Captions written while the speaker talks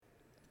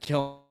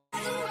kill.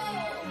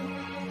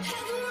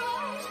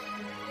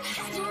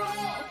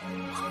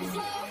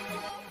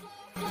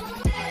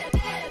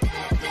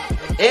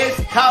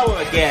 It's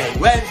Tower Gang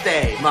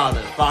Wednesday,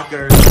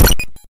 motherfuckers.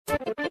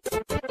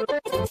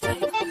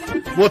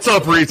 What's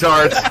up,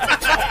 retards?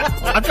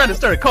 I'm trying to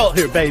start a cult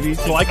here, baby.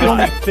 So I can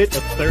only fit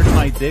a third of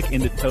my dick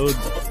into Toad's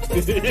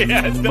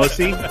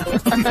mussy.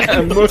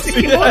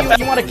 Mussy. You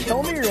want to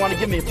kill me or you want to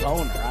give me a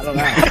boner? I don't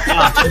know.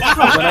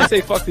 When I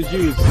say fuck the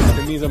Jews,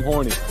 it means I'm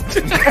horny.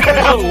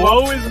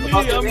 Woe is me,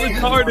 I'm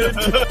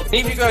retarded.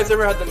 Any of you guys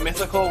ever had the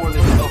mythical where they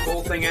put the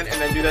whole thing in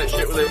and then do that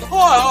shit where they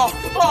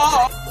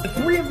The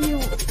three of you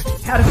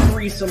had a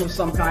threesome of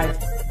some kind.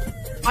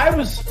 I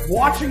was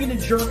watching it and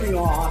jerking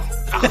off.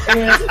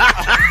 And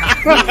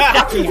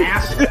fucking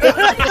ass.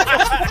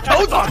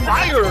 Toad's on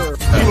fire!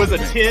 He was a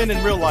 10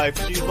 in real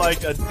life. She's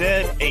like a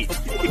dead 8.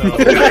 So.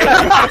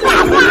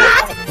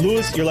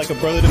 Lewis, you're like a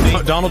brother to me.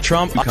 Donald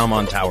Trump, come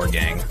on Tower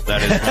Gang.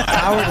 That is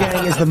Tower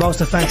Gang is the most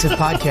offensive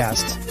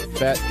podcast.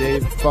 Fat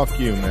Dave, fuck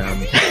you,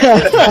 man.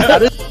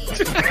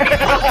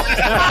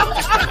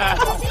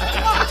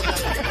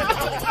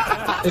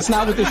 It's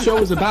not what this show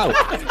is about.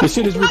 This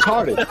shit is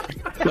retarded.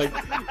 Like,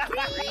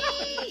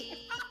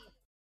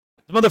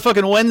 It's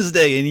motherfucking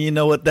Wednesday, and you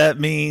know what that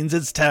means.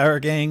 It's Tower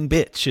Gang,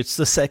 bitch. It's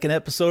the second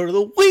episode of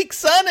the week,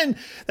 son, and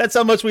that's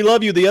how much we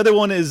love you. The other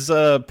one is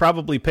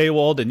probably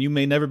paywalled, and you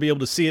may never be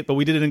able to see it, but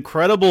we did an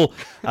incredible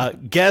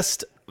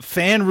guest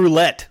fan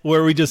roulette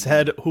where we just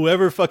had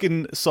whoever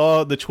fucking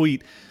saw the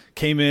tweet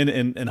came in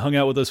and hung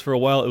out with us for a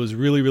while. It was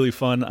really, really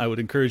fun. I would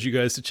encourage you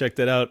guys to check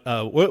that out.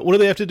 What do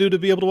they have to do to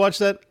be able to watch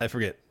that? I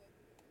forget.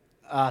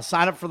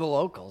 Sign up for the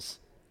locals.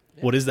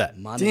 What is that?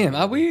 Money. damn,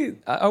 are we really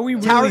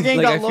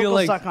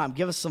TowerGang.locals.com.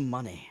 Give us some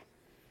money.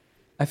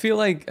 I feel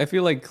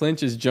like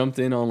Clinch has jumped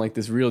in on like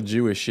this real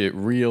Jewish shit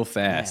real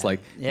fast. Yeah. Like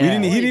Yeah.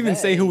 he didn't even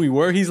say who we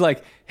were. He's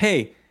like,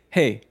 hey,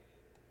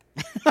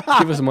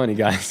 give us money,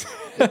 guys.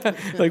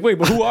 Like, wait,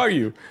 but who are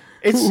you?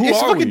 Who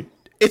are we?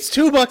 It's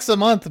 $2 a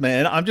month,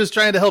 man. I'm just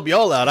trying to help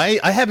y'all out. I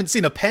haven't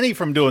seen a penny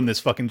from doing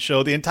this fucking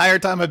show the entire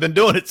time I've been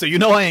doing it, so you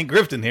know I ain't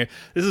grifting here.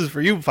 This is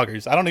for you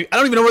fuckers. I don't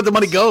even know where the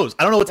money goes.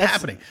 I don't know what's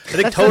happening. I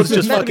think Toad's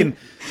just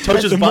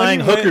buying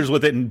hookers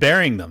with it and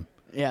burying them.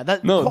 Yeah,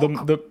 that No,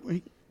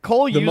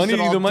 Cole used money- it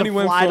all the money to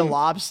went fly to from-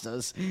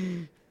 lobsters.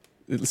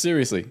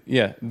 Seriously,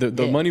 yeah.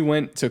 The money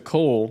went to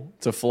Cole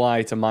to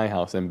fly to my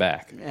house and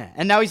back. Yeah,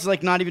 and now he's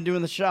like not even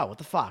doing the show. What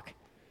the fuck?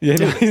 Yeah,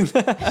 no, he's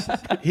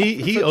not.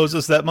 He owes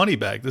us that money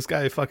back. This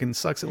guy fucking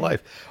sucks at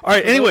life. All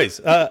right,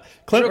 anyways,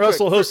 Clint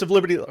Russell, host of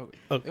Liberty... Go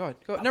on.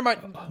 Never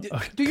mind.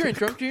 Do your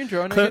intro. Clint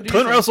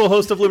Russell,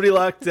 host of Liberty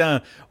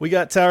Lockdown. We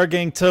got Tower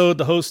Gang Toad,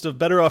 the host of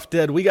Better Off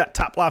Dead. We got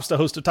Top Lobster,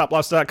 host of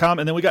TopLobster.com.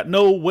 And then we got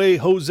No Way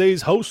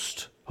Jose's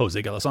host,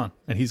 Jose Galasan.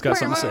 And he's got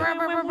something to say.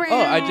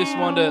 Oh, I just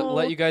wanted to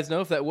let you guys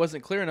know, if that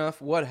wasn't clear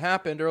enough, what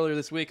happened earlier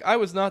this week. I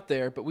was not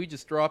there, but we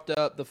just dropped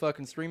out the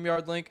fucking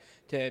StreamYard link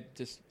to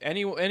just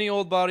any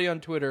old body on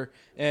Twitter,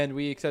 and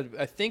we said,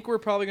 I think we're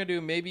probably going to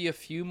do maybe a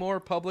few more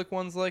public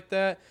ones like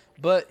that,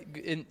 but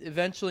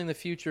eventually in the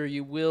future,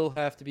 you will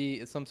have to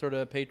be some sort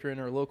of patron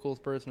or locals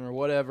person or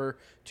whatever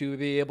to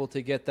be able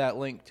to get that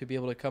link to be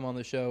able to come on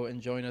the show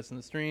and join us in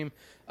the stream.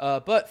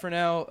 But for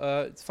now,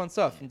 it's fun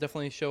stuff, and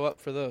definitely show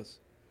up for those.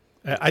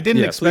 I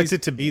didn't expect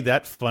it to be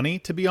that funny,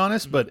 to be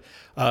honest, but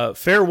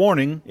fair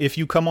warning, if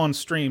you come on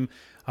stream,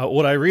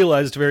 what I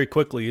realized very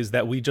quickly is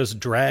that we just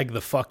drag the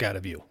fuck out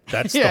of you.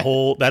 That's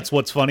that's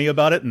what's funny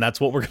about it, and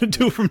that's what we're going to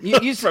do from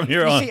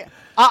here on. See,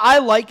 I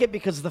like it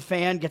because the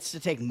fan gets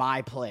to take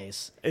my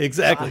place.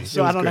 Exactly.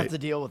 So I don't have to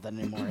deal with it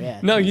anymore.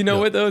 Yeah. No, you know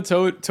what though?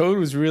 Toad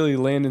was really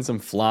landing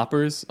some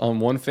floppers on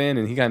one fan,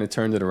 and he kind of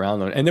turned it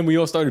around on. And then we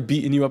all started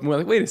beating you up, and we're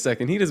like, wait a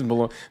second, he doesn't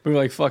belong. We were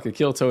like, fuck it,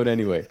 kill Toad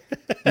anyway.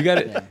 You got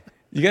to.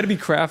 You got to be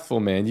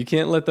craftful, man. You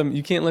can't let them.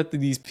 You can't let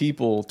these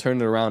people turn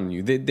it around on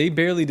you. They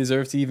barely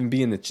deserve to even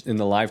be in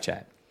the live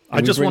chat. And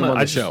I just want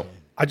to.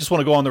 I just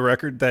want to go on the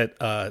record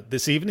that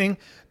this evening,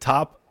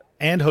 Top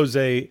and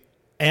Jose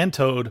and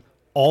Toad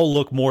all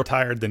look more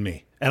tired than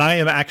me, and I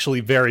am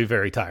actually very,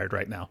 very tired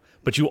right now.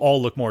 But you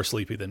all look more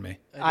sleepy than me.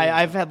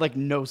 I've had like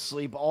no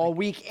sleep all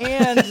week,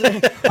 and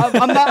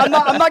I'm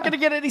not gonna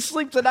get any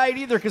sleep tonight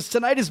either because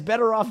tonight is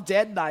Better Off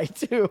Dead night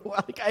too.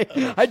 Like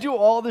I do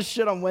all this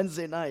shit on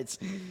Wednesday nights.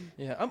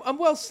 Yeah, I'm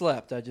well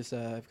slept. I just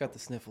I've got the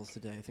sniffles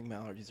today. I think my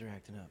allergies are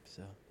acting up.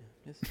 So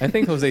yeah, I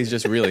think Jose's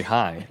just really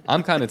high.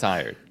 I'm kind of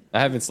tired. I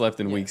haven't slept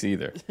in weeks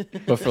either,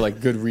 but for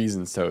like good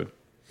reasons, Toad.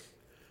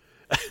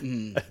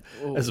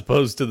 As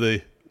opposed to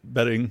the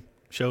betting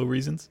show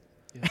reasons.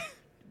 Yeah.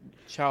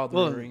 Child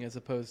murdering as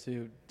opposed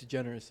to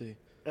degeneracy.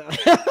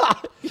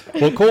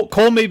 Well,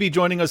 Cole may be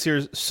joining us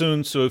here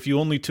soon, so if you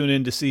only tune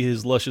in to see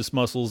his luscious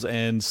muscles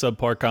and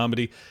subpar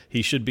comedy,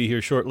 he should be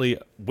here shortly.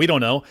 We don't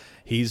know.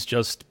 He's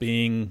just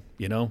being,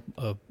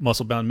 a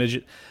muscle-bound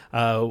midget.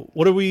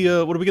 What are we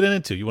getting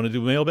into? You want to do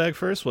mailbag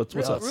first? What's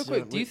up? Real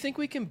quick, do you think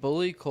we can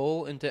bully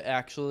Cole into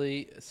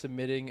actually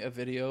submitting a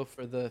video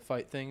for the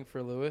fight thing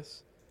for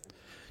Lewis?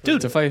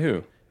 Dude, to fight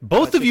who?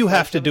 Both of you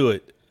have to do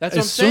it. That's as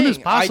what I'm soon saying. as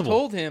possible. I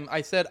told him,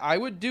 I said I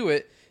would do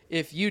it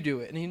if you do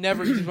it, and he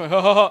never just went,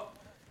 oh.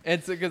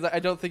 And so because I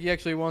don't think he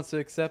actually wants to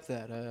accept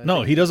that.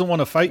 No, he doesn't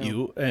want to fight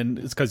you, and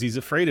it's because he's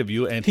afraid of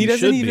you, and He doesn't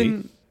should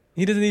even. be.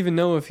 He doesn't even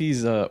know if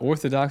he's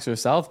Orthodox or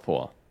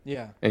Southpaw.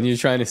 Yeah. And you're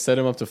trying to set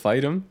him up to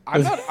fight him.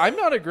 I'm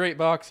not a great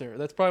boxer.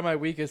 That's probably my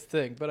weakest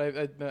thing, but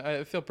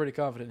I feel pretty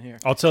confident here.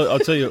 I'll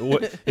tell you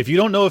what. If you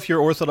don't know if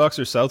you're Orthodox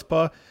or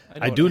Southpaw,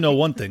 I do know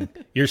one thing: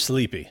 you're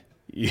sleepy.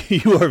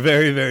 You are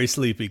very, very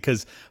sleepy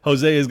because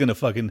Jose is gonna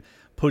fucking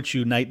put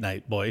you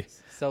night, boy.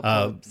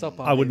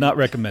 Southpaw, I would not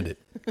recommend it.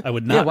 I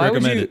would not why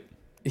recommend would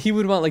you, He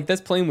would want, like,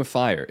 that's playing with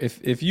fire.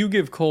 If you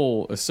give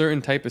Cole a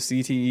certain type of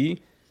CTE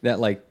that,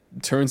 like,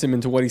 turns him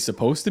into what he's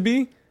supposed to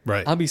be,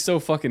 right? I'll be so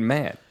fucking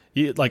mad.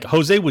 Like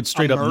Jose would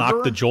straight up knock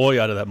murderer? the joy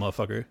out of that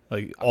motherfucker,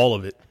 like all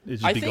of it. It'd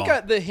just I be think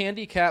gone. the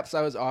handicaps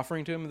I was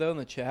offering to him, though, in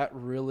the chat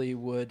really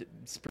would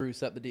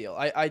spruce up the deal.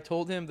 I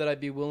told him that I'd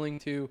be willing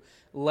to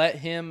let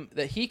him,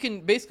 that he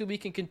can, basically we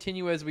can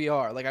continue as we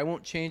are. Like, I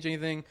won't change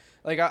anything.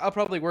 Like, I'll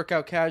probably work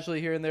out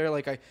casually here and there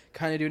like I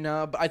kind of do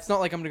now, but it's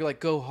not like I'm going to, like,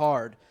 go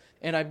hard.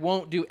 And I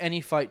won't do any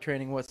fight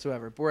training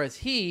whatsoever. Whereas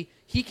he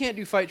can't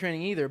do fight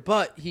training either,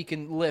 but he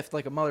can lift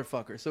like a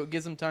motherfucker. So it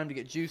gives him time to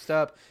get juiced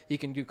up. He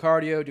can do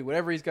cardio, do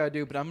whatever he's got to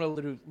do, but I'm going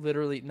to do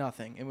literally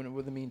nothing in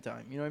the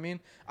meantime. You know what I mean?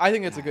 I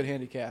think that's a good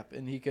handicap,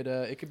 and he could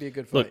it could be a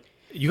good fight. Look,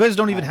 you guys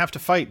don't even have to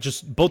fight.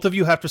 Just both of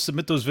you have to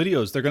submit those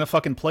videos. They're going to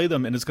fucking play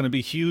them, and it's going to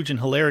be huge and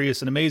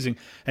hilarious and amazing.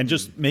 And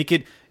just make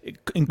it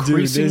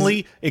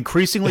increasingly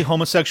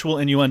homosexual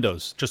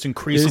innuendos. Just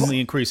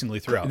increasingly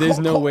throughout. There's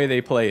no way they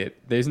play it.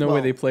 There's no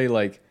way they play,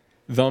 like,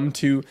 them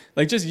two,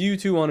 like, just you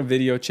two on a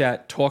video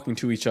chat talking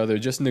to each other,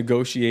 just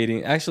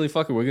negotiating. Actually,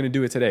 fuck it, we're going to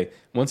do it today.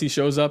 Once he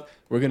shows up,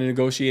 we're going to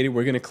negotiate it.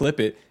 We're going to clip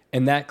it.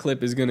 And that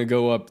clip is going to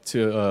go up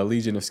to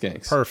Legion of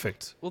Skanks.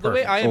 Perfect. Well, the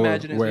way I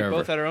imagine it is wherever. we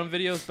both had our own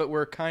videos, but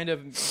we're kind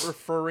of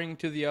referring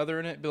to the other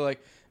in it. Be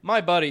like,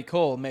 my buddy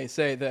Cole may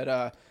say that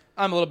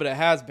I'm a little bit of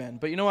has-been,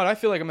 but you know what? I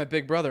feel like I'm a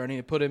big brother. I need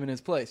to put him in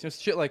his place.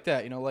 Just shit like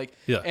that, like,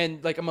 yeah.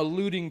 And like I'm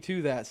alluding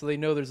to that, so they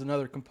know there's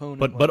another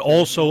component. But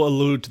also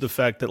allude to the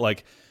fact that,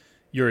 like,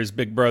 you're his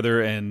big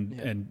brother,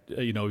 and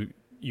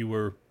you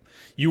were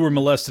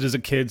molested as a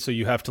kid, so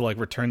you have to, like,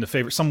 return the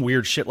favor, some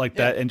weird shit like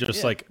that, and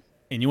just like.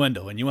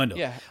 Innuendo.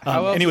 Yeah.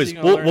 How else Anyways, is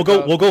he gonna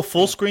we'll go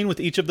full screen with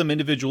each of them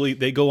individually.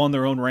 They go on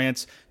their own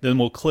rants. Then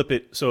we'll clip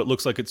it so it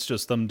looks like it's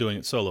just them doing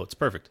it solo. It's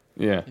perfect.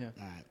 Yeah.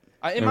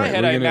 In my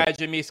head, I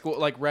imagine me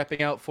like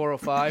repping out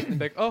 405 and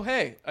be like, "Oh,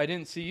 hey, I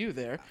didn't see you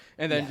there,"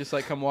 and then just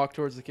like come walk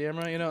towards the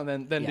camera,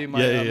 and then do my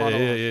monologue.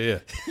 Yeah.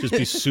 Just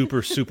be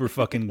super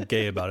fucking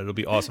gay about it. It'll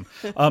be awesome.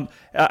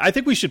 I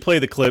think we should play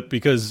the clip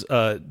because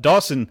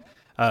Dawson.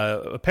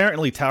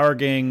 Apparently, Tower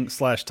Gang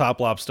 /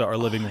 Top Lobster are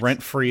living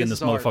rent free in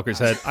this motherfucker's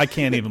head. I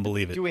can't even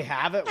believe it. Do we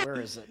have it? Where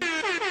is it?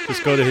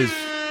 Just go to his.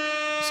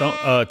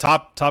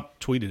 Top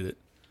tweeted it.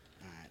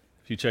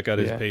 If you check out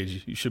his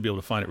page, you should be able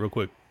to find it real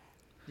quick.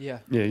 Yeah,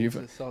 you've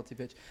a salty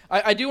bitch.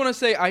 I do want to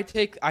say I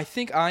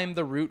think I'm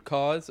the root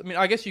cause. I mean,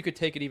 I guess you could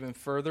take it even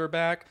further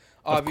back.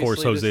 Obviously, of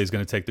course, Jose is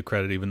going to take the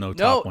credit, even though no.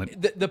 Top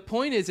went. The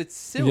point is, it's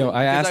silly.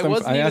 I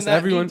asked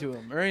everyone. To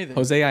him or anything.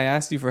 Jose, I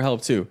asked you for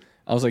help too.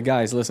 I was like,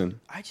 guys, listen.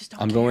 I just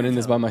don't I'm going in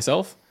this by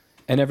myself,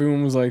 and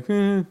everyone was like,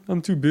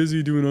 I'm too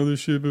busy doing other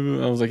shit.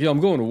 I was like, yo, I'm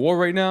going to war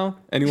right now.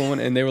 Anyone?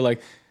 And they were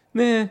like,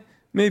 nah.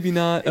 Maybe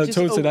not.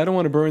 Toad said, I don't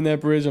want to burn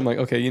that bridge. I'm like,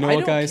 okay, you know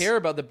what, guys? I don't care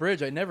about the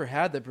bridge. I never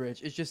had the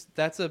bridge. It's just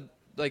that's a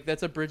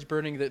bridge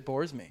burning that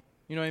bores me.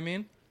 You know what I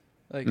mean?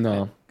 Like,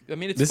 no. I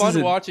mean, it's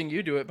fun watching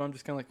you do it, but I'm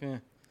just kind of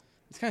like,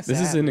 It's kind of sad.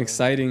 This is an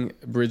exciting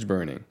bridge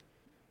burning.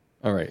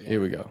 All right,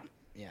 here we go.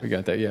 Yeah. We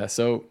got that. Yeah.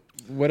 So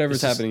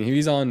whatever's happening,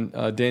 he's on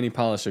Danny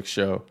Polishuk's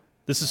show.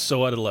 This is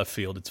so out of left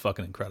field. It's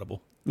fucking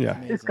incredible. Yeah.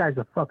 This guy's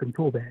a fucking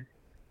tool bag.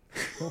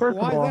 First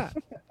Why of all, that?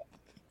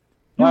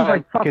 he was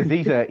like fucking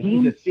Because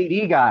he's 16. a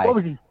CD guy. What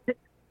was he?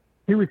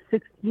 He was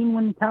 16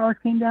 when the towers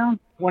came down.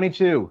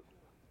 22.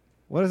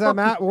 What does that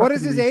matter? What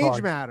does his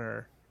age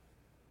matter?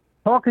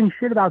 Talking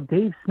shit about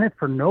Dave Smith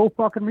for no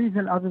fucking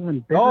reason other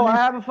than business. Oh, I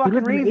have a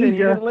fucking reason.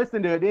 You didn't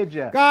listen to it, did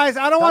you? Guys,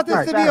 I don't want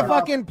this to be a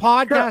fucking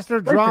podcast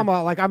or Sure,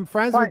 drama. Like, I'm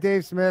friends with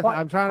Dave Smith.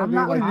 I'm trying to be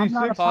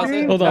like... Pause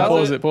it. Hold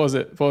on.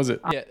 Pause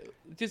it. Yeah.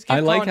 Just give I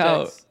like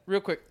context,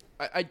 real quick.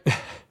 I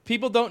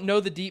people don't know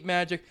the deep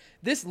magic.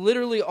 This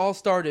literally all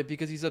started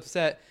because he's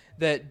upset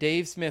that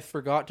Dave Smith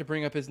forgot to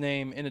bring up his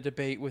name in a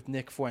debate with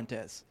Nick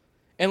Fuentes.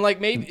 And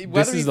like maybe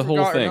whether he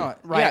forgot or not,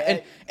 right?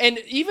 Yeah, and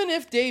even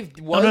if Dave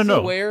was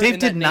aware, Dave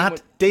did not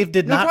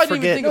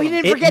forget.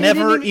 It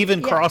never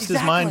even crossed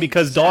his mind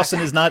because Dawson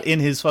is not in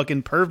his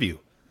fucking purview.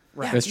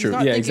 Right. That's true.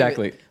 Yeah,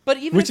 exactly. But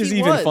even which if is he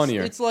even was,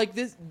 funnier. It's like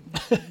this.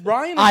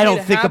 Ryan. I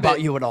don't think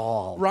about you at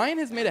all. Ryan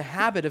has made a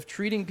habit of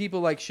treating people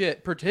like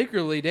shit,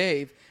 particularly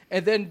Dave,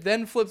 and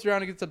then flips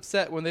around and gets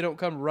upset when they don't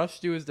come rush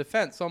to his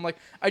defense. So I'm like,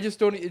 I just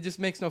don't. It just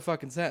makes no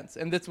fucking sense,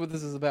 and that's what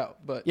this is about.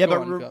 But yeah,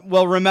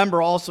 but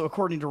remember also,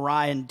 according to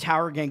Ryan,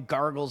 Tower Gang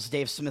gargles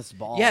Dave Smith's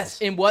balls.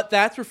 Yes, and what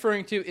that's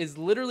referring to is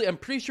literally, I'm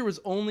pretty sure it was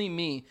only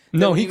me.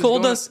 No, he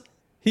called us.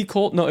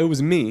 No, it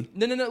was me.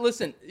 No.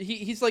 Listen,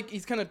 he's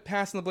kind of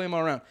passing the blame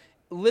all around.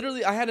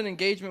 literally, I had an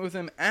engagement with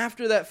him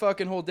after that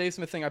fucking whole Dave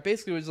Smith thing. I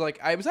basically was like,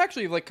 I was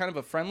actually like kind of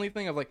a friendly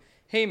thing of like,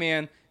 hey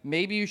man,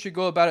 maybe you should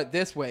go about it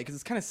this way, because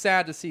it's kind of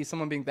sad to see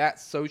someone being that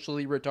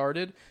socially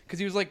retarded. Because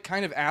he was like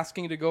kind of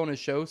asking to go on his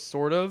show,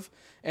 sort of,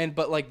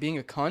 but like being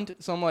a cunt.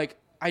 So I'm like,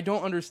 I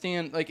don't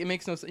understand. Like, it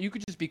makes no sense. You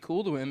could just be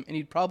cool to him, and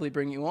he'd probably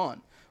bring you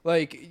on.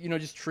 Like,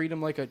 just treat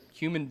him like a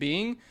human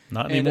being.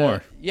 Not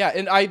anymore. Yeah,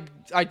 and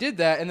I did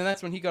that, and then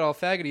that's when he got all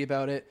faggoty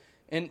about it.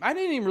 And I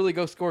didn't even really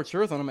go scorched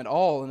earth on him at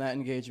all in that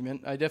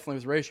engagement. I definitely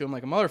was ratio him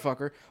like a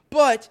motherfucker.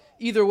 But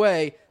either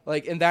way,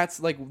 like, and that's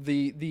like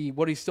the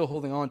what he's still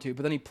holding on to.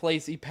 But then he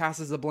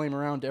passes the blame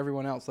around to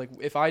everyone else. Like,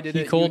 if I did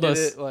it, you did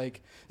it.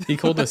 Like, he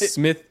called us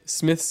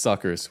Smith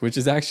suckers, which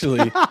is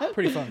actually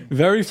pretty funny.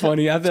 Very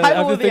funny. After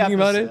thinking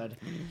about it,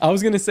 I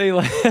was gonna say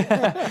like,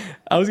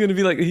 I was gonna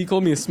be like, he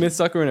called me a Smith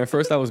sucker, and at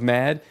first I was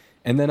mad,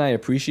 and then I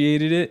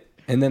appreciated it,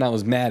 and then I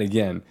was mad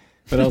again.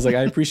 But I was like,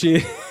 I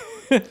appreciate.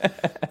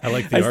 I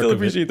like the I arc still of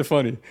appreciate it. the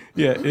funny.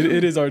 Yeah,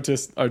 it is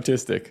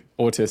artistic,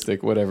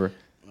 autistic, whatever.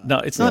 No,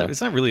 it's not.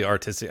 It's not really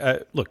artistic.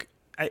 Look,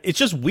 it's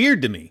just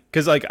weird to me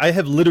because like I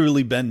have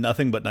literally been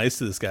nothing but nice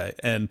to this guy,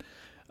 and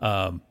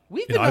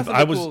we've been nothing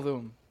but cool to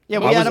him. Yeah,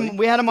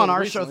 we had him on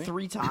our show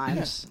 3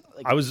 times.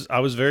 Like, I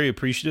was very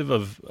appreciative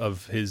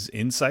of his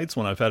insights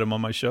when I've had him on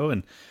my show,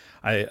 and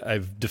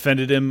I've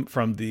defended him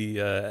from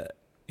the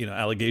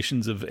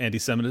allegations of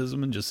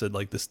anti-Semitism and just said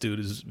like this dude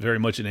is very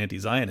much an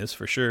anti-Zionist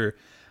for sure.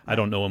 I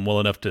don't know him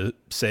well enough to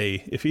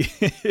say if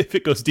if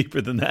it goes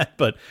deeper than that,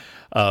 but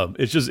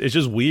it's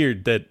just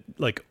weird that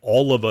like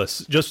all of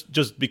us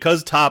just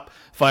because Top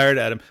fired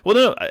at him.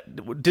 Well,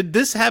 no, did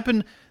this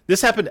happen?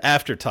 This happened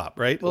after Top,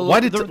 right? Well, why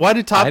did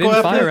Top go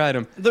after? Fire at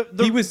him.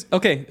 He was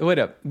okay. Wait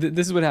up.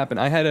 This is what happened.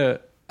 I had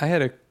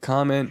a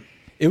comment.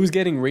 It was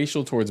getting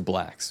racial towards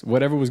blacks.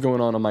 Whatever was going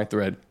on my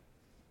thread.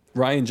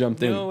 Ryan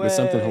jumped in with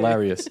something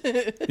hilarious.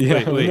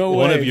 Yeah, wait, no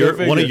one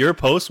way. One of your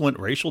posts went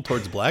racial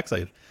towards blacks.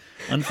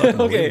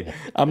 Okay,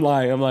 I'm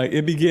lying.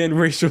 It began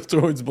racial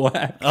towards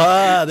blacks.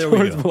 There we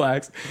go. Towards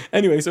blacks.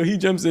 Anyway, so he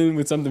jumps in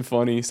with something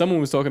funny.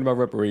 Someone was talking about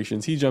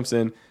reparations. He jumps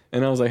in,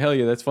 and I was like, hell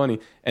yeah, that's funny.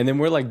 And then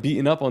we're like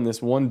beating up on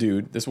this one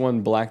dude, this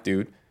one black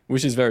dude,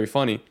 which is very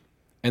funny.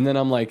 And then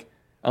I'm like,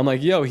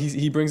 yo,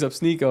 he brings up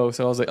Sneeko.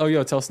 So I was like, oh,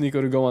 yo, tell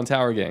Sneeko to go on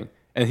Tower Gang.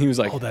 And he was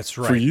like, oh, that's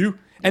right. For you?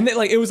 And then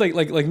it was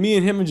like me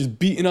and him are just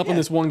beating up on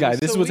this one guy.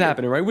 This is what's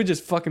happening, right? We're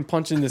just fucking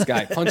punching this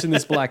guy, punching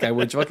this black guy.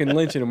 We're fucking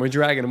lynching him. We're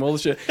dragging him, all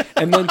this shit.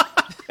 And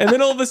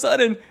then all of a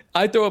sudden,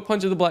 I throw a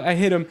punch at the black. I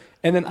hit him,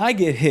 and then I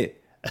get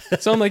hit.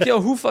 So I'm like, yo,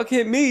 who fuck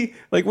hit me?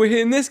 Like, we're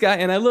hitting this guy.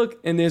 And I look,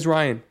 and there's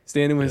Ryan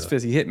standing with his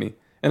fist. He hit me.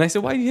 And I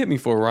said, why you hit me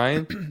for,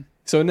 Ryan?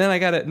 So then I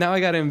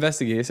gotta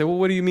investigate. I said, well,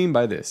 what do you mean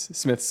by this?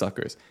 Smith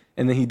suckers.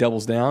 And then he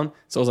doubles down.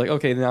 So I was like,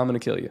 okay, now I'm going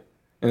to kill you.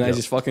 And I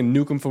just fucking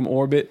nuke him from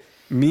orbit.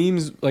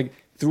 Memes, like,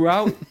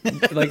 throughout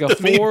like a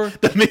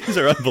the memes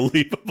are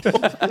unbelievable.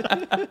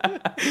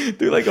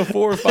 Through like a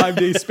 4 or 5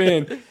 day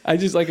span, I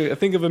just like I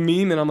think of a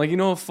meme and I'm like, you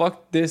know what,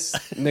 fuck this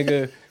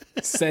nigga,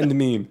 send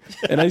meme,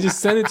 and I just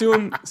sent it to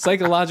him.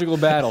 Psychological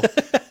battle.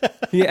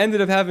 He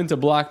ended up having to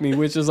block me,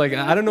 which is like,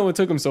 I don't know what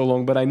took him so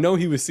long, but I know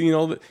he was seeing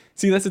all the.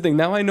 See, that's the thing.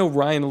 Now I know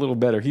Ryan a little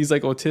better. He's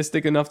like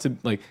autistic enough to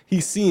like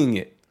he's seeing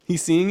it.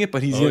 He's seeing it,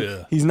 but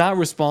he's not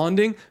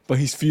responding, but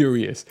he's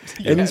furious.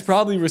 Yes. And he's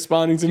probably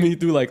responding to me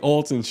through like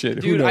alts and shit.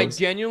 Dude, I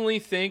genuinely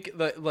think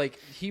that like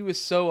he was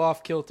so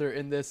off kilter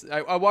in this.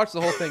 I watched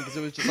the whole thing because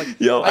it was just like,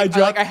 yo,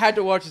 I had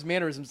to watch his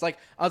mannerisms. Like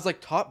I was like,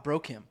 Top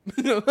broke him.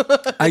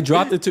 I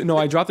dropped the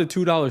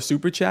 $2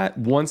 super chat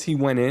once he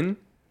went in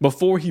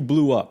before he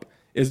blew up.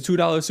 It's a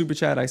 $2 super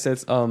chat. I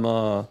said,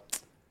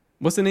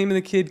 what's the name of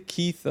the kid?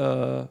 Keith,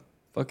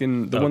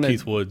 fucking the one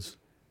Keith Woods.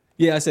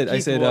 Yeah, I said,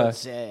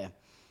 Woods, yeah.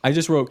 I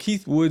just wrote,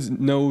 Keith Woods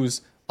knows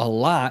a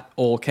lot,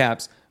 all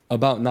caps,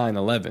 about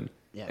 9/11.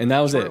 Yeah, and that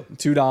was it.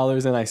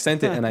 $2, and I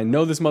sent it, and I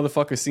know this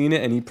motherfucker seen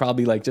it, and he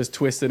probably like just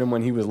twisted him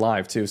when he was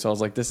live too. So I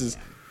was like, this is.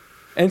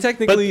 And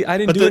technically, I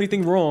didn't do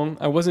anything wrong.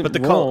 I wasn't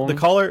wrong.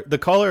 The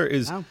caller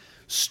is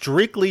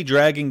strictly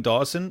dragging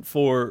Dawson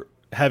for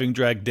having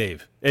dragged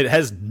Dave. It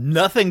has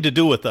nothing to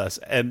do with us.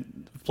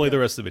 And play the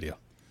rest of the video.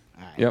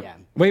 All right, yep. Yeah.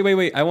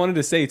 Wait. I wanted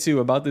to say too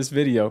about this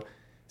video.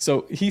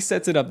 So he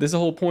sets it up. There's a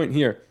whole point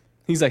here.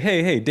 He's like,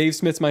 hey, Dave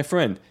Smith's my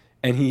friend.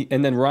 And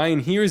then Ryan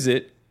hears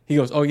it. He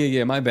goes, oh,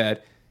 yeah, my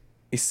bad.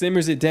 He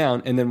simmers it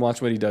down, and then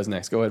watch what he does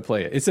next. Go ahead,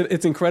 play it.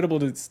 It's incredible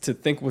to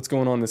think what's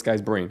going on in this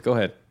guy's brain. Go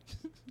ahead.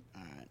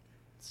 All right,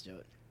 let's do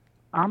it.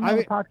 I'm on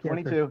the podcast.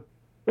 22.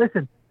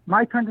 Listen,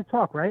 my turn to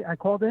talk, right? I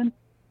called in.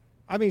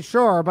 I mean,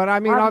 sure, but I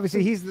mean,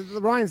 obviously,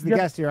 Ryan's the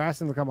guest here. I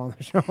asked him to come on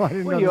the show. I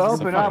didn't know you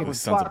this open up with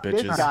fuck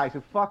this guy,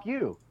 so fuck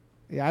you.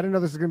 Yeah, I didn't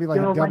know this was going to be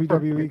like a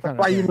WWE kind of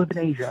Why you live in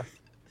Asia?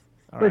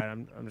 All right,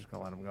 I'm just going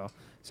to let him go.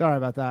 Sorry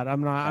about that.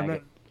 I'm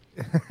not.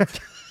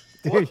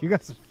 Dude, you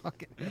guys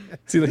fucking.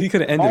 See, he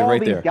could have ended it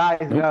right there. All these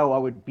guys know I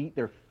would beat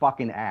their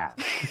fucking ass.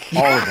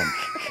 All of them.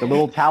 The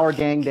little Tower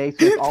Gang, Dave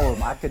Smith, all of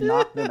them. I could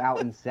knock them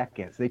out in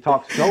seconds. They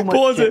talk so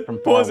much shit from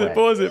far away.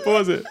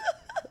 Pause it.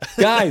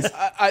 Guys,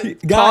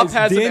 Top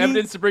has some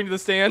evidence to bring to the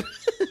stand.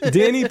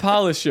 Danny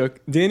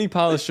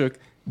Polishuk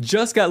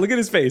look at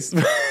his face.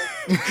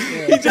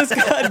 He just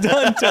got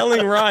done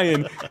telling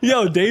Ryan,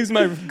 yo, Dave's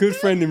my good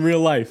friend in real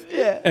life.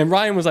 Yeah. And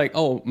Ryan was like,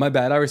 oh, my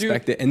bad, I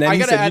respect it. And then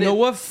he said, you know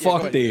what?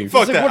 Fuck Dave.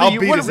 Fuck that. I'll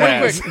beat his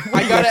ass.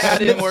 I gotta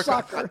add in more.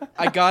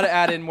 I gotta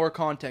add in more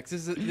context.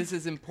 This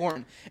is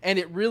important, and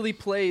it really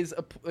plays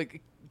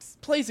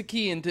a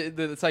key into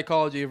the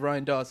psychology of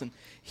Ryan Dawson.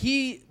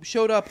 He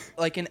showed up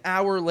like an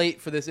hour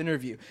late for this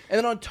interview, and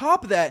then on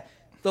top of that,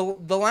 the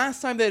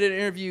last time they had an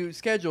interview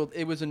scheduled,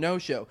 it was a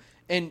no-show.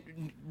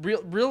 And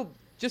real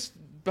just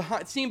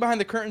seeing behind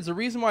the curtains, the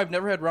reason why I've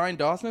never had Ryan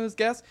Dawson as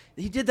guest,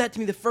 he did that to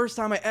me the first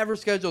time I ever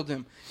scheduled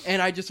him.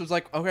 And I just was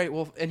like, okay,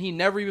 well, and he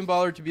never even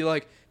bothered to be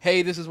like,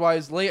 hey, this is why I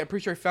was late. I'm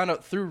pretty sure I found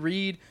out through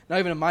Reed, not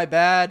even my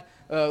bad.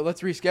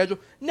 Let's reschedule.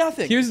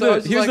 Nothing. Here's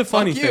the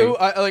funny thing.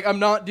 I'm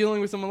not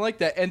dealing with someone like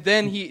that. And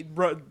then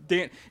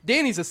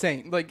Danny's a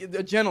saint, like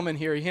a gentleman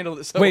here. He handled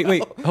it so well.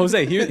 Wait,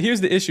 Jose.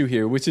 Here's the issue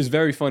here, which is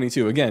very funny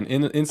too. Again,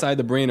 inside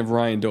the brain of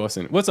Ryan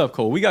Dawson. What's up,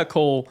 Cole? We got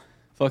Cole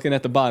fucking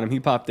at the bottom. He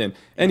popped in.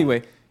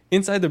 Anyway,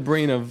 inside the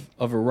brain of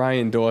a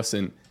Ryan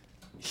Dawson,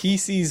 he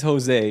sees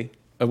Jose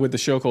with the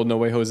show called No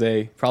Way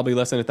Jose, probably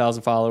less than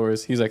 1,000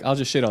 followers. He's like, I'll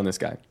just shit on this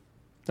guy.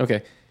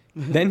 Okay.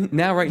 Then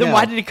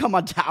why did he come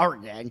on Tower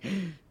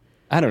Gang?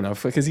 I don't know,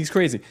 because he's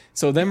crazy.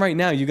 So then right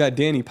now you got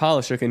Danny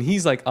Polishuk, and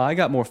he's like, I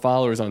got more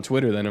followers on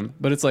Twitter than him.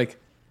 But it's like,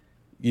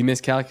 you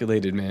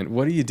miscalculated, man.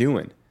 What are you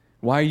doing?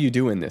 Why are you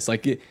doing this?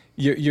 Like,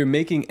 you're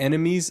making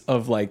enemies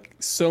of like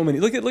so many.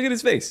 Look at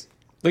his face.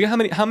 Look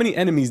at how many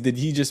enemies did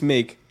he just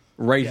make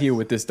right here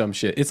with this dumb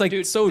shit? It's like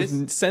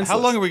senseless. How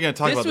long are we going to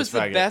talk about this? This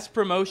was the best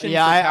promotion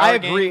I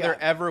agree. there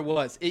ever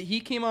was. He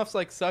came off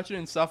like such an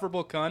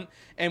insufferable cunt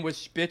and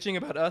was bitching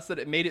about us that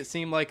it made it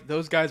seem like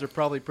those guys are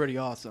probably pretty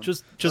awesome.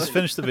 Just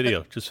finish the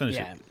video. Just finish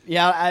it.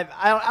 Yeah,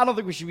 I don't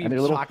think we should be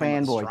little talking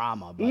about fanboy.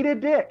 drama. But... Eat a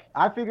dick.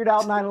 I figured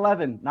out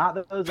 9/11.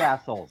 Not those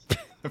assholes.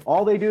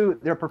 All they do,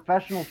 they're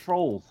professional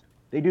trolls.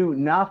 They do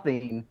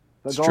nothing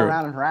but go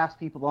around and harass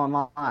people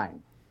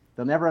online.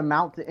 They'll never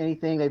amount to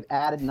anything. They've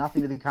added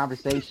nothing to the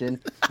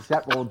conversation,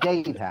 except, well,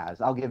 Dave has.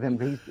 I'll give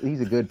him,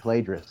 he's a good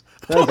plagiarist.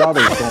 Those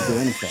others don't do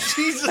anything.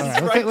 Jesus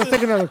Christ. Let's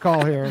take another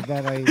call here.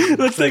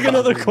 Let's take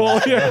another call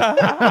here.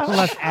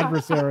 Less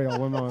adversarial.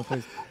 One moment,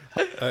 please.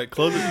 All right,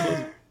 close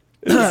it.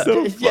 It's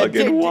so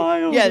fucking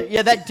wild.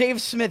 Yeah, that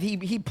Dave Smith,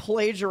 he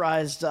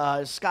plagiarized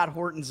Scott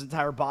Horton's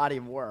entire body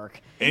of work.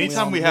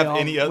 Anytime we have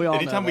any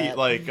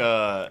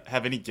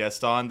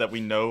guest on that we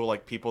know,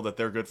 like people that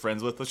they're good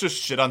friends with, let's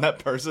just shit on that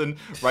person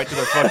right to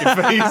their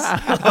fucking face.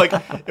 Like,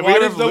 if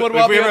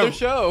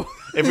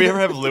we ever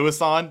have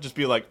Lewis on, just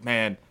be like,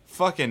 man,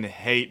 fucking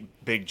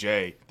hate Big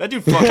J. That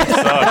dude fucking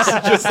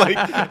sucks. Just like,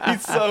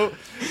 he's so,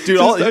 dude.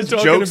 All his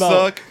jokes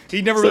suck.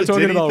 He never really did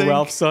anything. Talking about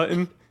Ralph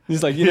Sutton.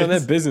 He's like,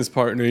 that business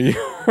partner of yours.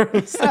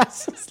 It's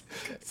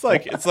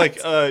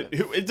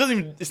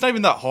not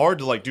even that hard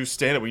to like do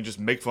stand up when you just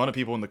make fun of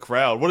people in the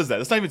crowd. What is that?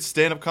 That's not even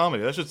stand up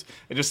comedy. That's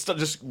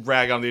just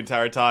rag on the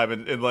entire time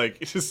and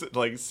like just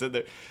like sit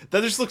there.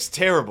 That just looks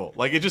terrible.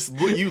 Like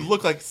you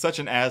look like such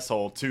an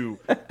asshole too.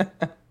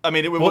 I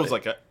mean, it was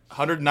like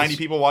 190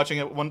 people watching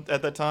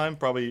at that time,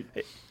 probably.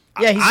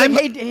 Yeah, he's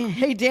like,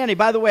 hey, Danny,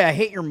 by the way, I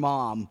hate your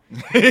mom.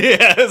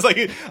 Yeah, it's like,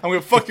 I'm going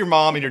to fuck your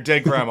mom and your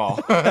dead grandma.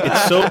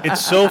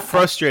 It's so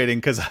frustrating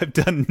because I've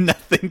done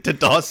nothing to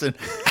Dawson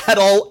at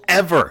all,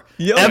 ever.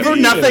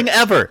 Nothing,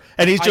 ever.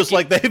 And he's just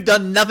like, they've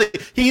done nothing.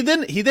 He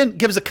then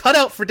gives a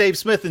cutout for Dave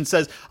Smith and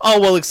says,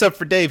 oh, well, except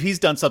for Dave, he's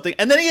done something.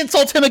 And then he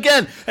insults him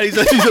again. And he's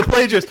a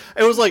plagiarist.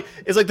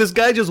 It's like this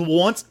guy just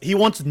wants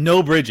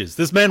no bridges.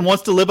 This man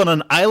wants to live on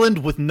an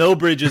island with no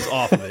bridges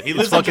off of it. He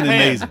lives fucking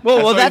amazing.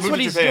 Well, that's what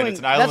he's doing. It's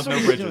an island with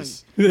no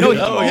bridges. No,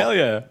 hell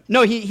yeah.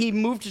 No, he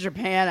moved to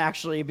Japan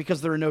actually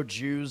because there are no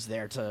Jews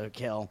there to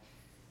kill.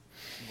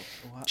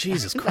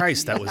 Jesus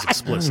Christ, that was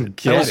explicit.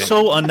 That was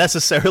so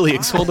unnecessarily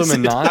explicit. Told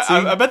him a Nazi.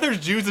 I bet there's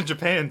Jews in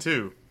Japan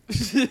too.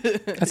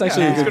 That's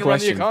actually a good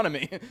question. Run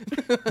the economy.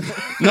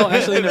 No,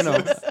 actually,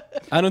 no.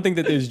 I don't think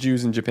that there's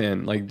Jews in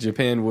Japan. Like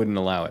Japan wouldn't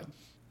allow it.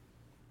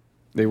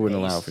 They wouldn't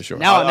allow it for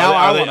sure.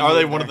 Are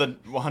they one of the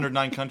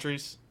 109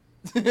 countries?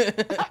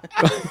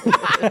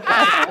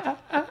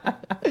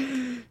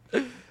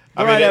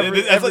 I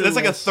mean, that's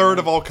like a third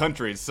of all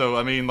countries. So,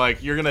 I mean,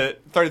 like, you're going to,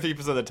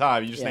 33% of the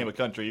time, you just name a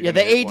country. Yeah,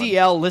 the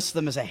ADL lists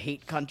them as a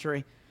hate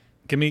country.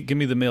 Give me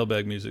the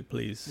mailbag music,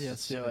 please.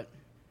 Yes, do it.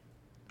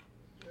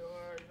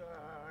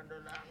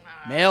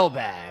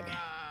 Mailbag.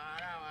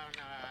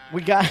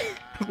 We got.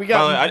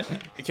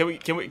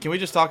 Can we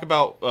just talk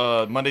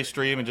about Monday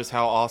stream and just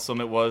how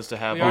awesome it was to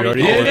have? We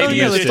already did.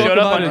 You showed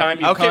up on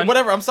time. Okay,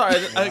 whatever. I'm sorry.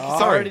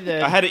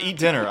 Sorry. I had to eat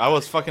dinner. I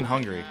was fucking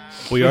hungry.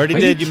 We already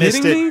did. You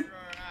missed it.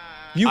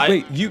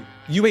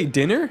 You ate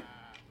dinner?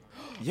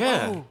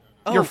 Yeah.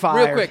 You're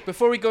fired. Real quick,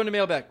 before we go into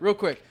mailbag,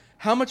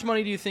 how much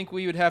money do you think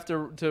we would have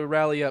to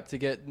rally up to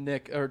get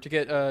Nick or to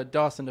get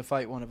Dawson to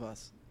fight one of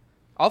us?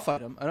 I'll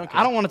fight him. I don't care.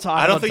 I don't want to talk.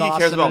 I don't about think Dawson he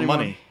cares about anymore.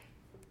 money.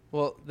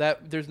 Well,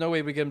 there's no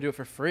way we get him to do it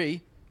for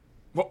free.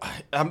 Well,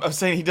 I'm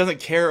saying he doesn't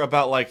care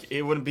about like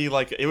it would be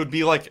like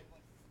 $100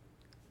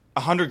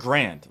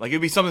 $100,000. Like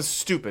it'd be something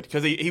stupid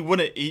because he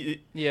wouldn't.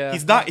 Yeah.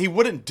 He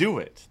wouldn't do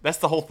it. That's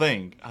the whole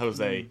thing,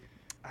 Jose.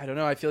 I don't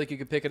know. I feel like you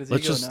could pick it as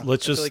Let's ego just now.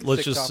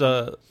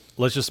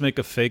 let's just make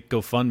a fake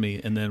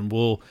GoFundMe, and then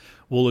we'll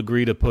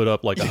agree to put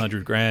up like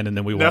 $100,000, and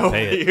then we won't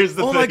pay it. Here's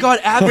the thing. My God!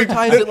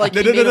 Advertise it like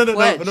he made a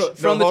pledge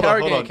from the Tower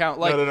Gang hold on. account.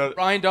 Like No.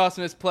 Ryan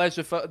Dawson has pledged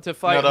to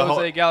fight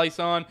Jose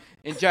Galison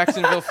in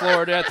Jacksonville,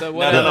 Florida at the No,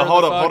 whatever.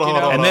 hold the on, fuck, hold on, you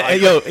know? hold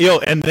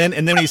on. And then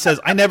and then he says,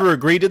 "I never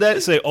agreed to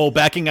that." Say, "Oh,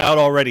 backing out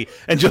already,"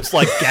 and just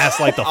like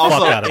gaslight the fuck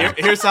out of him.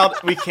 Here's how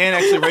we can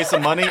actually raise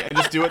some money and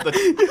just do it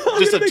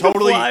just a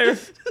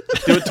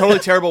totally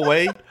terrible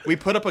way. We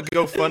put up a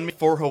GoFundMe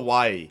for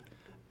Hawaii,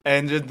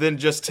 and then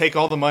just take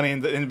all the money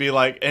and be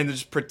like, and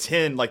just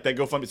pretend like that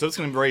GoFundMe. So it's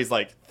going to raise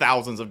like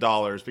thousands of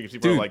dollars because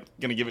people are like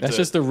going to give it. That's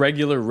just the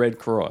regular Red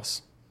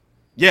Cross.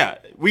 Yeah,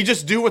 we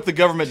just do what the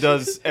government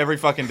does every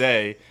fucking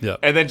day, Yeah.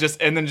 and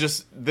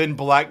then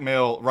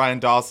blackmail Ryan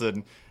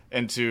Dawson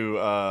into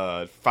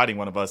fighting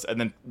one of us, and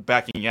then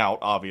backing out,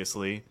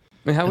 obviously.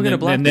 I mean, how are we gonna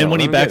blackmail? And then when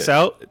I he don't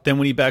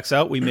backs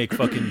out, we make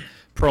fucking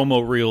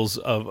promo reels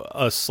of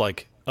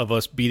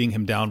us beating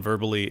him down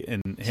verbally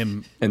and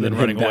him And then then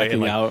running him away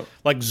and backing out.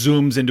 like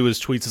zooms into his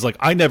tweets. It's like,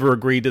 I never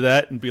agreed to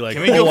that, and be like,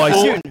 Can we go I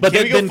full- see. can But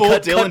we go then full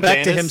cut Dylan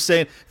back to him Dennis?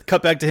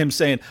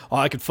 saying, oh,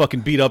 I could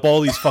fucking beat up all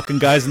these fucking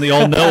guys and they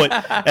all know it,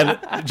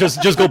 and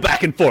just go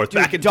back and forth,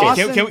 back and forth.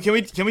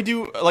 Can we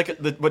do like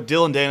what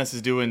Dylan Dennis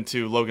is doing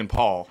to Logan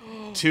Paul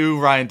to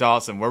Ryan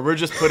Dawson, where we're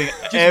just putting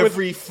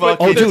every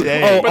fucking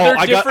day. But they're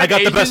I got the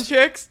Asian best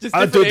chicks. Just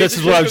Dude, different this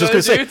Asian is what I was chicks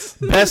just with gonna other say.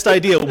 dudes. Best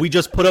idea. We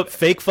just put up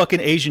fake fucking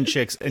Asian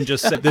chicks and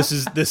just said, "This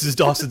is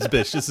Dawson's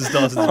bitch. This is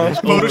Dawson's bitch."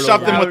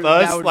 Photoshop them with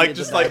us, would like be the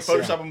just like best,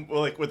 Photoshop them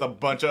like with a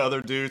bunch of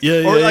other dudes,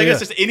 Yeah, or yeah, I yeah. guess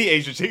just any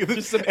Asian chick.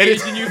 Just some and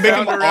Asian you make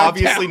found them around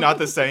obviously town. not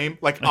the same,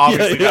 like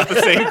obviously not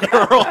the same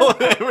girl.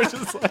 We're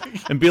just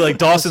like, And be like,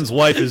 Dawson's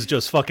wife is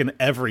just fucking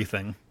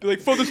everything. Be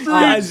like, for the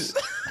Guys,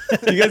 streets.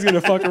 you guys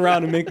gonna fuck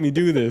around and make me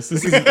do this?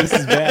 This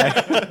is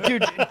bad.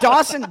 Dude,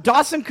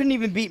 Dawson couldn't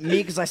even beat me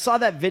because I saw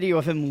that video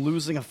of him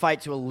losing a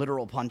fight to a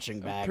literal punching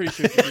bag. Pretty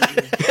sure.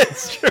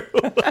 It's true.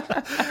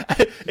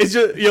 It's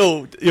just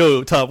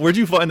yo, Tom. Where'd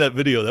you find that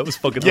video? That was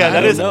fucking. Yeah,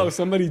 that I is- don't know.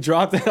 Somebody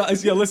dropped it.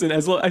 Yeah, listen. I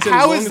said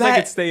How as long is as I that-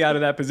 could stay out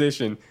of that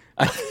position,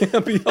 I think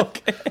I'll be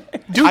okay.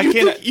 Dude, I you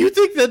can't- think, you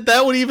think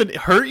that would even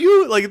hurt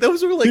you? Like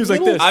those were like. He was like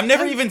little- this. I've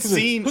never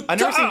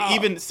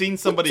seen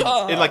somebody in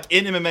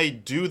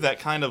MMA do that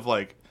kind of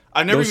like.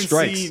 I've never Those even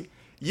strikes. seen.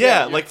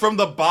 Yeah, like from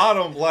the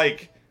bottom,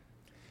 like.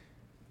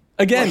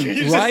 Again, Like, you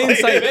just Ryan.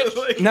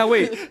 like- Now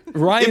wait,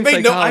 Ryan. It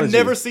made no. I've psychology.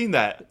 never seen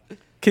that.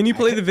 Can you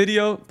play the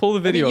video? Pull the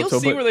video. You'll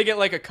up, see but- where they get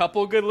like a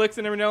couple good licks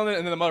in every now and then,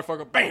 and then the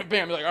motherfucker, bam,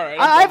 bam. You're like, all right.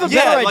 I have a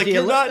Yeah, better like, idea.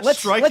 you're not Let's-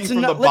 striking let's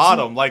from not- the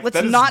bottom. Like, let's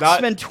that is not not-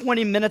 spend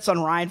 20 minutes on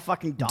Ryan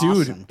fucking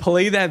Dawson. Dude,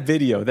 play that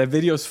video. That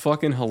video's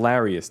fucking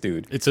hilarious,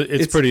 dude.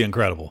 It's pretty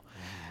incredible.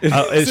 It's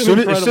As an soon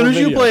incredible as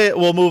you video. play it,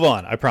 we'll move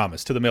on. I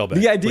promise to the mailbag.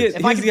 The idea. please.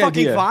 if I Here's can the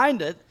fucking idea.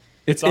 find it.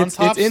 It's on it's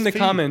Top's in the feed.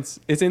 comments.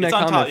 It's in that It's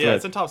on comment top. Yeah, thread.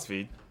 it's in Top's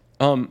feed.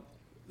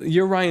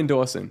 You're Ryan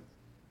Dawson.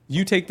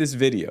 You take this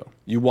video.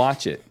 You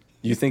watch it.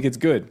 You think it's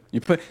good.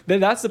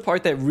 That's the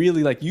part that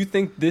really like you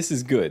think this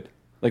is good.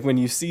 Like when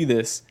you see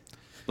this,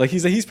 like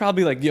he's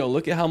probably like, yo,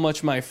 look at how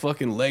much my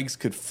fucking legs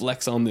could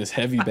flex on this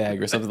heavy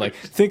bag or something. Like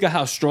think of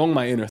how strong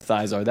my inner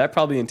thighs are. That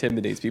probably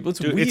intimidates people. It's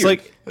Dude,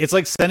 weird. it's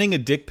like sending a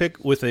dick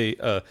pic with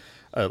a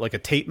like a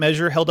tape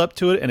measure held up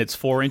to it, and it's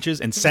 4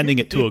 inches, and sending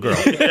it to a girl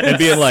and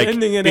being like,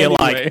 Sending it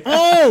anyway.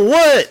 oh,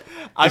 what?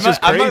 I It's might, just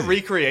I might crazy.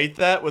 recreate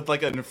that with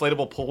like an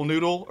inflatable pool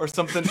noodle or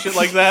something shit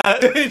like that.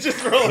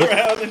 Just roll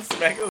around and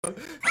smack it.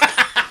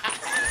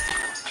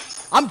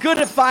 I'm good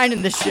at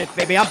finding this shit,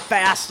 baby. I'm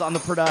fast on the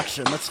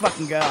production. Let's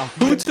fucking go.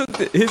 Who took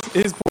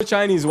his poor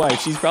Chinese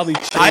wife? She's probably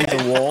chained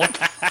the wall.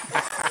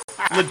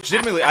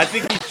 Legitimately, I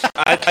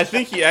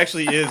think he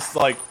actually is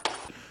like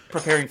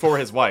preparing for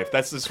his wife.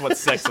 That's just what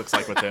sex looks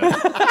like with him.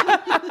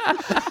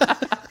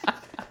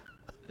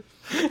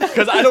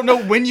 Because I don't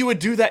know when you would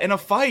do that in a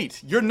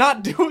fight. You're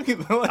not doing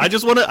it. Like, I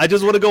just want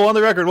to go on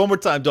the record one more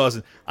time,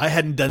 Dawson. I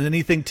hadn't done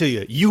anything to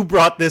you. You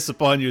brought this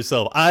upon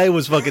yourself. I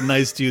was fucking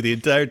nice to you the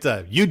entire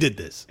time. You did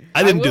this.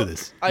 I didn't do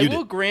this. I You will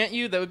did. grant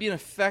you that would be an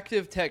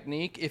effective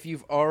technique if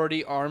you've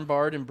already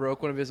armbarred and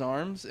broke one of his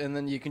arms, and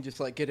then you can just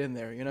like get in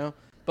there, you know.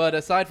 But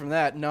aside from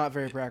that, not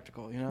very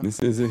practical, you know. This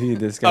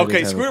guy. okay,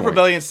 does have a Screw Up point.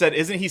 Rebellion said,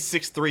 "Isn't he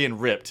 6'3" and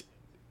ripped?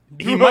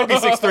 He might be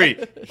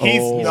 6'3".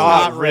 He's Oh.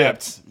 not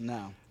ripped.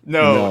 No.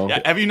 No. No.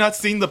 Have you not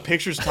seen the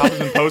pictures Top has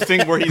been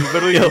posting where he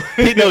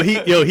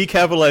literally? He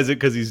capitalized it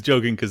because he's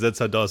joking because that's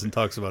how Dawson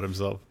talks about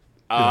himself.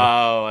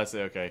 Oh, I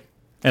see. Okay.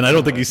 And I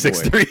don't think he's boy.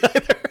 6'3"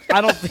 either.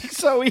 I don't think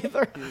so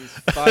either.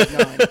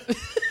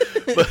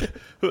 5'9".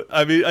 But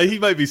I mean, he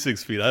might be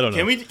 6 feet. I don't know.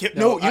 Can we?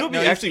 No, you know,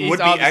 no, what he's would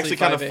be obviously actually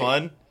kind of 5'8".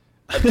 fun.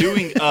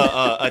 Doing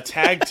a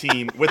tag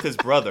team with his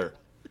brother.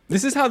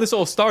 This is how this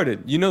all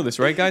started. You know this,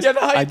 right, guys? Yeah, the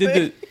height I did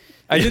thing.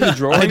 I did the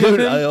drawing I of do. him.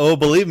 Oh,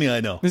 believe me,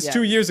 I know. This Yeah.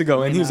 2 years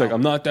ago, and he was know. like,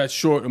 "I'm not that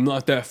short. I'm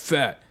not that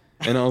fat."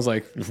 And I was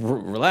like,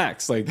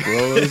 relax, like,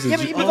 bro. Yeah,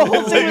 but the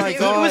whole thing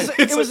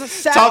it was a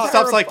satire.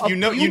 Top's like, of you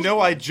know,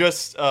 I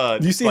just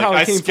you see like, how it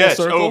I came sketch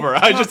full circle? over.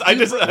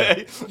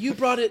 You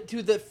brought it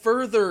to the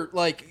further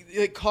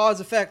like cause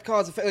effect.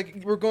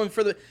 Like we're going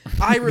further.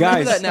 I remember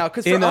Guys, that now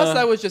because for us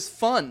that was just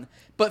fun.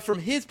 But from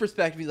his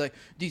perspective, he's like,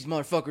 these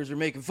motherfuckers are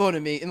making fun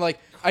of me, and like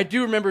I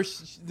do remember,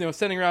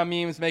 sending around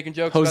memes, making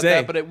jokes about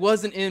that. But it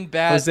wasn't in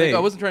bad. Like, I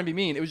wasn't trying to be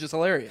mean. It was just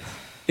hilarious.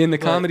 In the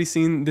comedy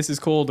scene, this is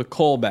called a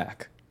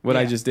callback. What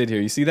I just did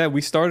here. You see that?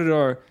 We started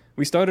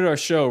our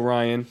show,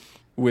 Ryan,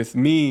 with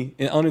me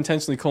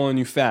unintentionally calling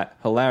you fat.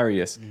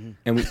 Hilarious. Mm-hmm.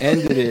 And we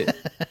ended it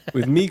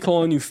with me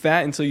calling you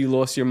fat until you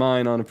lost your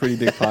mind on a pretty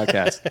big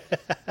podcast.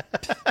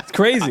 It's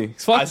crazy.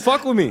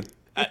 Fuck with me.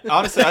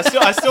 Honestly, I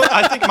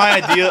think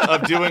my idea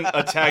of doing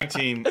a tag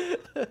team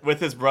with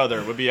his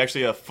brother would be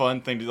actually a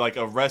fun thing to like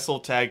a wrestle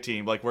tag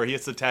team, like where he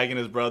has to tag in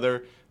his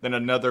brother, then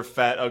another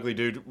fat ugly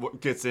dude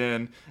gets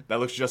in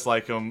that looks just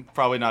like him,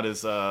 probably not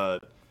as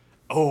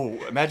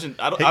imagine!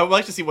 I would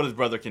like to see what his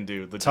brother can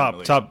do.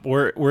 Top.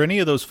 Were any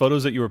of those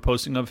photos that you were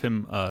posting of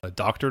him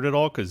doctored at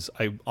all? Because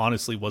I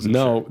honestly wasn't.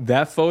 No, sure.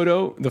 that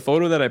photo, the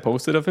photo that I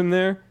posted of him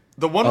there,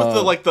 the one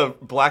with the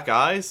black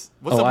eyes.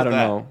 What's up with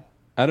that?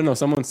 I don't know.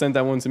 Someone sent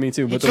that one to me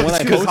too. But the one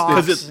I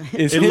posted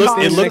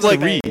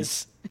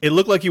it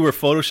looked like you were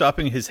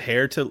photoshopping his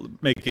hair to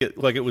make it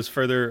like it was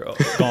further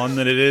gone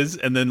than it is,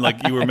 and then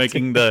like you were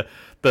making the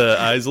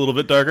eyes a little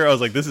bit darker. I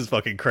was like, this is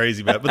fucking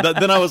crazy, man. But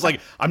then I was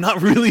like, I'm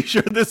not really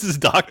sure this is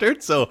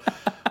doctored. So,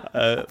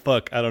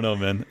 fuck, I don't know,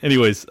 man.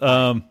 Anyways,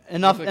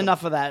 enough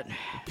of that.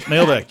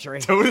 Mailbag.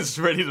 Toad is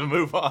ready to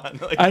move on.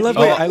 Like, I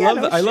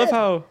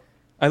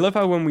love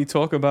how when we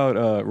talk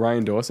about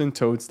Ryan Dawson,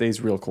 Toad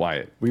stays real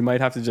quiet. We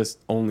might have to just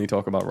only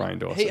talk about Ryan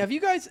Dawson. Hey, have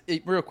you guys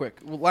real quick?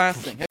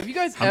 Last thing, have you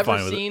guys ever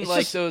seen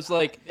like those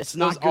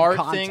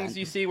art things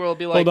you see where it'll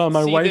be like, hold on,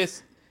 my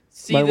wife.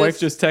 My wife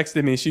this? just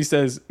texted me. She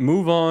says,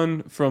 "Move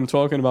on from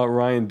talking about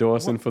Ryan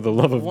Dawson for the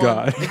love of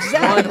God."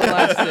 Exactly.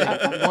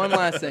 One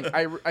last thing.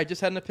 I just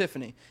had an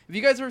epiphany. Have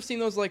you guys ever seen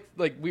those like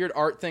weird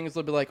art things?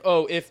 They'll be like,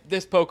 oh, if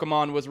this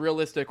Pokemon was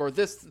realistic, or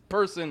this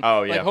person,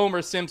 like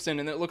Homer Simpson,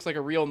 and it looks like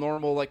a real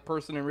normal like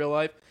person in real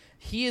life.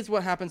 He is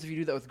what happens if you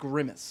do that with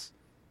Grimace.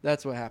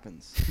 That's what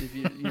happens. If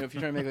you if you're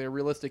trying to make like a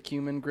realistic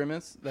human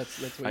Grimace, that's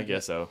what I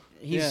guess so.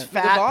 He's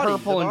fat,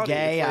 purple, and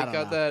gay. I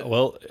don't know.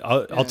 Well,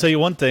 I'll tell you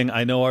one thing.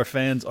 I know our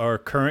fans are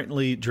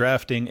currently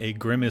drafting a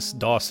Grimace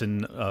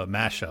Dawson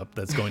mashup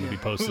that's going to be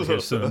posted here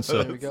soon.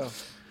 So there we go.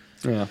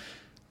 Yeah.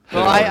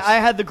 Well, I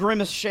had the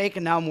Grimace shake,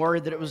 and now I'm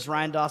worried that it was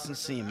Ryan Dawson's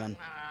semen.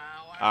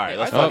 All right,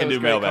 let's fucking do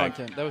mailbag.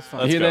 That was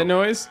fun. You hear that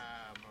noise?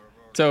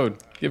 Toad,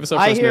 give us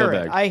our first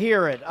mailbag. I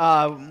hear it.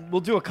 We'll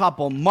do a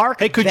couple.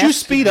 Mark, hey, could you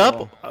speed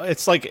up?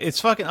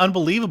 It's fucking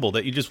unbelievable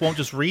that you just won't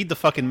just read the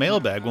fucking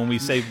mailbag when we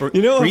say read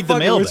the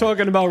mailbag. We're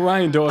talking about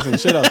Ryan Dawson.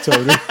 Shut up,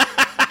 Toad.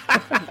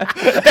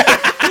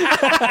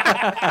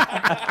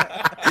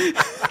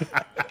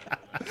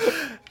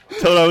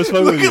 Toad, I was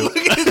fucking with you.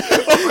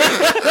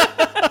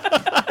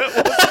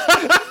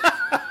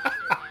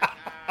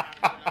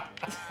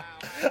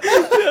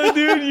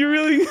 Dude, you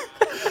really...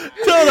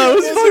 Toad, I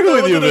was fucking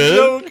with you,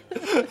 man.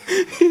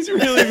 He's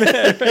really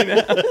mad right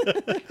now.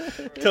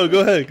 Toad,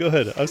 go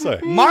ahead. I'm sorry.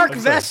 Mark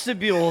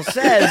Vestibule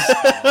says,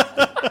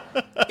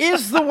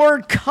 is the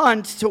word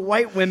cunt to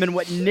white women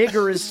what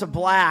nigger is to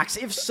blacks?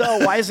 If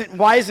so, why isn't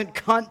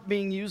cunt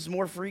being used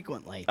more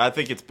frequently? I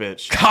think it's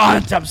bitch.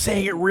 Cunt! I'm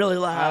saying it really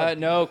loud.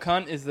 No,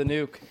 cunt is the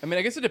nuke. I mean,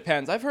 I guess it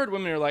depends. I've heard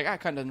women who are like,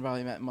 cunt doesn't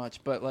really mean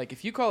much, but like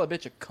if you call a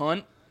bitch a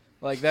cunt,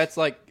 like that's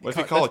like... What if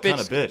you call a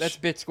cunt a bitch? That's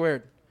bitch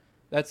squared.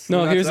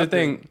 Here's the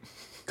thing.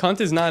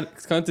 Cunt is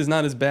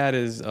not as bad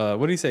as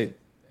what did he say?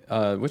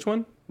 Which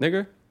one?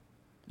 Nigger?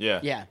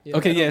 Yeah.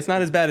 Okay, it's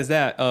not as bad as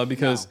that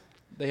because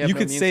they have you no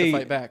could means say to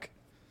fight back.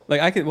 Like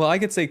I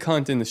could say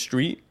cunt in the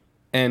street,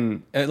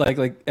 and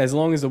like as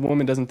long as the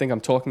woman doesn't think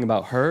I'm talking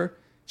about her,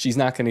 she's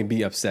not going to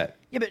be upset.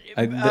 Yeah,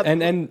 but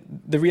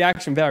and the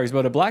reaction varies.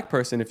 But a black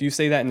person, if you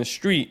say that in the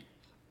street,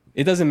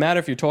 it doesn't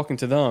matter if you're talking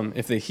to them.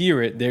 If they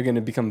hear it, they're going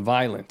to become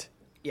violent.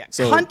 Yeah,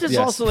 so, cunt is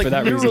also like for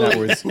that literally.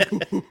 Reason,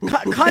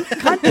 that cunt.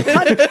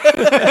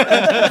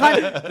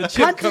 The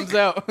chip comes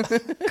out.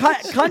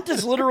 Cunt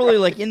is literally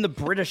like in the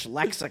British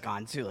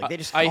lexicon too. Like they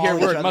just. I hear call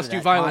each word other must do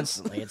that violence.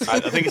 Constantly.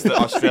 I think it's the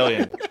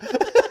Australian.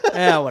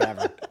 Yeah,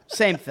 whatever.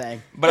 Same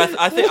thing. But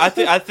I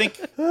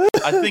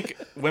think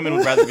women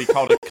would rather be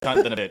called a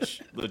cunt than a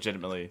bitch.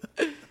 Legitimately.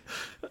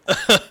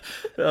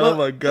 Oh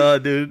my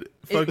god, dude!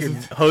 Fucking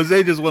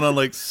Jose just went on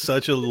like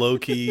such a low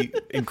key,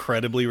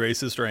 incredibly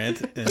racist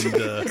rant, and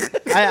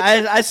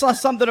I saw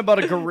something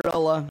about a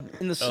gorilla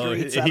in the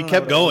streets. He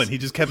kept going. He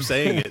just kept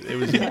saying it. It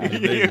was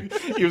amazing.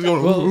 He was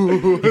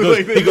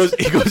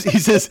going. He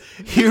says,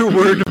 "Here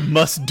word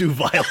must do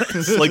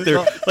violence." like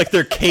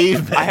they're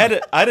cavemen. I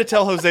had to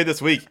tell Jose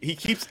this week.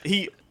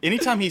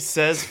 Anytime he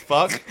says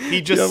fuck,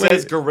 he just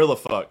says gorilla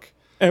fuck.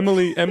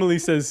 Emily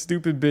says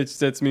stupid bitch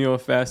sets me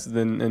off faster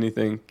than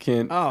anything.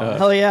 Can't.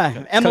 Hell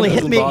yeah! Emily,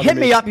 hit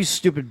me up, you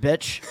stupid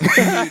bitch.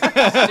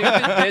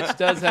 Stupid bitch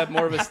does have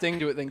more of a sting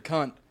to it than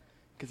cunt.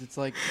 because it's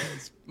like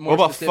it's more What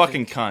about specific.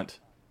 fucking cunt?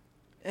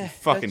 That's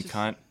Fucking just-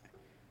 cunt.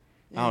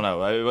 I don't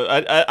know.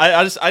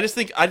 I just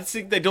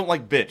think they don't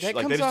like bitch. That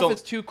Like comes they just off don't.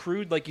 as too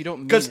crude. Like you don't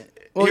mean Because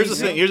it. here's the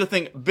thing. Here's the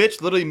thing.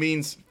 Bitch literally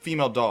means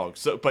female dog.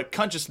 So, but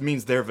cunt just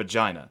means their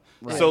vagina.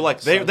 Right. So like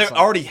they So they it's like-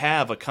 already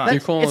have a cunt.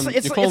 You're calling it's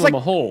them like- a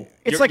hole.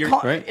 It's You're-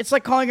 like right? it's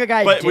like calling a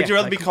guy. But a would dick. you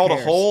rather Like, be who called a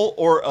cares? hole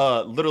or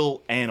a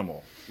little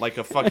animal, like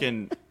a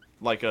fucking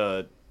like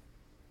a,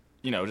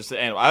 just an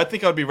animal? I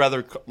think I would be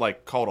rather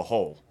like called a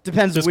hole.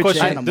 Depends This which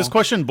question, animal. this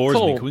question bores me.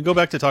 Cole. Can we go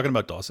back to talking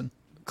about Dawson?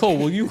 Cole,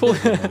 will you call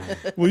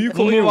We'll your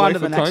move on wife to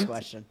the a next cunt?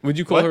 question. Would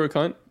you call What? her a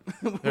cunt?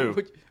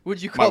 Who?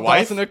 Would you call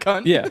wife? Dawson a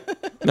cunt? Yeah.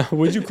 No,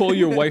 would you call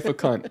your wife a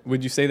cunt?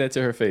 Would you say that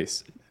to her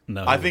face?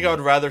 No. I think I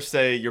would rather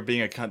say you're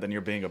being a cunt than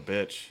you're being a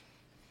bitch.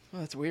 Oh,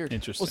 that's weird.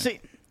 Interesting. Well, see,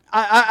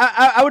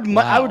 I would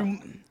much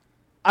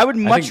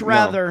think no.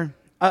 rather.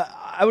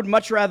 I would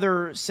much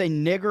rather say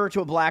nigger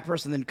to a black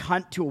person than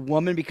cunt to a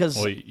woman because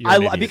Well, you're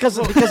an idiot. because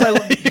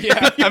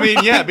I I mean,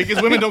 yeah,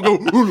 because women don't go.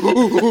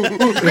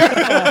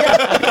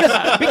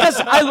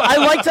 because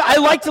I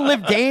like to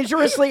live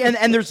dangerously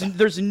and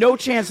there's no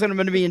chance that I'm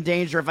going to be in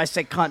danger if I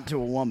say cunt to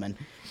a woman.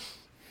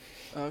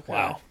 Okay.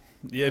 Wow.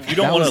 Yeah, if you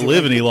don't want to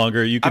live any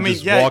longer, you can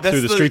just walk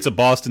through the streets of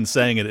Boston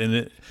saying it,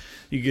 and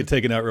you get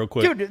taken out real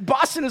quick. Dude,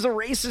 Boston is a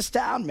racist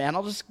town, man.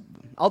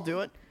 I'll do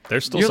it.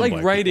 There's still You're some like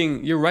black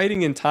writing. You're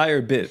writing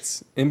entire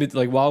bits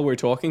like while we're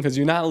talking because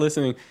you're not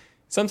listening.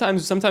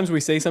 Sometimes we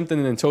say something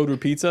and then Toad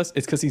repeats us.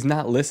 It's because he's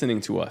not listening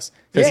to us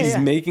because Yeah, he's yeah.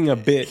 making a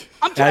bit.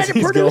 I'm trying as to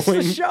he's produce going.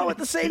 the show at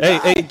the same Hey,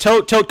 time. hey,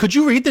 Toad, could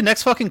you read the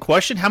next fucking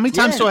question? How many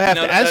times Yeah. do I have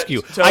No, to ask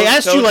you? Toad, I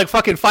asked you Toad. like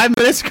fucking 5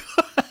 minutes ago.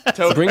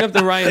 Toad, Bring up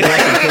the Ryan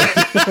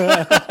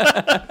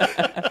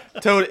Johnson.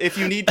 Toad, if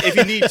you need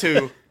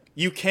to,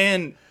 you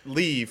can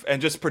leave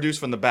and just produce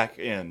from the back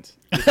end.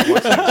 If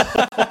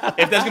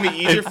that's gonna be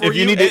easier for If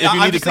you need to- if you I'm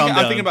need to just thinking-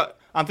 calm I'm thinking down. about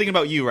I'm thinking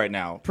about you right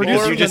now. Produce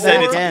Because from you just the said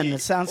back it's end.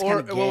 It sounds kind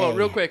of gay. Well,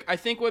 real quick, I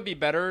think what would be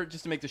better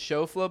just to make the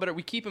show flow better.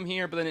 We keep him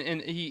here, but then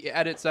he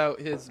edits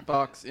out his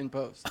box in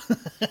post.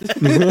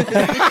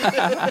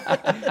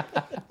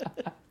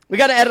 We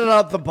got to edit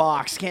out the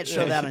box. Can't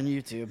show that on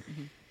YouTube.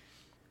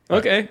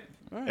 Okay,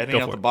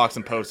 editing out the box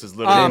and post is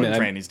literally what man,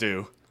 trannies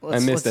do. I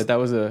missed that. That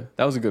was a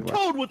good one.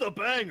 Toad with a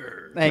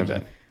banger. Thank My you.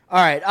 bad.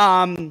 All right.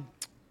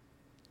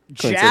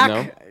 Clint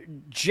said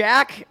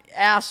Jack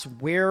asks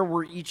where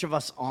were each of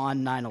us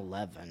on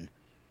 9/11?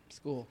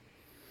 School.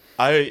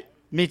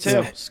 Me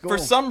too. School. For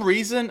some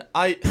reason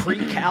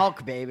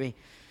pre-calc, baby.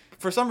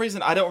 For some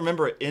reason I don't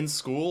remember it in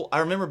school. I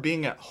remember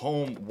being at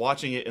home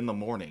watching it in the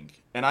morning,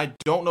 and I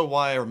don't know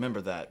why I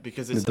remember that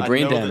because it's The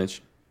brain I know that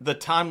damage. The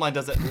timeline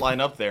doesn't line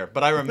up there,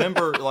 but I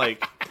remember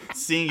like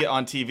seeing it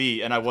on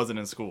TV, and I wasn't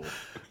in school.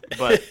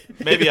 But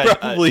maybe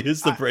It probably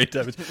is the brain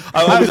damage.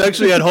 I was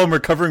actually at home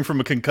recovering from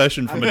a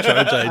concussion from a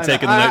charge I had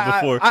taken the night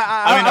before.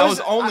 I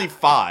was only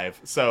 5,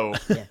 so.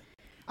 Yeah.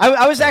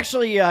 I was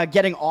actually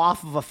getting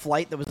off of a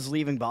flight that was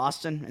leaving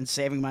Boston and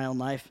saving my own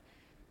life.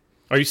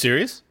 Are you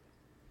serious?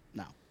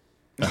 No.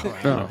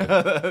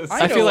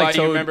 I feel know like why you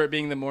Toad- remember it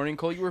being the morning,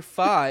 Cole. You were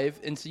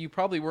 5, and so you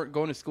probably weren't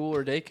going to school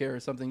or daycare or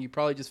something. You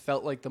probably just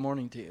felt like the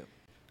morning to you.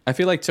 I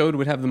feel like Toad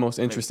would have the most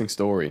interesting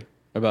story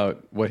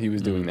about what he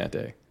was doing that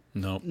day.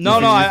 No. No,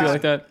 You no. feel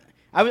like that?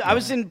 I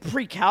was in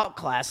pre-calc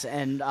class,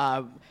 and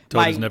Toad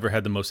has never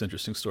had the most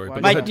interesting story.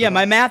 But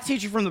my math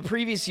teacher from the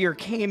previous year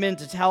came in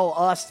to tell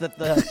us that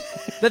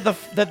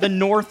the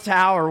North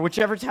Tower,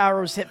 whichever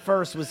tower was hit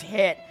first, was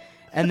hit,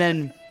 and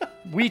then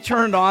we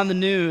turned on the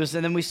news,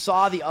 and then we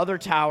saw the other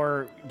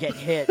tower get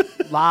hit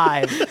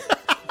live,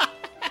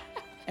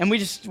 and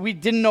we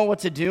didn't know what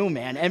to do,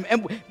 man. And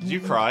Did you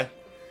cry?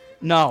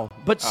 No,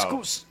 but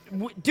Oh.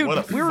 dude,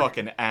 What a we were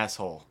fucking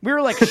asshole. we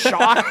were like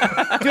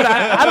shocked, dude.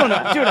 I don't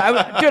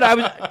know, dude.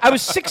 I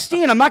was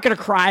 16. I'm not gonna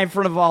cry in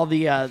front of all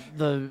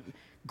the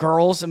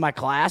girls in my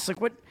class.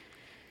 Like what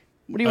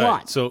do you All right,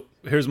 want? so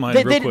here's mine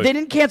They real quick.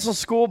 didn't cancel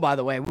school, by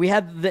the way. We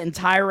had the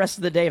entire rest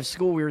of the day of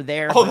school. We were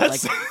there. Oh, but,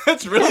 that's like,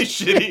 that's really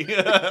shitty.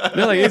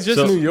 They're like, it's just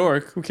So- New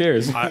York. Who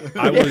cares? I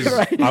was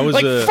right? I was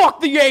like fuck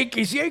the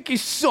Yankees.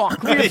 Yankees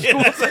suck. We have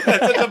school. Yeah, that's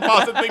such a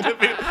positive thing to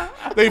be.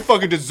 They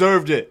fucking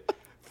deserved it.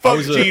 Fuck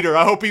was a- Jeter.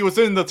 I hope he was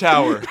in the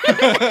tower.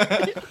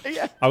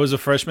 I was a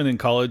freshman in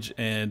college,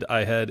 and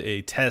I had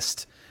a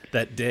test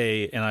that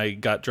day, and I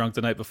got drunk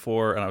the night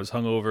before, and I was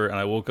hungover, and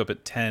I woke up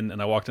at 10,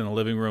 and I walked in the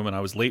living room, and I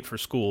was late for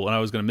school, and I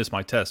was going to miss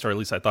my test, or at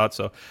least I thought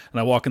so.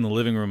 And I walk in the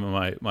living room,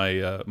 and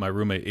my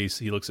roommate Ace,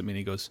 he looks at me and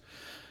he goes,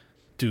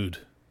 "Dude,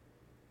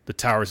 the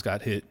towers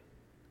got hit,"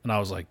 and I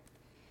was like,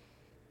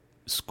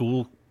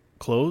 "School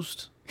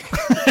closed?"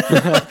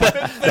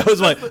 that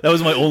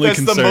was my only That's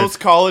concern. the most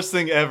college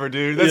thing ever,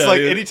 dude. That's Yeah, like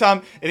dude.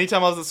 anytime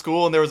I was at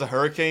school and there was a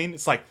hurricane,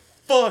 it's like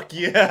fuck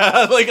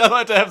yeah! Like I don't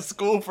have to have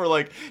school for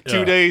like 2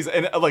 Yeah. days,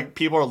 and like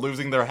people are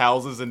losing their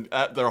houses and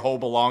their whole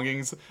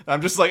belongings.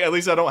 I'm just like, at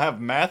least I don't have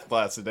math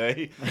class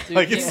today.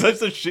 Like it's such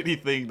a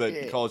shitty thing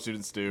that college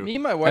students do. Me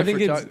and my wife think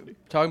were it's-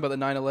 talking about the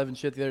 9/11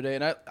 shit the other day,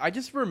 and I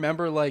just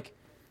remember like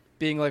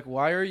being like,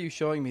 why are you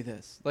showing me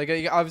this? Like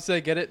obviously I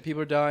get it,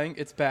 people are dying,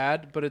 it's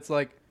bad, but it's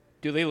like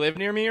do they live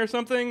near me or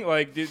something?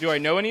 Like, do I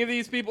know any of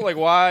these people? Like,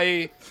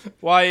 why,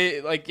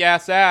 like, yeah,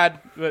 sad,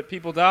 but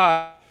people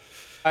die.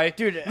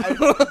 Dude,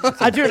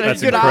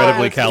 That's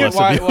incredibly callous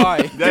of you.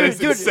 Why? That is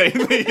insane.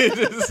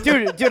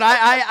 Dude,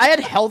 I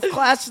had health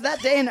class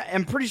that day, and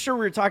I'm pretty sure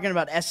we were talking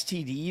about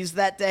STDs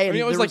that day. I And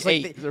mean, it was there like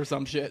 8 or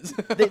some shit.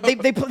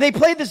 they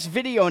played this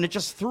video, and it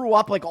just threw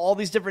up like all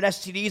these different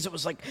STDs. It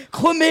was like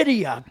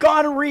chlamydia,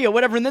 gonorrhea,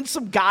 whatever. And then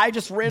some guy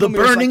just The randomly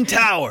was Burning like,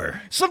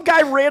 Tower. Some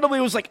guy randomly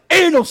was like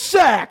anal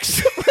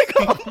sex.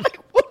 like,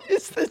 what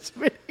is this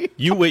video?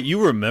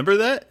 You remember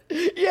that?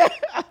 Yeah.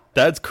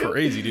 That's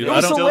crazy, dude. It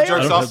was Still hilarious.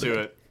 jerks don't off have to the-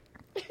 it.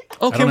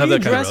 Oh, I don't have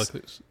that kind of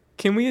relatives.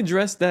 Can we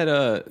address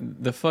that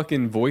the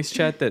fucking voice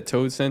chat that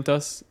Toad sent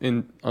us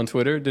on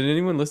Twitter? Did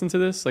anyone listen to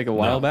this like a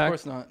while Of back?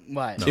 course not.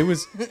 What? It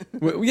was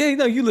yeah,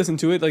 no, you listened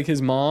to it. Like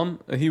his mom,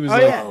 he was Oh,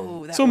 like,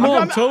 yeah. "So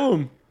mom, tell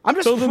him. I'm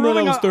just Tell them that I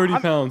proving was a- 30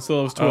 I'm- pounds, so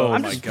I was 12."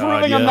 I'm my just God,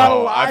 proving I'm yeah. not a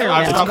Oh, liar.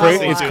 I- It's I'm not crazy.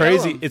 lying. It's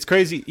crazy. It's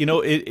crazy. You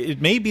know,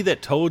 it may be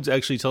that Toad's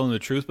actually telling the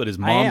truth, but his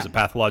mom's am. a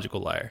pathological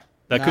liar.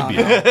 That could be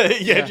No.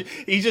 it. Yeah,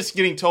 he's just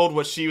getting told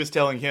what she was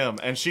telling him,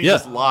 and she Yeah.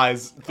 just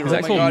lies through Is it.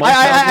 that my called God. Mike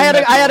I had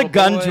a Little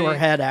gun boy. to her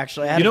head.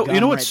 Actually, I had You know, a gun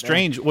you know what's right there.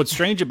 strange? What's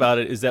strange about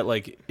it is that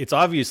like it's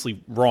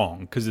obviously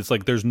wrong because it's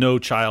like there's no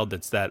child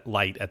that's that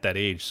light at that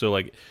age. So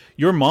like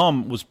your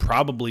mom was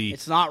probably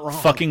It's not wrong.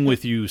 fucking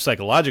with you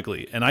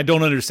psychologically, and I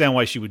don't understand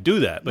why she would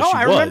do that, but No, she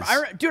I was.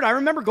 remember, dude. I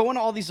remember going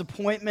to all these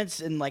appointments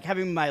and like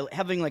having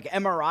like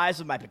MRIs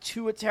of my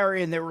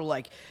pituitary, and they were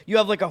like, "You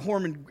have like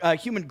a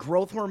human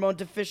growth hormone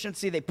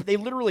deficiency." They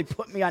literally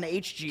put me on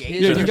HGH.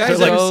 Yeah, you guys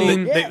So, like, ever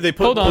seen? they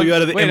Hold pull on, you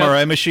out of the wait,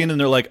 MRI machine, and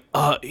they're like,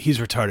 he's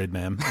retarded,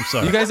 ma'am. I'm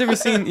sorry." You guys ever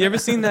seen? You ever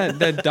seen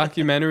that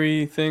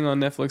documentary thing on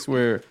Netflix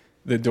where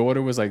the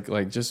daughter was like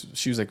just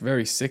she was like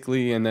very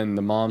sickly, and then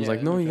the mom's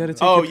like, "No, you got to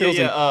take Oh your yeah, pills."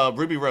 yeah.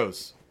 Ruby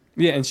Rose.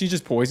 Yeah, and she's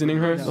just poisoning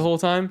her the whole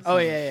time. Oh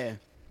yeah.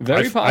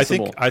 Very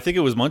possible. I think it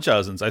was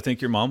Munchausen's. I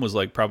think your mom was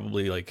like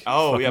probably like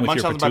Oh fucking yeah, with your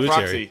Munchausen by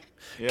pituitary. proxy.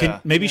 Yeah.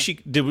 Maybe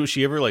was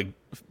she ever like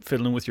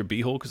fiddling with your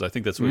beehole? Because I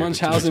think that's where your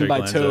Munchausen pituitary by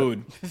gland's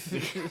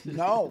at. Toad.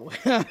 No.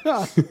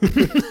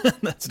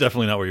 That's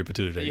definitely not where your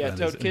pituitary Yeah, gland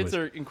Toad, is. kids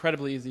anyways. are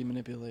incredibly easy to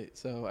manipulate,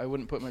 so I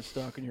wouldn't put much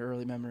stock in your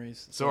early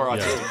memories. So are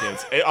autistic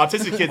kids.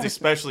 Autistic kids,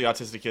 especially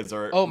autistic kids,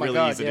 are Oh my really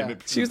God, easy yeah. to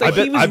manipulate. She was like,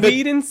 I he bet- was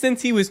reading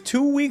since he was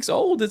 2 weeks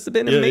old. It's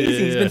been Yeah, amazing. yeah,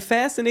 He's yeah. been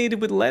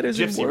fascinated with letters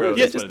Gypsy and Rose, words.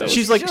 that's Just what it is.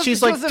 She's like, She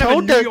doesn't have a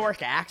Toad. New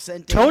York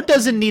accent. damn Toad it.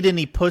 doesn't need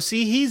any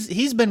pussy.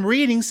 He's been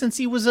reading since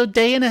he was a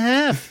day and a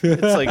half.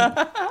 It's like,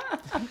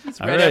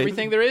 He's all read right.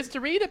 everything there is to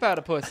read about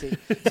a pussy.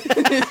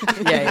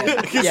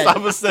 Yeah.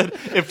 Gustavo said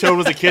if Toad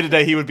was a kid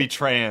today, he would be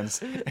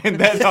trans. And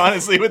that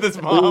honestly, with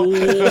his mom,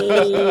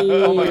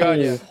 Oh my God,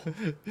 yeah.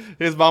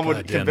 his mom would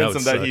God damn,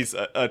 convince that him would that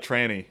suck. he's a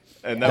tranny.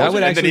 And That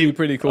would and then actually be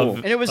pretty cool.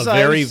 And it was a it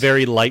very, was-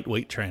 very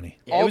lightweight tranny.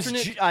 Yeah, it was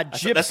Alternate-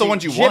 Gypsy, that's the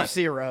ones you want.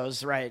 Gypsy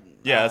Rose, right?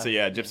 Yeah, that's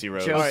Gypsy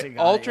Rose. Josie All right,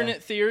 got it,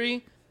 alternate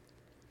theory.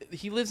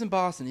 He lives in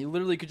Boston. He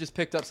literally could just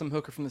picked up some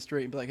hooker from the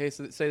street and be like, "Hey,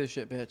 say this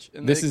shit, bitch."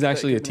 And This they- is they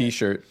actually a couldn't-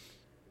 T-shirt.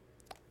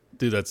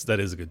 Dude, that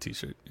is a good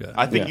T-shirt. Yeah.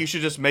 I think Yeah. you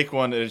should just make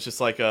one. And it's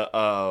just like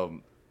a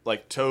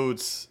like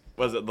Toad's.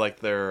 Was it like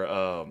their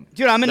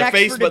Dude, I'm an their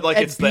face, expert but like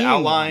at it's the being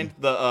outline.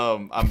 The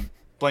I'm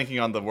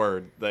blanking on the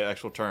word, the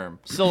actual term.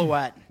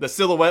 Silhouette. The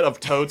silhouette of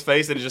Toad's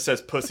face, and it just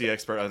says "pussy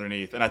expert"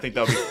 underneath, and I think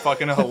that would be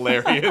fucking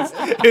hilarious.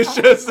 It's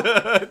just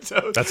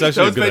Toad, That's actually a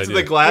Toad's good face with the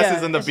idea.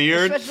 glasses and the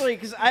beard, Especially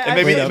because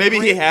and maybe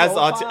he has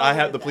I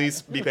have the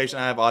please be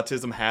patient. I have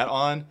autism hat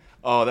on.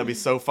 Oh, that'd be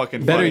so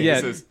fucking Better funny.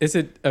 yet, This is-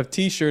 it's a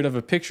T-shirt of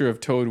a picture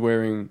of Toad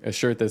wearing a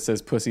shirt that says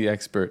 "Pussy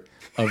Expert"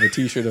 of a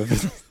T-shirt of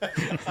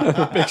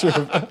a picture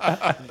of.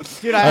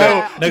 Dude,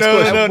 No, next no,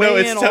 question. no, no,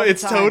 weigh in all the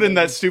it's time, Toad in dude.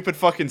 that stupid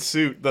fucking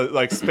suit, the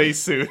like space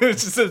suit. It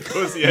just says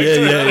pussy. Yeah,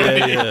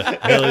 expert.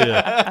 yeah. Hell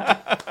yeah.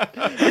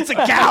 It's a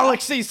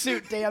galaxy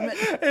suit, damn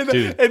it.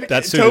 Dude,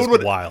 that suit Toad is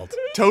would- wild.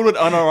 Toad would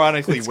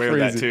unironically It's wear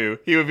that crazy. too.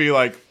 He would be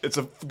like, "It's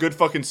a good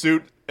fucking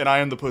suit, and I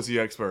am the pussy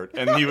expert."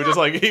 And he would just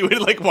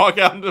walk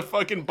out into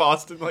fucking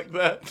Boston like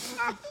that.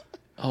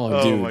 Oh,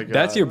 Oh dude, my God.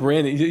 that's your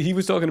branding. He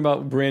was talking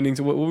about branding.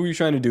 So what were you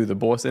trying to do? The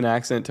Boston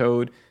accent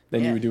Toad. Then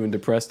you Yeah. were doing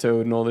depressed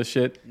Toad and all this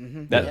shit.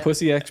 That Yeah.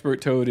 Pussy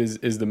Expert Toad is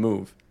the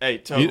move. Hey,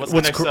 Toad, what's the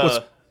What's next?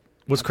 cr-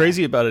 What's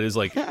crazy about it is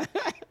like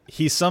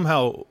he's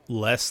somehow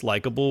less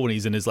likable when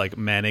he's in his like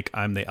manic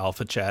 "I'm the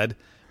alpha Chad"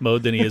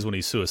 mode than he is when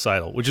he's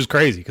suicidal, which is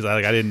crazy because I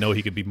didn't know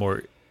he could be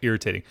more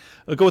irritating.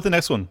 Let's go with the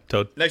next one,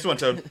 Toad. Next one,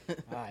 Toad.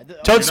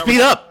 Toad,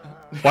 speed up!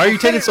 Why are you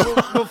taking so long?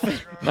 All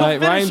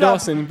right, Ryan up-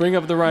 Dawson, bring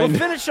up the Ryan. We'll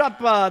finish up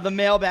the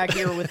mailbag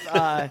here with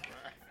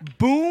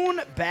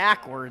Boone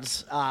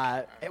Backwards.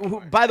 By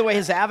the way,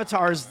 his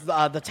avatar is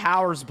the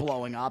towers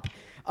blowing up.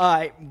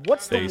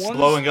 What's the Face one?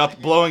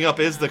 Blowing up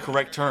is the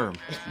correct term.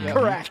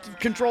 Correct.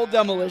 Controlled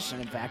demolition,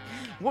 in fact.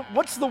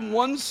 What's the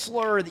one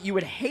slur that you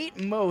would hate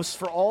most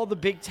for all the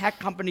big tech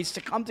companies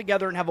to come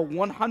together and have a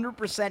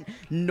 100%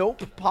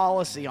 nope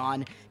policy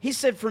on? He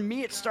said, for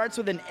me, it starts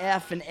with an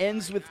F and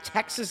ends with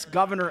Texas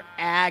Governor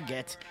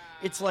Agate.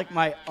 It's like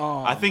my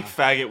I think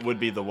faggot would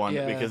be the one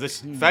Yeah. because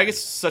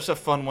faggot's such a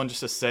fun one just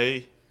to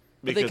say.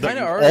 But they Because kind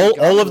of already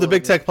all got of the a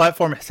big little tech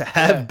platforms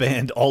have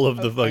banned all of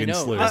the I fucking know.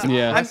 slurs.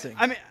 Yeah.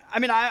 I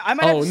might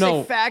have to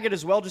no. say faggot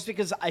as well, just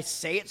because I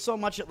say it so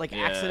much, it like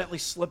accidentally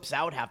slips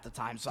out half the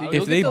time. So Dude, I you'll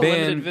was- they get the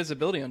ban- limited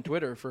visibility on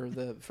Twitter for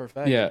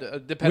faggot, Yeah.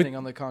 depending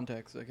on the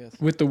context, I guess.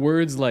 With the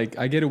words like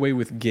I get away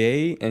with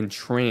gay and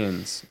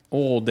trans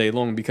all day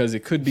long because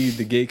it could be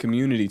the gay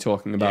community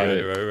talking about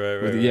it.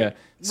 right. Yeah.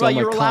 So Right, I'm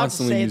you're like allowed to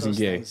constantly say using those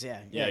gay. things. Yeah,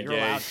 Yeah, you're gay.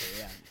 allowed to.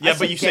 Yeah. Yeah, I but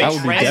said you gay say I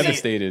would be tranny.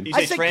 devastated. You I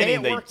say said gay tranny, at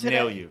and they work today.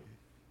 nail you.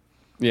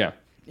 Yeah.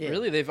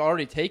 Really, they've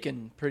already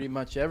taken pretty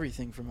much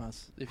everything from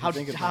us. If you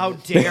think about How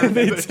it. dare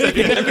they take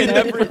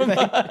everything?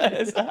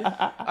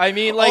 I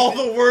mean, like, All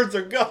the words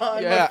are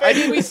gone. yeah, I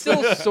mean, we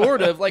still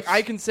sort of like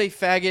I can say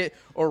faggot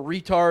or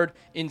retard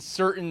in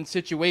certain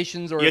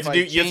situations, or You have if to I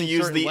you have to change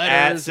use certain the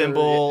letters at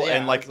symbol or, yeah,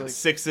 and like it's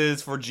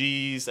sixes for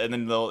G's, and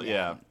then they'll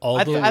All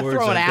I, the I words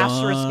throw an are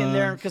asterisk in gone.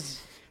 there because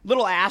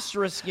little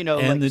asterisk, you know,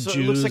 And like, the so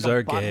it looks Jews like a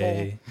are butthole.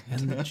 gay.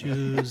 And the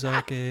Jews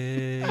are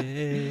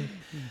gay.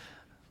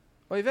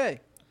 Oy vey.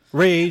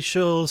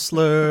 Racial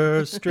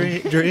slurs,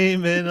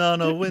 dreaming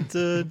on a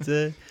winter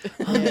day.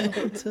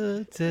 It's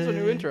a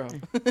new intro.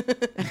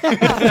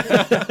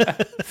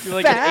 You're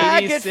like Faggot,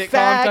 an 80s sitcom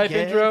type faggot.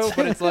 intro,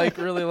 but it's like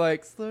really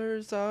like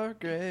slurs are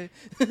gray.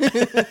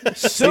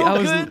 So I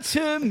was- good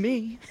to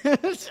me.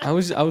 I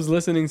was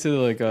listening to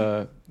like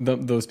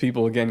those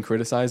people again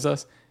criticize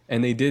us,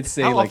 and they did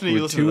say How like often do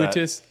you listen to that?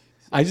 gratuitous.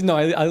 I just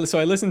know. So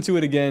I listened to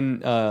it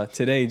again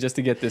today just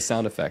to get this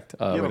sound effect.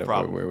 have a Wait,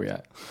 problem. where are we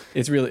at?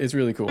 It's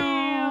really cool.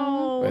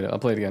 Wait, I'll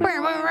play it again.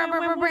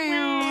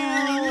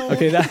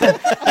 Okay, that's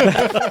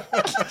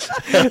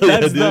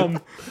dumb.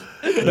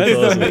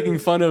 That's dumb. Making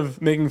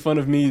fun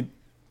of me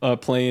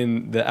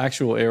playing the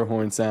actual air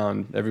horn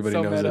sound. Everybody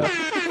So knows meta.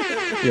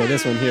 it. Yeah,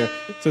 this one here.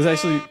 So it's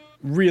actually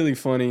really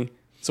funny.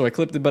 So I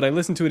clipped it, but I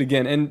listened to it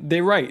again, and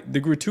they're right. The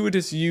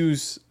gratuitous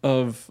use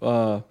of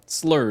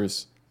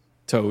slurs,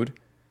 Toad,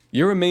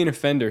 you're a main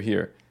offender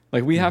here.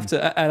 Like we have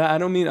to. And I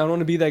don't want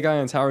to be that guy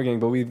on Tower Gang,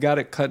 but we've got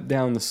to cut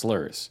down the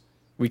slurs.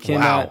 We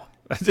cannot. Wow.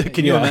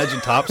 Can you imagine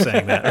Top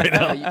saying that right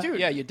now?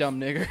 Yeah, you dumb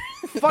nigger.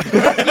 Fuck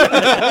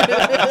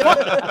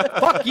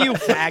you,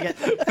 faggot.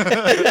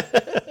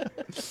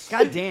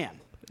 God damn.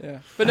 Yeah,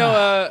 but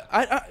no,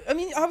 I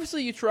mean,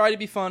 obviously you try to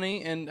be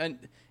funny, and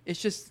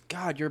it's just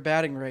God, your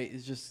batting rate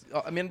is just.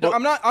 I mean, Well,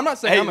 I'm not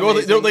saying. Hey, I'm well,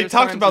 amazing. they There's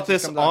talked times about it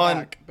this just comes out on.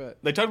 whack, but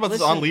They talked about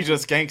this Listen, on Legion of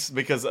Skanks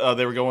because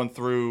they were going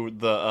through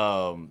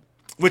the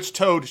which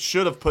Toad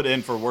should have put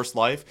in for Worst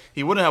Life.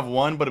 He wouldn't have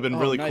won, but it'd been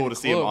really not cool even to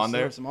see him close. on There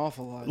there. were some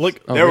awful lies. Look,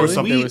 Oh, There really? was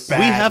some we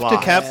bad have to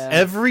lies. cap Yeah.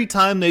 every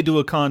time they do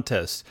a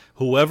contest.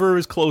 Whoever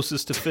is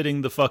closest to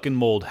fitting the fucking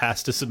mold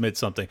has to submit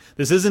something.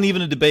 This isn't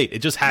even a debate. It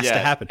just has to Yeah,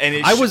 happen. and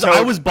it I was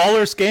showed-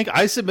 baller skank.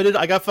 I submitted.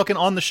 I got fucking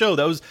on the show.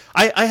 That was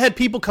I had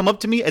people come up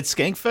to me at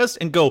Skankfest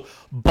and go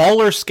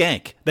baller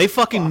skank. They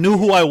fucking knew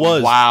who I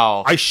was.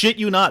 Wow. I shit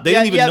you not. They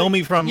didn't even know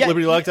me from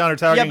Liberty yeah, Lockdown or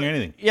Tower yeah, Gang or but-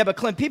 anything. Yeah, but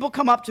Clint, people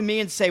come up to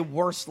me and say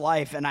 "worst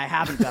life," and I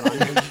haven't been on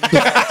it.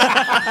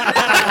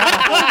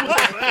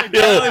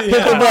 Yeah,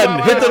 hit the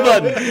button. Hit the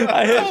button.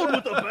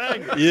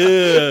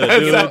 Yeah,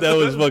 dude, that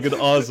was fucking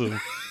awesome.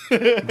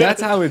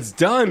 That's how it's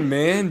done,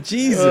 man.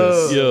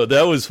 Jesus. Yo,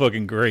 that was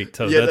fucking great,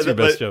 Toad. That's your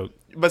best joke.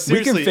 But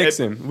We seriously, can fix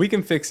him. We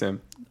can fix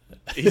him.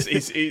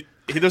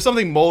 there's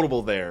something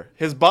moldable there.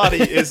 His body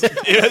is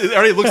it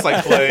already looks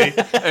like clay,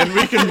 and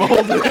we can mold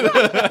it.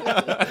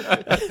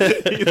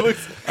 He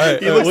looks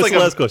What's like the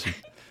last question?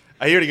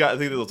 I already got. I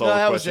think that was all No, the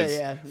that was questions. it,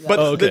 yeah. But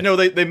Oh, okay. no,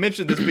 they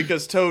mentioned this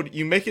because Toad,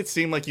 you make it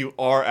seem like you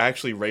are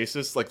actually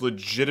racist, like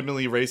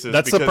legitimately racist.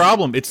 That's the because-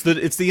 problem. It's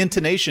the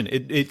intonation.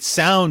 It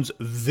sounds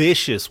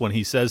vicious when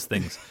he says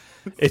things.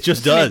 It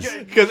just does.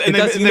 Because and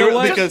does- they, you they know were-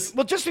 what? because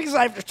Just because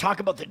I have to talk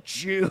about the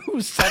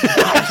Jews, I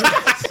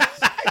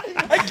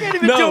can't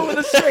even do it with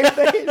a straight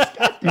face.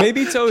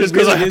 Maybe Toad Just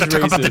because I really have is to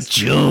talk about the racist.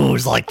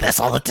 Jews like this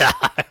all the time.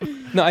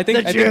 No, I think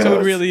The Toad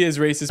Jews. really is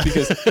racist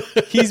because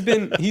he's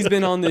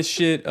been on this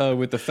shit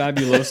with the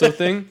Fabuloso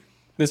thing.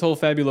 This whole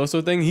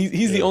Fabuloso thing.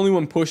 He's the only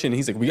one pushing.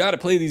 He's like, we got to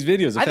play these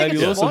videos, the I think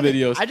it's Fabuloso funny.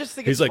 videos. I just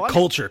think He's it's like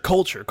funny.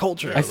 culture.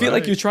 I feel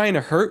like you're trying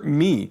to hurt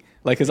me,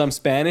 like, because I'm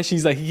Spanish.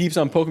 He's like, he keeps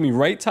on poking me.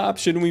 Right, Top?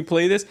 Shouldn't we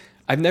play this?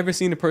 I've never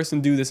seen a person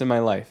do this in my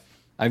life.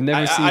 I've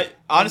never seen. I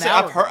honestly,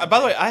 Now I've heard. By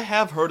the way, I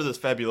have heard of this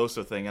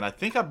Fabuloso thing, and I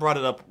think I brought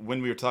it up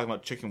when we were talking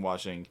about chicken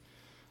washing.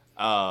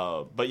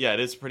 But yeah, it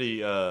is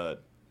pretty.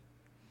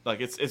 Like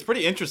it's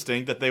pretty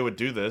interesting that they would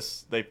do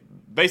this. They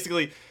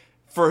basically,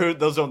 for who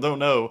those don't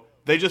know,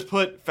 they just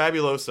put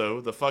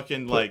Fabuloso, the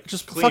fucking like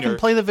just cleaner. fucking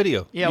play the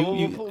video. Yeah,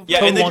 Yeah,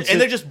 Toad and wants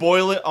they it. just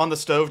boil it on the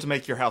stove to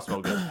make your house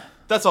smell good.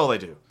 That's all they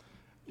do.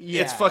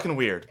 Yeah. It's fucking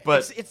weird,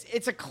 but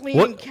It's a cleaning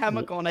What-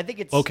 chemical, and I think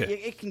it's Okay.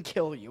 it can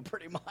kill you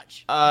pretty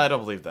much. I don't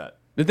believe that.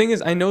 The thing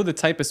is, I know the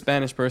type of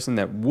Spanish person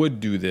that would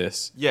do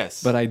this.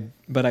 Yes. But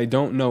I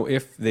don't know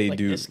if they Like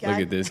do. this guy?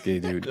 Look at this gay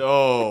dude.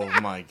 Oh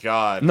my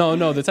god. No,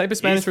 the type of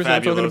Spanish He's person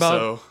I'm talking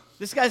about. Fabuloso.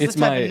 This guy's It's the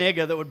type my- of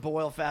nigga that would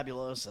boil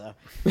Fabuloso.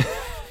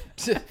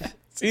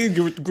 See,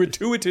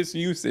 gratuitous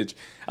usage.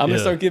 I'm gonna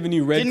start giving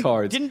you red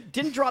cards.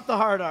 Didn't drop the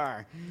hard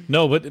R.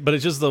 No, but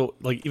it's just the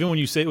like even when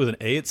you say it with an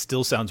A, it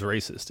still sounds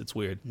racist. It's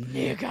weird.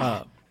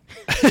 Nigga.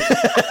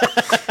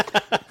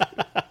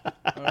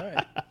 All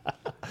right.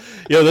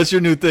 Yo, that's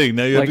your new thing.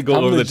 Now you have to go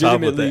over the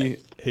top with that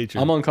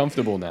hatred. I'm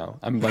uncomfortable now.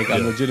 I'm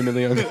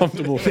legitimately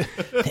uncomfortable.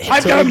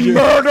 I'm gonna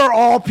murder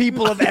all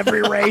people of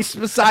every race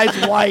besides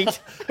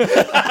white.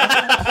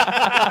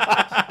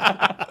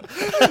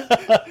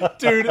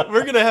 Dude,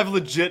 we're gonna have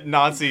legit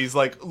Nazis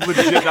going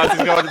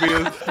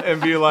to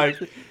be like,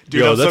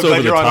 dude, Yo, I'm so that's glad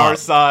over the you're on top. our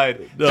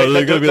side. No,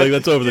 they're gonna be like,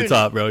 that's over the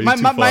top, bro. You're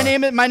too far.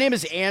 My name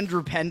is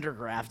Andrew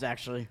Pendergraft.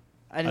 Actually,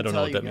 I didn't don't know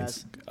tell what you that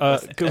guys.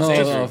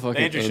 means.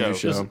 Fucking Andrew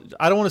show.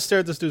 I don't want to stare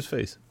at this dude's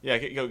face. Yeah,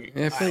 go.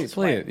 Yeah,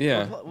 play it.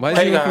 Yeah. Why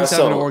Hey do you think guys, he's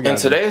having an so in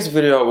orgasm? today's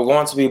video, we're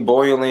going to be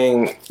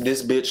boiling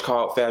this bitch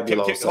called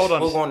Fabulosa. hold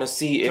on. We're going to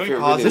see if we it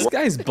pause really This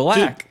guy's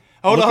black.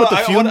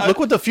 Look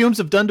what the fumes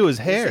have done to his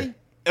hair.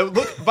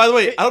 Look, by the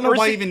way, I don't know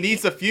why he even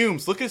needs the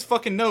fumes. Look at his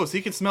fucking nose.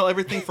 He can smell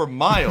everything for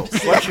miles.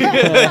 Like,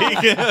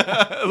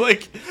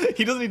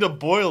 he doesn't need to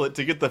boil it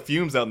to get the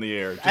fumes out in the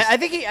air. I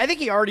think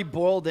he already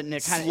boiled it and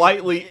it kind of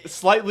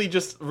slightly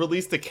just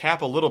released the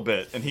cap a little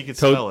bit and he could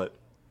smell it.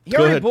 He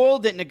already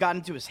boiled it and it got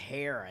into his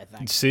hair, I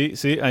think.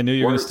 See, I knew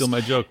you were gonna steal my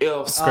joke. It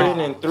was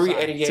spending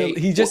 $3.88. So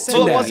he just said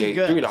that.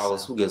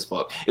 $3. Who gives a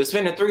fuck? It was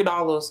spending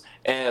 $3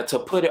 and to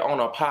put it on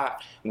a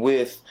pot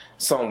with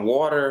some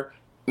water.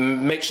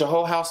 Makes your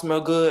whole house smell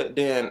good,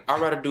 then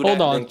I'd rather do that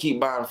than keep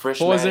buying fresh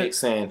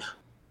mags. And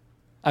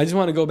I just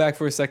want to go back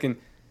for a second.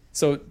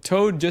 So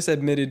Toad just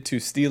admitted to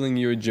stealing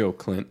your joke,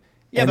 Clint.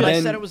 Yeah, but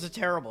I said it was a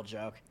terrible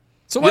joke.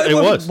 So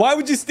was. Why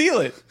would you steal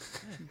it?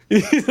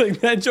 Like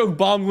that joke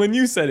bombed when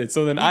you said it,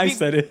 so then I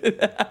said it.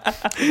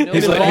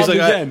 He's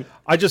like,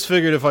 I just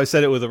figured if I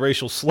said it with a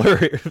racial slur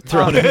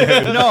thrown in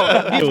there,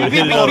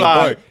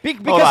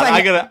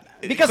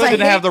 Because I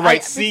didn't have the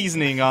right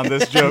seasoning on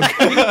this joke.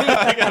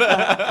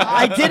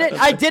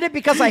 I did it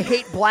because I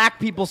hate black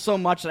people so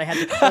much that I had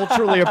to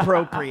culturally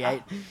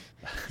appropriate.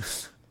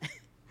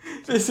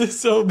 This is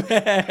so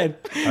bad.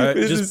 All right,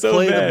 this just is so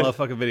play bad. the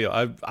motherfucking video.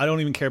 I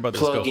don't even care about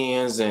this.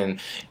 Plugins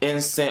and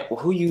incense. Well,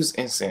 who use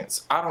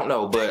incense? I don't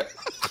know, but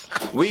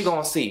we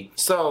gonna see.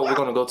 So we're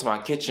gonna go to my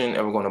kitchen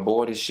and we're gonna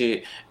boil this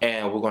shit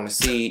and we're gonna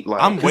see.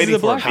 Like, I'm waiting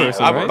for a beep.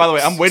 Right? By the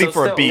way, I'm waiting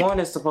for a beep. One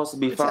is supposed to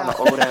be find an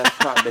old ass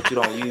pot that you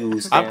don't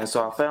use, and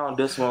so I found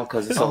this one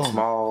because it's so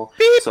small.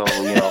 So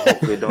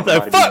hopefully don't.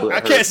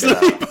 I can't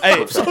sleep. Hey,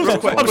 real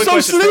quick, I'm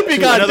so sleepy.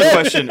 Another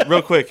question,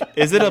 real quick.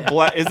 Is it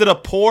a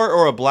poor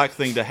or a black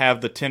thing to have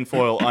the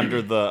tinfoil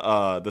under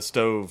the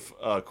stove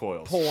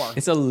coils? Poor.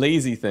 It's a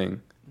lazy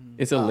thing.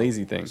 It's a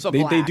lazy thing. So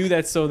they do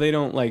that so they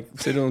don't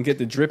get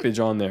the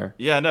drippage on there.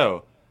 Yeah,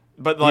 no.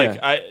 But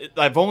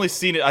I've only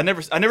seen it. I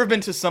never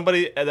been to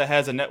somebody that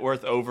has a net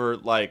worth over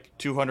like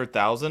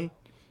 200,000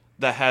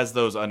 that has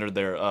those under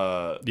their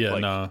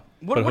no.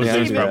 What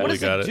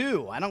does it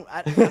do? I don't.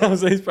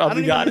 Jose's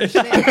probably got it.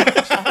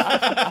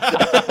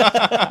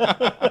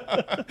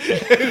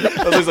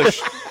 Jose's like,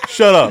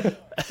 shut up.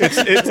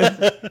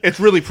 It's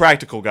really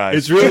practical, guys.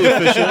 It's really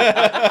efficient.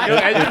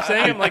 I'm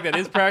saying it like that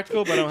is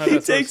practical, but I don't have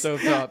that sort of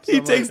stove top. So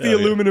He takes the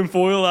aluminum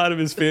foil out of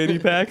his fanny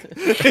pack.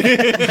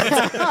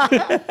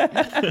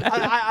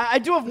 I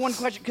do have one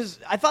question because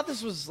I thought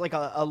this was like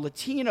a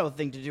Latino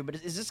thing to do, but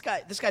is this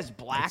guy's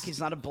black? He's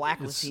not a black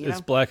Latino.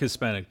 It's black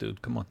Hispanic,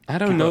 dude. Come on. I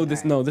don't know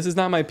this. No, this is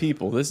not my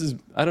people. This is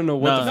I don't know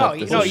what the fuck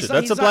this is.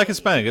 That's a black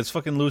Hispanic. It's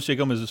fucking Luis J.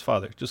 Gomez's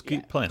father. Just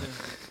keep playing it.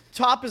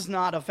 Top is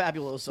not a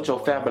Fabuloso.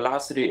 Your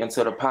Fabulosity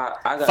into the pot.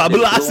 I got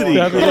Fabulosity.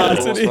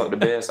 The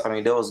best. I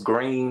mean, there was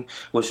green,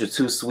 which was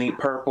too sweet.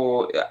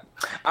 Purple.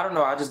 I don't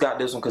know. I just got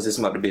this one because it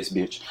smelled the best,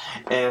 bitch.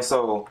 And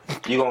so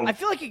you gonna. I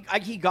feel like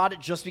he got it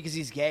just because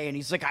he's gay, and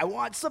he's like, I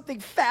want something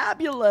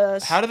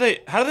fabulous. How do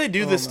they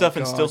do this stuff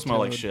and still smell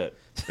like shit?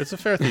 It's a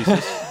fair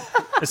thesis.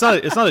 It's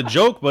not a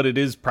joke, but it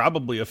is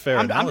probably a fair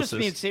analysis. I'm just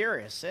being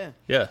serious. Yeah.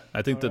 Yeah,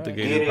 I think that the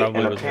gay dude probably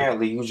and was.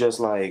 Apparently, you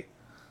just like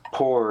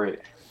pour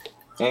it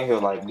in here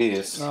like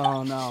this.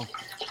 Oh no.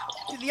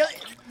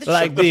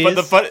 Like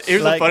this.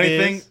 Here's the funny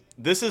thing.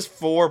 This is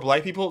for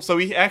black people, so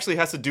he actually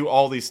has to do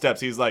all these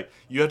steps. He's like,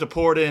 you have to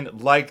pour it in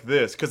like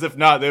this, because if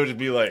not, they would just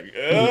be like,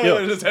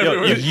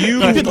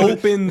 you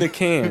open the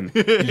can,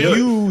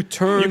 you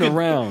turn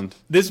around.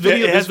 This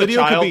video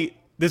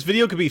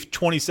could be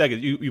 20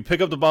 seconds. You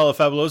pick up the bottle of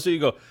Fabuloso, you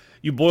go,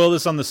 you boil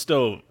this on the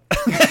stove.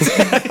 That's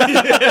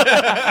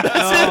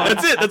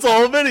it. That's the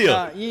whole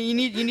video. You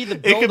need the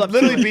build It could up.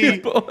 literally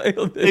be.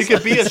 It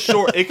could be a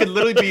short. It could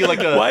literally be like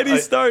a. Why do you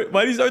start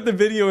the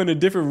video in a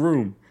different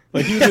room?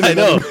 Like he was in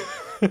another,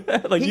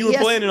 like you were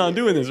planning on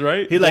doing this,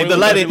 right? He like the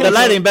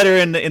lighting better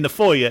in the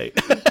foyer.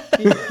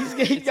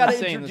 He's got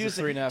to introduce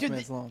it. 3.5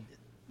 minutes long.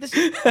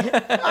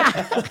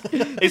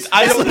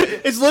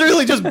 It's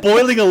literally just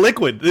boiling a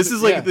liquid. This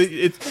is like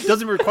it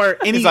doesn't require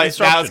any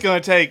instruction. Now it's gonna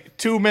take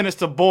 2 minutes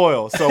to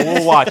boil, so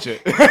we'll watch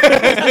it.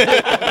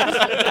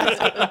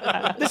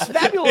 This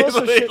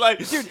Fabuloso shit,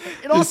 dude.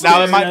 It also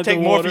now it might take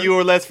more for you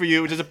or less for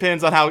you. It just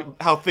depends on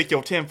how thick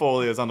your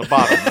tinfoil is on the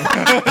bottom.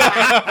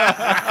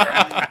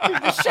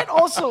 the shit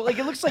also, like,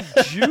 it looks like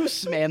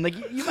juice, man. Like,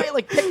 you might,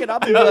 like, pick it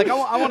up and be like,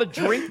 I want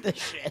to drink this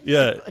shit.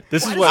 Yeah,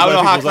 this is I why don't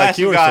know how people's class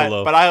you IQ are got, so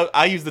low. but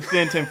I use the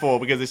thin tinfoil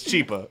because it's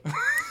cheaper.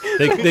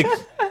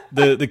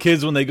 The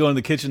kids, when they go in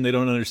the kitchen, they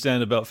don't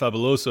understand about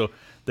Fabuloso.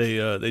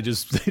 They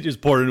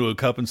just pour it into a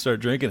cup and start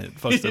drinking it.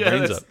 Fucks their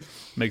brains up.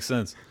 Makes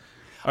sense.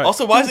 All right.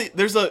 Also, why is it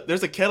there's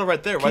a kettle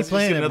right there? Why Keep is it just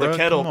playing it, another bro.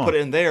 kettle, Come on. put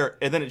it in there,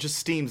 and then it just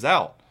steams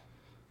out?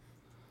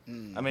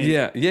 I mean,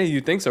 Yeah,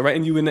 you think so, right?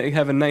 And you would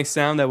have a nice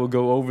sound that will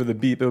go over the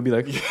beep. It would be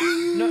like,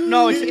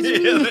 No, it's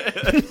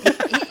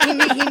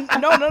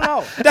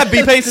no. that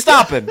beep ain't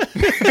stopping. No,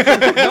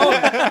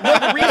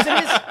 the reason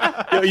is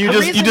You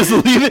just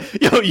leave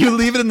it. You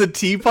leave it in the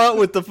teapot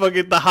with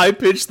the high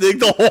pitched thing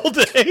the whole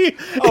day.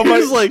 Oh my!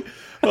 Just like,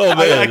 oh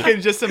man, I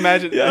can just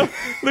imagine. look at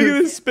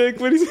this spick.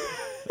 What is?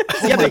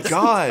 Oh my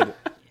god!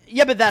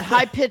 Yeah, but that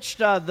high pitched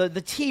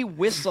the T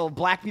whistle,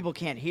 black people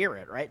can't hear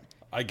it, right?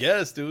 I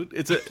guess, dude.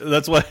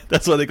 That's why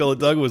they call it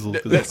dog whistle.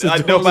 I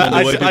know, but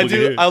I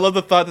do. I love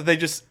the thought that they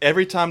just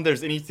every time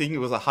there's anything that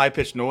was a high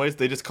pitched noise,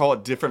 they just call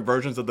it different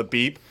versions of the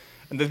beep,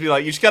 and they'd be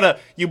like,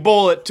 you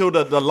boil it till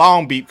the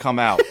long beep come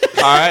out.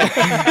 All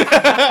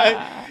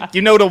right,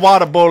 you know the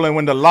water boiling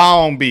when the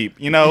long beep.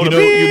 You know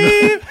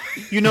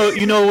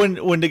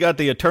when they got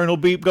the eternal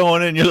beep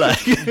going, and you're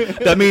like,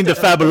 that means the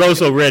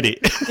Fabuloso ready.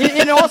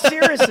 In all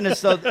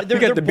seriousness, though, You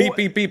got the beep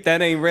beep beep.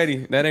 That ain't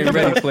ready. That ain't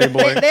ready,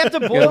 Playboy. They have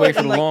to You boil gotta wait it for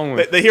in, the like, long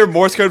one. They hear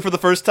Morse code for the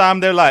first time.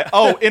 They're like,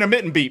 oh,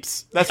 intermittent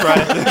beeps. That's right.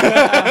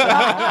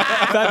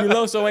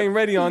 Fabuloso ain't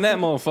ready on that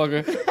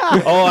motherfucker.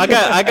 Oh, I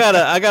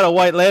got a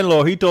white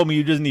landlord. He told me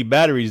you just need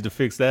batteries to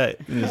fix that.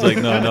 And it's like,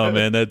 no,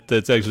 man,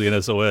 that's actually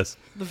an SOS.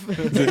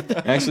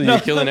 Actually, you're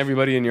killing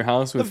everybody in your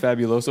house with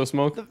Fabuloso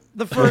smoke.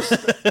 The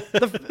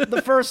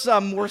first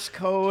Morse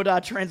code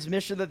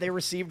transmission that they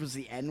received was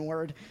the N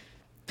word.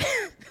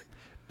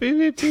 Beep,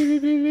 beep,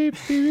 beep, beep, beep,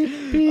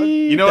 beep,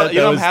 beep. You know what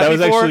I'm happy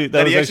for?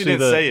 That he actually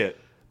didn't say it.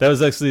 That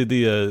was actually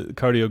the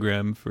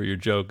cardiogram for your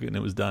joke, and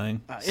it was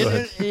dying.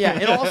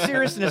 In all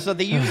seriousness, so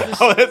they use this.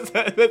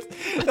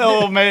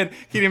 Oh man,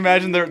 can you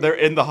imagine they're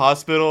in the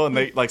hospital and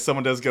they like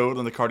someone does go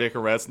in the cardiac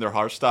arrest and their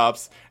heart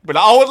stops, but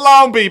it's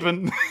long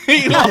beeping.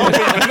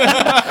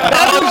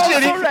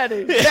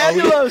 Already.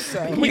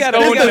 Fabuloso. We got the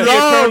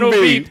eternal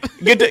beep.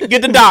 Get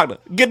the doctor.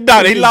 Get the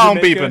doctor. He long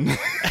beeping.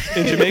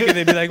 In Jamaica,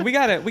 they'd be like, we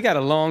got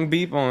a long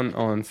beep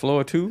on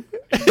floor 2.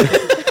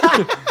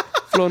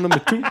 Floor number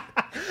 2.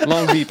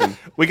 Long beeping.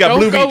 We got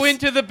blue beeps. Don't go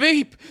into the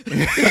beep.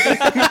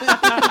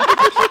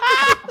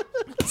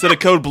 Instead of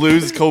code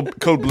blues, it's code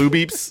blue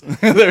beeps.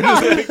 They're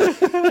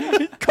just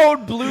like,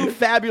 Code blue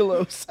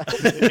fabulous.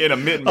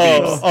 intermittent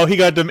beeps. Oh, he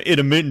got them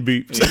intermittent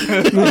beeps.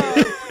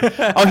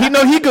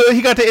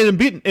 He got the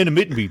intermittent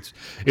beeps.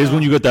 Is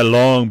when you got that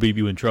long beep,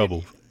 you in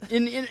trouble.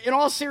 In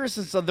all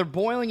seriousness, though, they're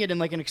boiling it in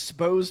like an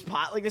exposed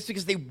pot like this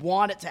because they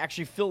want it to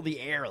actually fill the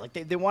air. Like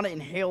they want to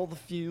inhale the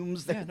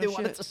fumes. They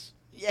want it to.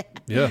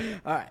 Yeah.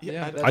 All right.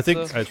 Yeah. I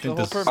think I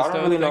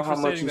don't really know how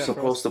much you're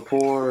supposed to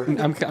pour.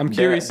 I'm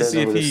curious to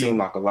see if he seem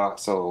like a lot.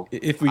 So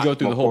if we go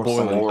through the whole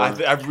boiling.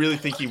 I really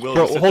think he will.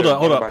 Bro, hold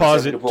on.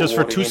 Pause it just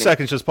for 2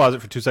 seconds. Just pause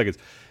it for 2 seconds.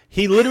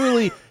 He's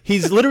literally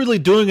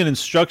doing an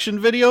instruction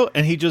video,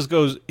 and he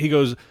goes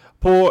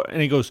pour,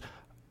 and he goes.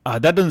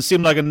 That doesn't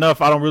seem like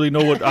enough. I don't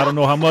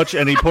know how much.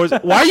 And he pours.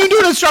 Why are you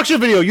doing an instruction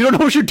video? You don't know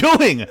what you're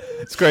doing.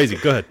 It's crazy.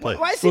 Go ahead, play.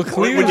 Would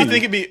you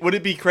think would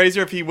it be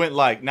crazier if he went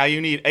like, now you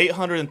need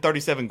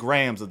 837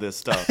 grams of this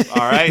stuff?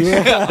 All right.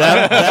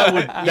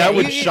 That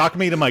would shock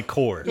me to my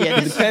core. Yeah,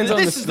 It depends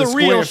on the square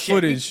real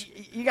footage.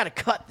 You got to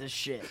cut this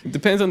shit. It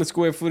depends on the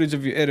square footage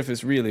of your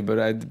edifice, really.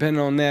 But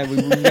depending on that, we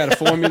got a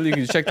formula. You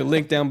can check the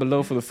link down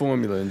below for the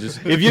formula and just.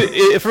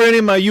 If for any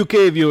of my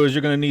UK viewers,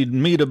 you're gonna need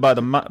meter by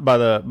the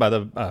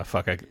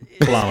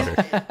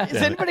kilometer.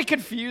 Is anybody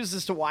confused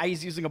as to why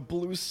he's using a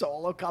blue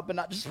Solo cup and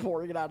not just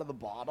pouring it out of the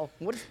bottle?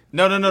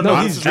 No.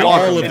 He's This is drinking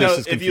water. all of this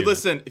is If you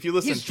listen, He's he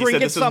said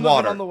drinking this is some of it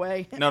water. on the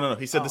way. No.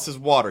 He said this is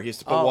water. He has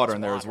to put water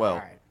in there as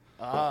well.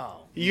 All right.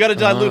 You got to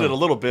dilute it a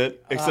little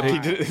bit. Except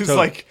it's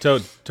like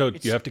Toad.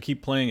 You have to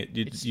keep playing it.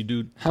 You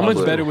do. How much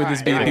better would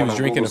this be if he was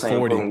drinking a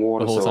 40 the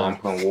whole time?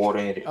 Water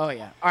in it. Oh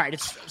yeah. All right.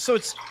 It's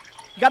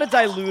you got to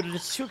dilute it.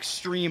 It's too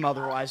extreme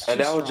otherwise. And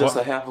that was just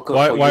a half a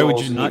cup. Why would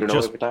you not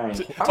just?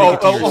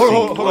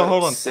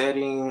 hold on.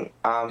 Setting.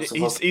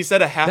 He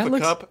said a half a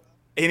cup.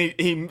 And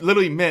he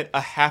literally meant a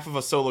half of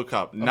a Solo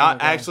cup,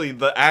 not actually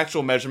the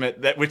actual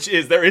measurement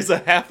there is a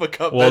half a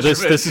cup. Well,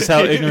 measurement. this is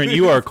how ignorant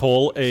you are,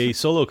 Cole. A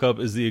Solo cup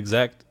is the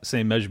exact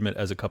same measurement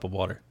as a cup of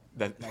water.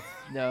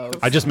 No,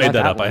 I just made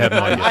that up. I have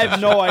no idea. I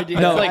have no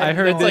idea. No, like- I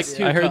heard it's this. like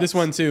 2 I heard cups. this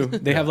one too.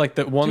 They have like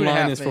the one 2.5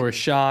 line is for a maybe.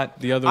 shot,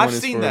 the other I've one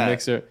is seen for that. a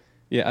mixer.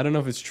 Yeah, I don't know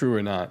if it's true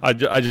or not. I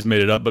just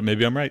made it up, but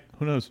maybe I'm right.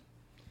 Who knows?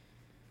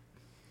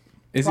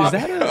 Is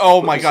that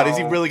Oh my god, is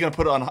he really gonna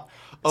put it on?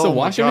 It's a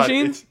washing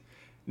machine?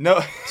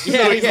 No, he's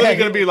literally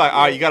gonna be like,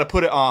 all right, you got to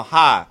put it on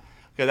high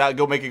because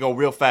that'll make it go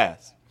real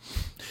fast.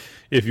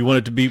 If you want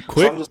it to be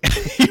quick,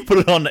 you put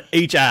it on the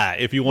HI.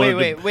 If you want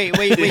wait. Do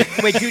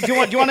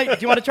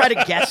you want to try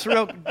to guess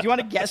real? Do you want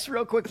to guess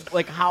real quick,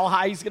 like how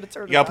high he's gonna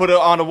turn? You gotta put it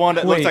on the one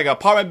that looks like an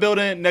apartment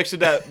building next to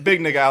that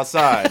big nigga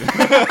outside.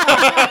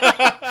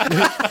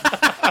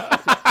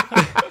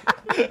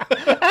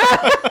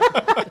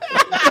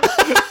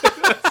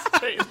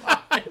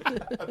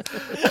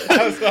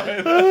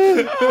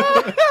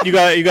 you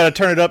got to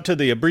turn it up to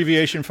the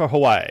abbreviation for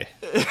Hawaii.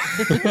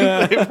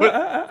 They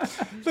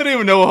don't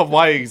even know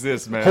Hawaii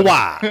exists, man.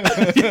 Hawaii.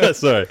 Yeah,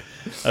 sorry,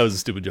 that was a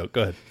stupid joke.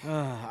 Go ahead.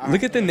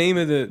 Look at the name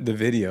of the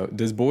video.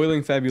 Does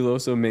boiling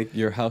fabuloso make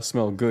your house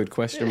smell good?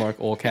 Question mark,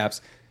 all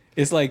caps.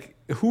 It's like,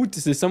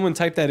 did someone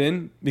type that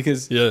in?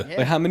 Because like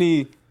how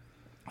many?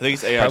 I think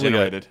it's AI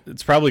generated.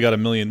 It's probably got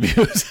 1 million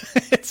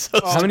views.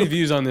 How many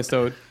views on this,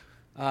 Toad?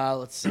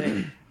 Let's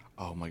see.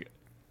 Oh my god.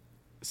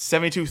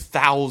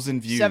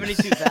 72,000 views.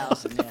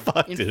 72,000. Yeah.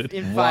 Fuck, dude.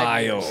 In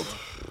 5 years. Wild.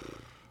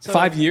 So,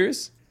 5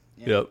 years?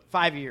 Yep.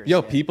 5 years.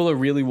 Yo, people are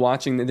really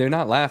watching. They're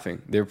not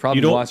laughing. They're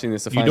probably watching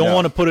this to find out. You don't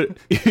want to put it.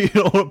 You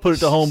don't want to put it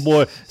to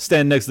homeboy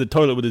standing next to the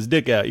toilet with his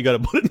dick out. You got to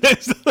put it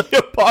next to the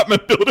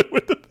apartment building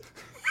with the.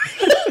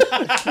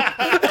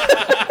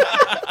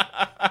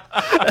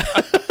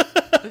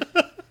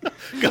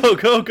 Go.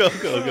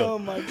 Oh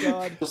my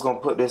god. Just gonna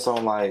put this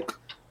on like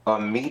a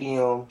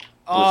medium.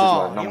 Oh, which is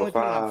like number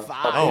 5.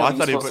 I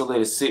thought supposed to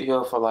let it sit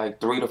here for like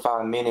 3 to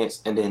 5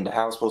 minutes, and then the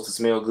house supposed to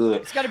smell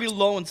good. It's got to be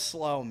low and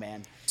slow,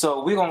 man.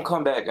 So we're gonna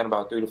come back in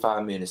about 3 to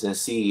 5 minutes and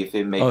see if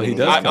it makes. Oh, he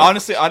does.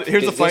 Honestly,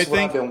 here's the funny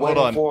thing. Hold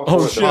on.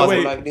 Oh shit!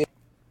 Wait.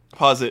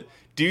 Pause it.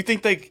 Do you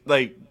think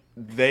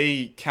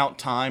they count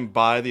time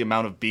by the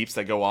amount of beeps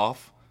that go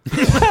off?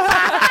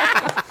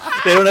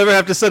 They don't ever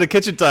have to set a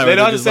kitchen timer. They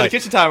don't have to set a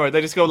kitchen timer. They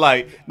just go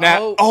like,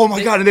 now, oh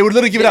my god, and they would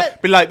literally give it up.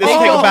 Be like, this They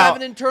take all about. have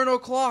an internal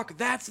clock.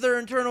 That's their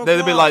internal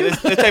They'd clock. be like, it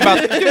take about.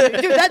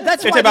 Dude,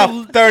 that's it why take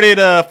about 30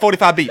 to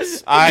 45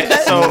 beeps. All right,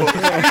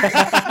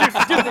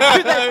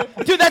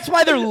 so. Dude, that's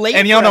why they're late.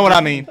 And y'all know what I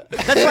mean.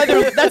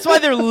 That's why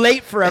they're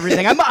late for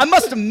everything. I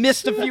must have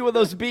missed a few of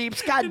those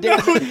beeps. God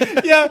damn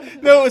it. Yeah,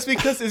 no, it's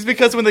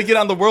because when they get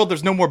out in the world,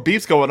 there's no more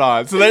beeps going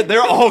on, so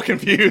they're all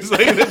confused.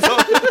 Like, it's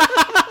all,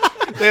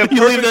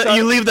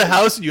 you leave the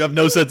house and you have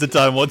no sense of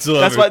time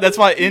whatsoever. That's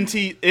why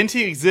NT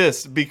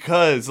exists,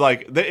 because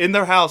like in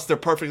their house they're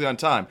perfectly on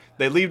time.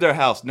 They leave their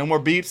house, no more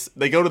beeps.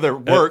 They go to their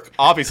work.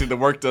 Obviously, the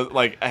work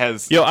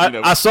has.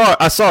 I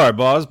saw it,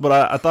 boss. But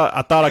I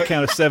thought I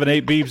counted 7,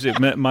 8 beeps. It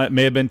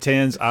may have been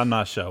 10s. I'm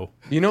not sure.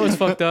 You know what's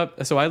fucked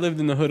up? So I lived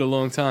in the hood a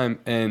long time,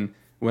 and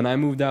when I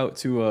moved out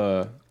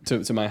to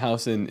my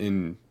house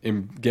in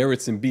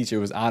Garrettson Beach, it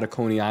was out of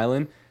Coney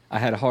Island. I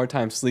had a hard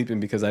time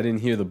sleeping because I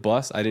didn't hear the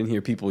bus. I didn't hear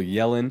people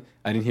yelling.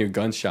 I didn't hear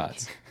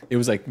gunshots. It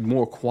was like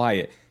more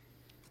quiet.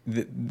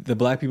 The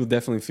black people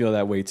definitely feel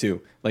that way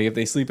too. Like if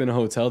they sleep in a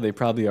hotel, they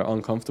probably are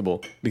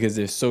uncomfortable because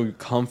they're so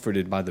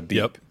comforted by the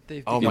beep.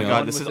 Yep. Oh my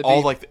god, this is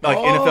all like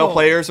NFL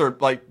players or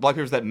like black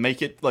people that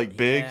make it like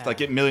big, like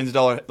get millions of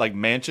dollar like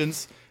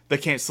mansions. They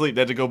can't sleep.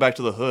 They have to go back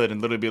to the hood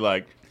and literally be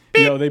like.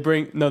 Beep. They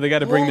got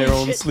to bring their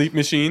own sleep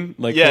machine.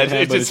 Like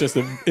it's just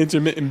an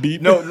intermittent beep.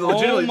 No,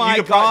 legitimately,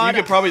 you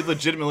could probably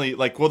legitimately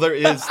there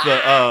is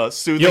the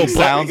soothing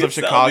sounds of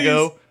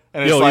Chicago.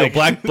 And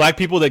black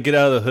people that get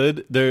out of the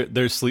hood,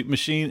 their sleep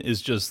machine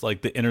is just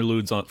like the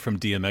interludes from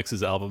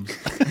DMX's albums.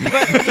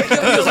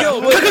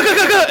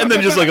 And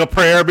then just like a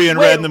prayer being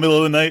read in the middle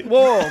of the night.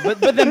 Whoa,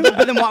 but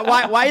then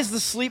why is the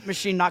sleep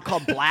machine not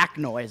called black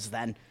noise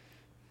then?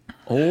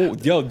 Oh,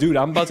 dude,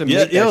 I'm about to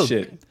make that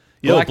shit.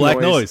 Black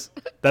noise.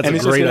 That's a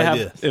great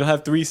idea. It'll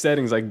have 3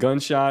 settings like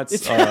gunshots,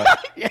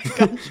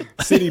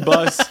 city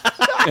bus,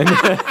 and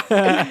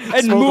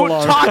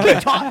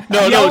talk.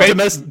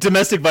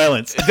 Domestic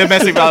violence.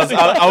 Domestic violence.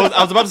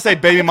 I was about to say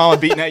baby mama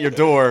beating at your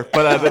door,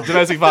 but the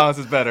domestic violence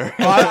is better.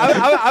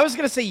 I was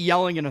gonna say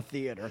yelling in a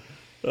theater.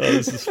 Oh,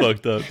 this is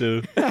fucked up,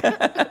 dude. All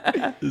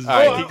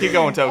right, keep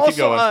going, Toe. Keep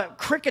going.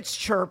 Crickets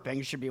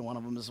chirping should be one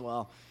of them as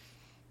well.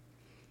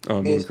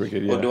 Oh,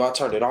 cricket, yeah. Or do I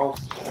turn it off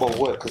or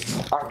what?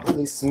 Because I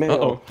really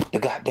smell the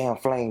goddamn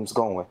flames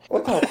going.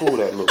 Look how cool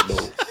that look,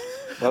 though.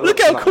 Look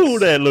how cool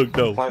that look,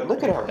 though. Like,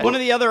 look at that. One of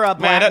the other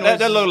man,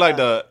 that looked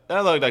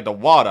like the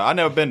water. I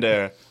never been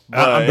there,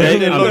 but it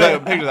didn't look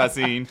like the pictures I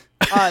seen.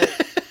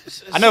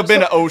 I never been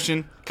to the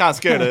ocean. Kind of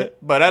scared of it,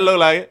 but that looked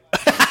like it.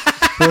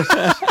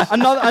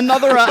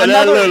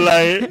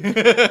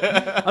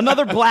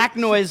 Another black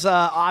noise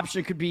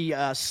option could be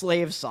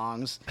slave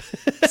songs.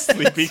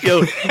 Sleepy.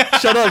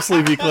 Shut up,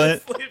 Sleepy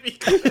Clint.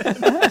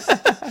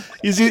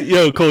 You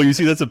see, Cole. You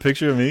see that's a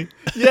picture of me.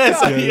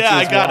 Yes,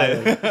 I got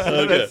it.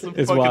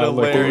 It's wild.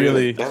 Like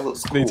they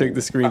take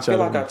the screenshot. I feel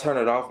like I turn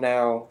it off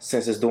now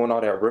since it's doing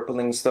all that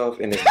rippling stuff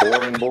and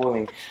it's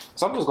boiling.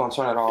 So I'm just gonna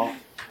turn it off.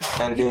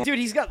 And then, dude,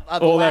 he's got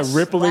all that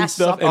rippling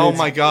stuff. Oh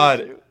my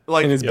god!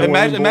 Like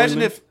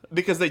imagine if.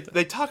 Because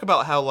they talk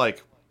about how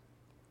like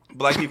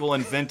black people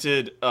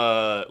invented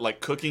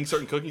like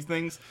certain cooking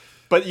things.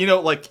 But you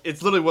know, like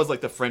it literally was like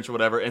the French or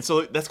whatever, and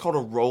so that's called a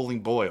rolling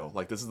boil.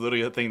 Like this is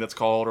literally a thing that's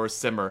called or a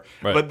simmer.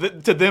 Right.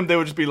 But to them, they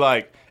would just be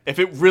like, if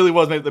it really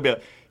was, they'd be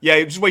like,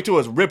 yeah, just wait till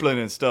it's rippling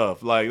and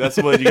stuff. Like that's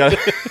what you got.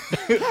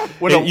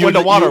 when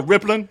the water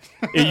rippling.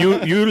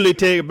 You usually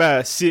take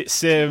about 6,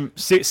 7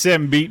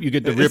 beep. You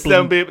get the rippling.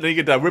 7 beep, then you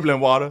get that rippling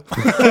water.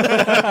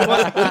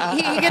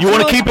 You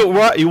want to keep it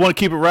right. You want to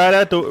keep it right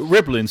at the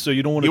rippling, so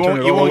you don't want to turn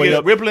it all the way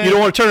up. Rippling. You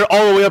don't want to turn it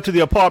all the way up to the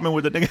apartment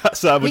with the nigga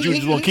outside, but you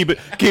just want to keep it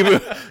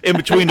in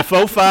between the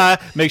 4,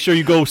 5. Make sure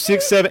you go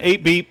 6, 7,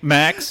 8 beep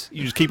max.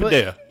 You just keep it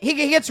there. He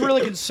gets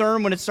really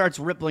concerned when it starts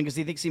rippling because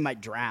he thinks he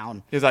might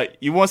drown. He's like,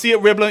 you want to see it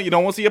rippling, you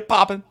don't want to see it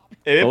popping.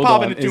 If it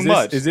popping, it's too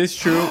much. Is this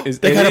true?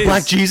 They got a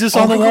black Jesus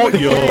on the wall.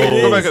 Yo,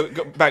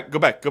 go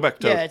back.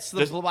 Toad. Yeah, it's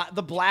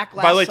the black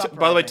Last Supper.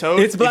 By the way, Toad,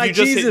 it's black if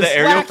you just Jesus. hit the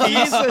arrow Black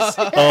keys. Jesus.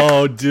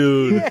 Oh,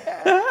 dude.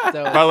 Yeah.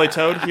 By the way,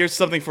 Toad, here's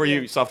something for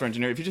you, software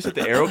engineer. If you just hit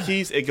the arrow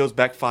keys, it goes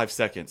back 5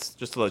 seconds.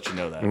 Just to let you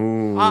know that.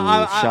 Ooh,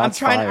 I'm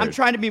fired.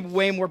 trying to be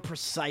way more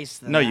precise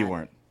than No, that. you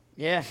weren't.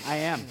 Yeah, I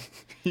am.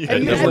 Yeah,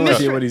 And He has no Mr.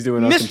 idea what he's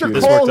doing on Mr. computer.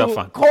 This worked out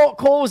fine.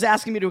 Cole was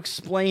asking me to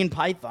explain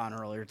Python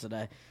earlier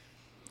today.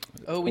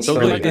 Oh, we need So to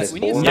good. like this. We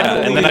need to Yeah,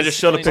 and then I just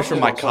showed a explain picture of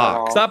my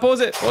cock. Stop.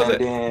 Pause it.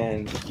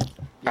 And then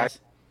Yes.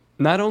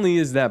 Not only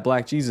is that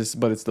black Jesus,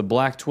 but it's the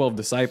black 12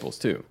 disciples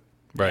too.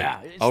 Right.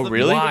 Yeah, it's Oh,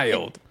 really?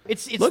 Wild.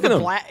 It's Look at the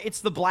him. black.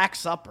 It's the Black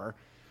Supper.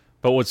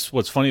 But what's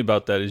funny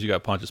about that is you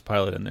got Pontius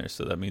Pilate in there,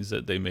 so that means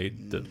that they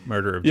made the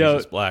murder of Yo,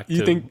 Jesus black. you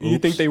too. think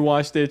Oops. they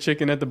washed their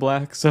chicken at the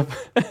black supper,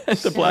 at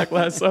the black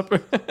Last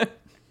Supper?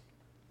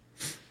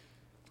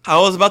 I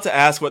was about to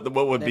ask what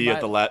would They be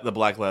at might- the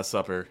Black Last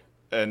Supper,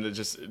 and it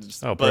just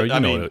Oh, bro,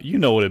 but, you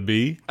know what it'd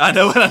be. I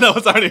know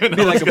it's already even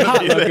Be like a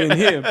potluck in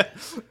here.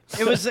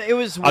 It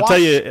was. I'll tell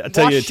you, washed it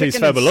tastes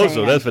chicken and fabuloso.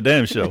 sand. That's for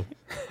damn sure.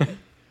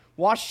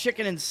 Washed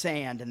chicken and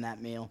sand in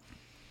that meal.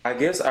 I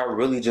guess I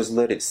really just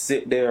let it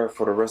sit there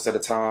for the rest of the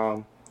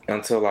time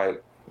until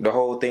like the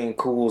whole thing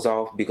cools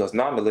off, because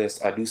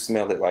nonetheless I do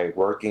smell it like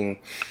working.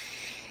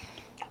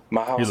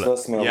 My house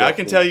does smell. Yeah, I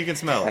can lovely. tell you can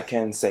smell it. I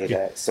can say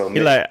that. So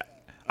He like,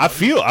 I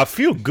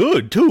feel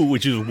good too,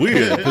 which is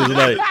weird because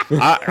like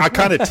I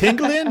kind of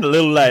tingling, a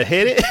little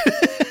lightheaded.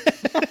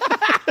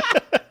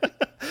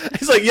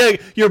 He's like, yeah,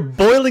 you're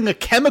boiling a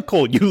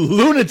chemical, you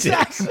lunatic.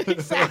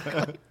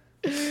 Exactly.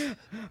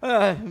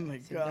 Oh my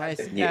god.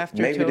 Nice yeah, aftertones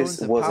maybe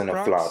this of wasn't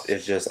Pop a Rocks. flop.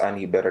 It's just I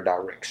need better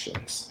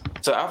directions.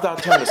 So after I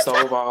turn the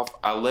stove off,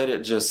 I let it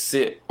just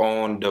sit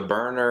on the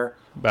burner.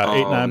 About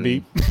 8, 9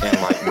 beep.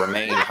 And like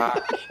remain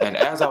hot. And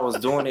as I was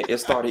doing it, it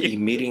started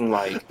emitting,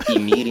 I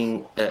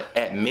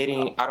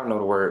don't know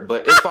the word,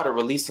 but it started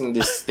releasing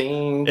this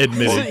steam.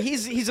 Admitting.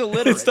 He's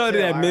illiterate. It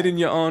started too, admitting,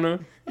 Your Honor.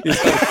 It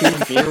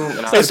started fume,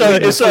 and I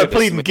It started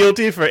pleading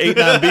guilty for 8,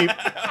 9 beep.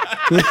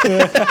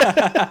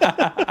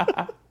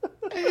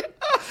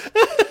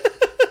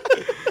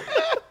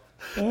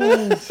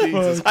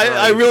 Jesus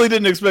I really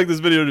didn't expect this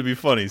video to be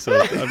funny, so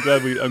I'm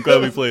glad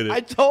we played I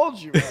it. told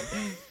you.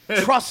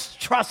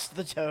 Trust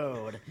the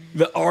toad.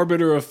 The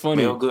arbiter of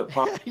funny. feel good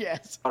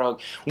Yes.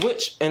 product,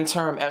 which in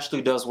turn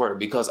actually does work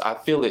because I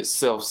feel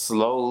itself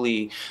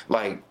slowly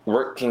like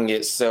working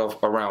itself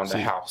around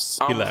the house.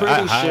 I'm like, pretty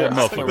I sure am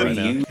I up can for right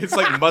now. reuse. It's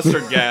like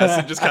mustard gas.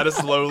 It just kind of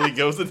slowly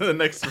goes into the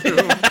next room.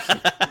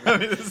 I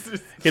mean,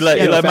 He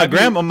like my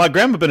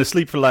grandma been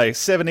asleep for like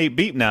 7, 8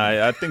 beep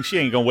now. I think she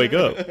ain't gonna wake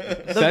up.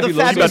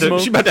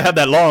 She about to have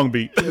that long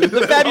beep. The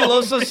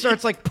Fabuloso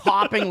starts like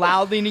popping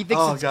loudly, and he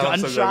thinks it's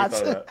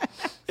gunshots.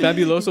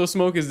 Fabuloso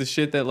smoke is the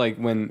shit that like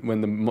when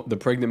the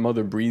pregnant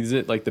mother breathes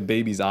it, like the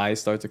baby's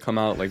eyes start to come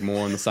out like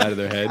more on the side of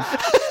their head,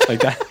 like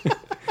that.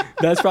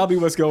 That's probably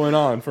what's going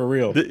on for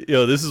real.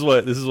 This is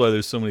why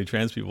there's so many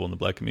trans people in the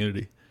black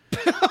community.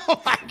 Oh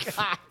my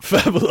god.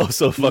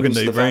 Fabuloso fucking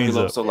their brains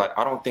up. So like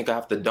I don't think I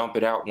have to dump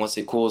it out once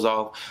it cools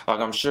off. Like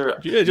I'm sure.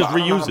 Yeah, just I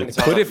don't know how reuse many it.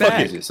 times Put I it have to back.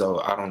 use it,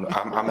 so I don't know.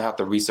 I'm gonna have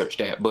to research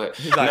that. But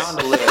like-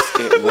 nonetheless,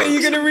 it Where you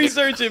works. gonna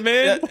research it,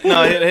 man?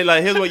 No,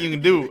 here's what you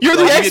can do. You're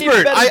the Like, you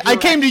expert. better I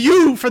came to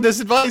you for this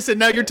advice, and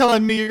now you're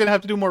telling me you're gonna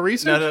have to do more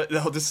research.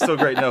 No, this is so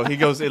great. No, he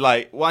goes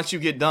like once you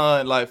get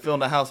done like filling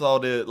the house all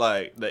the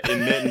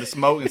emitting the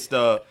smoke and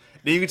stuff.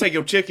 Then you can take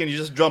your chicken, you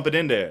just dump it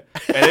in there,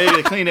 and then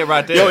you clean it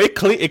right there. Yo, it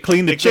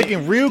cleaned the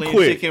chicken real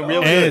quick, and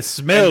it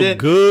smelled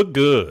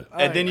good.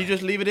 And then you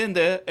just leave it in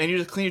there, and you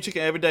just clean your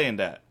chicken every day in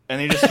that. And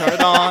then you just turn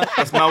it on.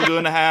 It smells good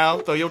in the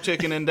house. Throw your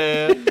chicken in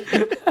there.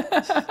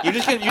 You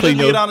just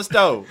leave it on the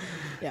stove.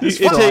 Yeah. He's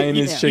frying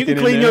his You chicken can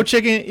in clean there. your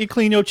chicken. You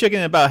clean your chicken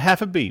in about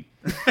half a beep.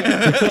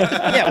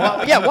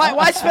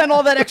 Why spend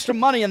all that extra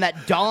money on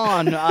that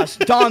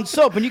Dawn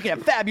soap when you can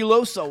have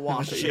Fabuloso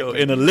wash it? Yo,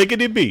 in a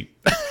lickety beep.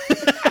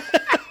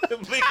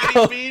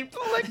 Lickety beep.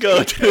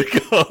 Go, dude,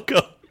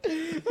 go.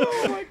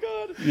 Oh my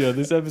god. Yeah,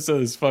 this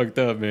episode is fucked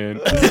up, man.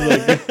 This is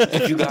like,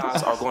 If you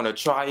guys are going to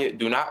try it,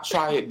 do not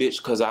try it, bitch,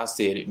 because I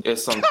said it.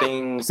 There's some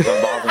things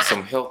involving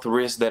some health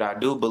risks that I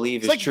do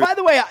believe is It's like, true. by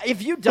the way,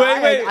 if you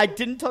die, Wait. I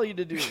didn't tell you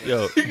to do this.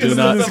 Yo, This is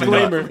a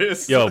disclaimer.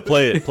 Yo,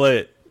 play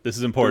it. This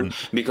is important.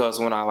 Because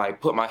when I like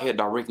put my head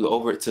directly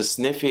over it to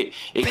sniff it,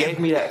 it gave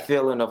me that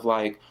feeling of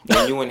like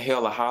when you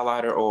inhale a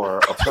highlighter or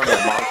a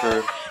permanent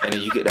marker, and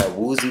then you get that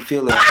woozy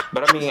feeling.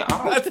 But I mean,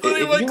 if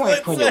you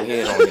ain't putting your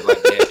head on it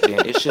like that,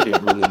 then it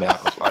shouldn't really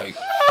matter. Like,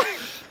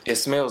 it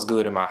smells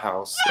good in my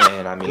house,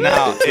 and I mean,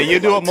 now you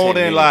do it more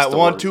than like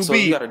 1-2 beats. So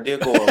you got to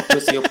dig or a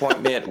pussy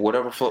appointment,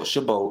 whatever floats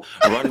your boat.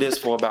 Run this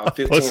for about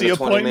 15 to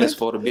 20 minutes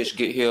before the bitch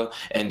get here,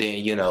 and then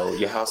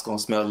your house gonna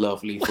smell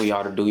lovely for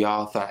y'all to do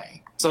y'all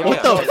thing. So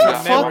what the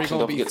fuck?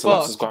 Don't forget to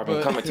like, subscribe,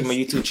 and comment to my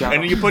YouTube channel.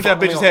 And then you put that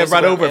bitch's head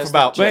right over it for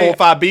about 4 or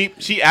 5 beep.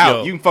 She out.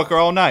 Yo. You can fuck her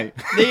all night.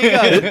 There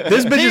you go.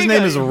 This bitch's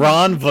name is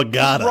Ron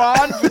Vagata.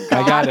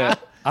 I gotta.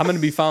 I'm gonna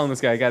be following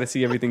this guy. I gotta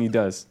see everything he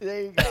does.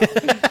 There you go.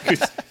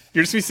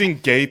 You're just be seeing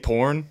gay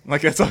porn.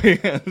 Like that's all he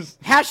has.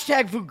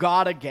 Hashtag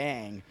Vugata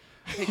Gang.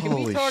 Hey,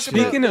 can we talk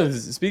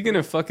Speaking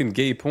of fucking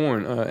gay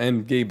porn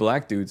and gay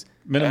black dudes,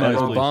 Minimize,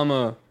 please.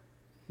 Obama,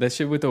 that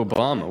shit with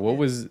Obama. What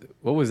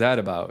was that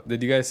about?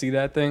 Did you guys see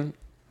that thing?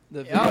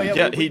 We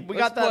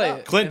got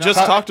that. Clint just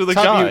talked to the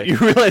guy. You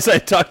realize I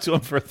talked to him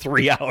for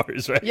 3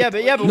 hours, right? Yeah,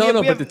 but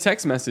but the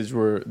text message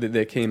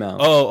that came out.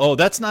 Oh,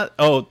 that's not.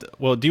 Oh,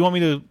 well, do you want me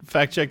to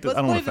fact check this? Let's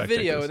I don't play want to the fact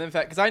video check and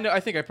then because I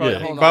think I probably.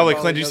 Yeah. By the way,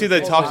 Clint, did you see they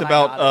talked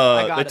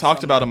about they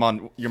talked about him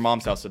on your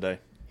mom's house today?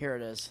 Here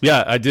it is.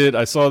 Yeah, I did.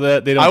 I saw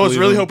that. They don't. I was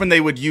really him. hoping they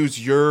would use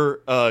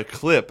your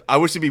clip. I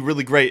wish it'd be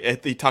really great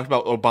if they talked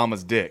about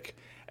Obama's dick.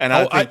 And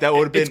I think that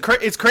would have been.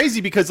 It's crazy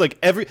because like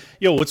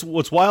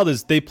what's wild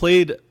is they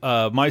played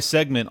my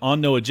segment on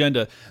No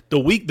Agenda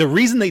the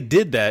reason they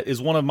did that is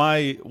one of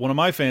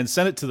my fans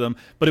sent it to them,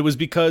 but it was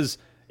because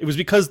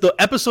the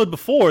episode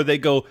before they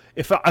go,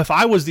 if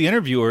I was the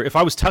interviewer, if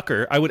I was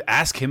Tucker, I would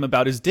ask him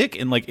about his dick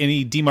and like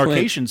any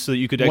demarcation so that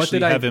you could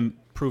actually have him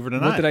prove it or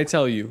not. What did I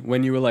tell you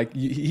when you were like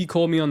he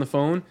called me on the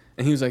phone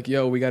and he was like,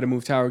 "Yo, we got to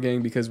move Tower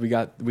Gang because we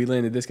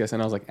landed this guy,"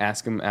 and I was like,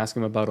 "Ask him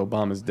about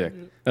Obama's dick."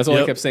 That's all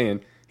I kept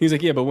saying. He was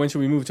like, "Yeah, but when should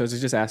we move to?" I was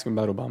like, "Just ask him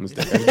about Obama's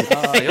dick."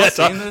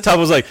 Tom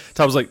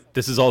was like,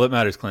 "This is all that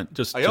matters, Clint."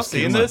 Are y'all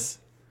seeing this?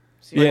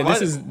 Yeah,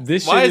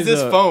 this. Why is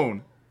this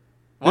phone?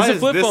 This is a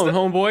flip phone,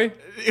 homeboy.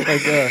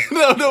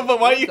 Like, no,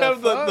 but why do you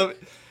have the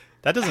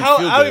that doesn't feel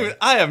good.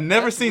 I have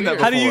never seen that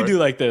before. How do you do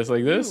like this?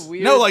 Like this?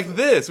 No, like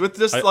this with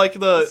just like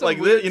this,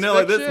 like this.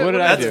 Like this. What did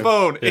I do? That's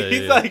phone. Yeah,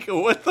 He's like,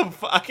 what the?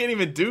 I can't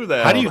even do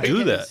that. How do you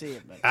do that?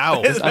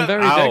 Ow! I'm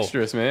very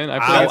dexterous, man.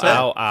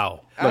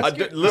 Ow!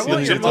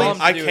 Legitimately,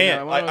 I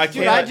can't. I can't.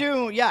 Dude, I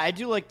do. Yeah, I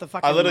do like the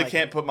fucking. I literally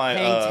can't put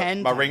my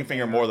my ring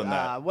finger more than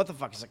that. What the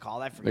fuck is it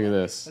called? I forget. Look at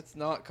this. That's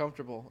not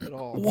comfortable at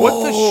all.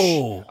 What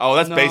the? Oh,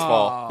 that's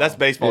baseball. That's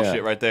baseball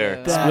shit right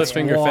there. Split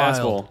finger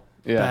fastball.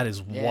 Yeah. That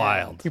is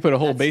wild. You put a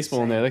whole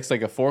baseball in there. It looks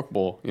like a fork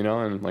bowl,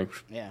 and like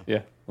yeah.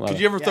 Could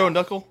you ever throw a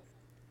knuckle?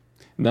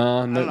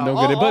 No good.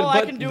 All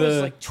I can do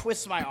is like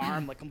twist my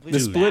arm like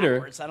completely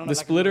backwards. I don't know if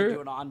I can really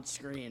do it on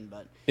screen,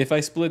 but if I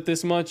split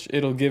this much,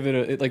 it'll give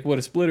it like what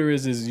a splitter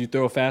is you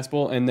throw a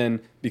fastball and then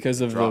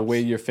because of the way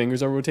your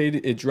fingers are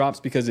rotated, it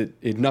drops because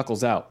it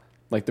knuckles out.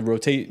 Like the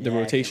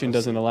rotation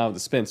doesn't allow it to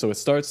spin, so it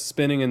starts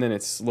spinning and then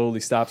it slowly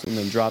stops and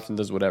then drops and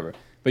does whatever.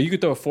 But you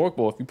could throw a fork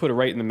ball if you put it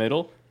right in the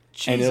middle.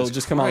 And it'll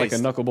just come out like a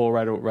knuckleball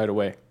right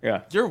away.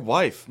 Yeah. Your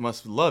wife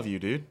must love you,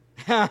 dude.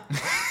 Know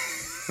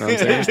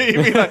what I'm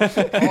saying?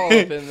 All up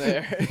in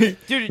there.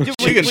 Dude,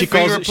 she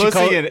calls it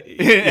pussy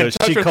and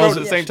touch her throat at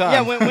the same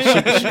time.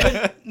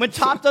 Yeah, when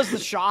Top does the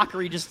shocker,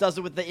 he just does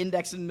it with the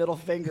index and middle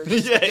fingers.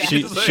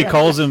 She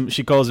calls him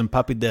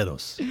papi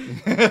dedos.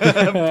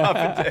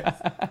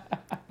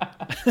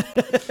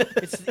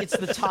 It's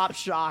the top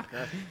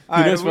shocker.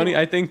 You know what's funny?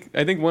 I think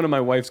one of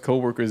my wife's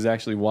coworkers is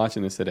actually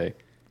watching this today.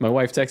 My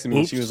wife texted me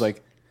and she was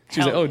like,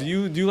 "Oh, do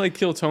you like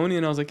Kill Tony?"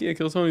 And I was like, "Yeah,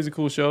 Kill Tony's a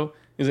cool show."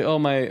 He's like, "Oh,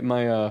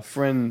 my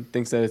friend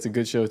thinks that it's a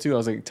good show too." I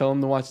was like, "Tell him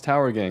to watch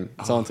Tower Gang.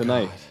 It's on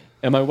tonight." God.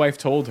 And my wife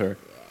told her,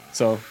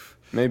 so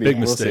maybe big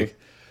we'll mistake. See.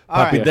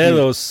 Papi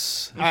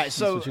dedos. All right,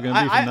 so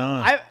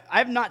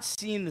I've not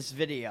seen this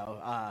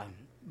video,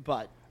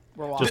 but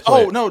we're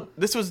watching. No,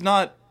 this was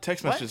not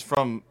text messages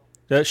from.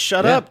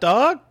 Shut up,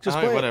 dog. Just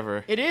play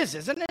whatever. It is,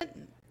 isn't it?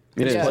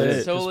 It is.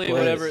 It's totally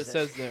whatever it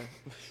says there.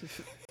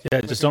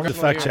 Yeah, just don't get the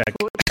fact check.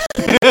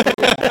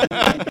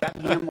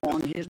 Him on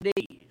his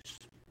knees,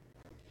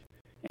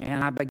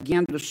 and I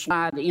began to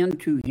slide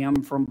into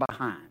him from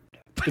behind.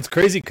 It's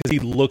crazy because he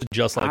looked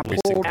just like I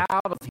pulled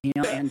out of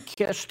him and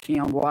kissed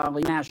him while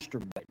he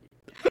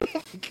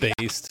masturbated.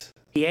 Based.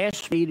 He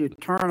asked me to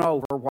turn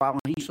over while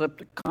he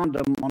slipped a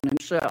condom on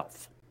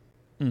himself.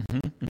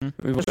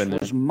 This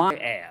was my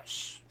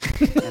ass,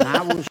 and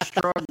I was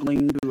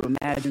struggling to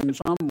imagine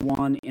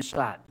someone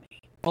inside me.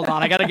 Hold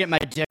on, I gotta get my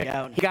dick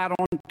out. He got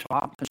on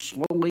top and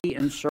slowly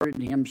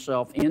inserted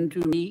himself into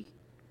me.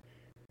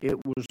 It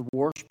was the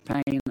worst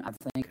pain I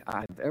think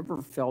I've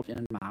ever felt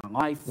in my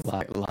life.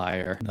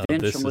 Liar. No,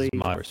 Eventually, this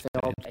is my I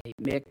felt a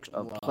mix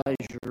of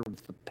pleasure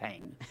with the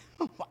pain.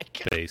 Oh my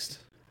God. Based.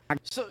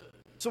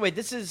 So wait,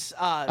 this is.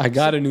 I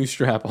got a new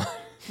strap on.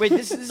 Wait,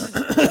 this is.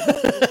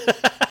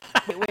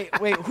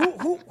 Wait.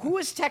 Who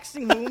is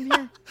texting whom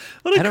here?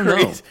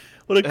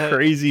 What What a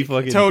crazy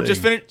fucking Toad, thing.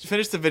 just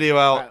finish the video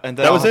out, and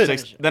then That was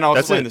it. Then I'll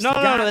explain this. No,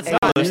 that's not.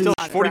 There's still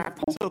It's 40,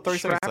 still 30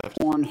 seconds left.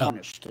 Strap-on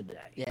harness today.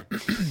 Yeah.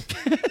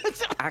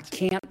 I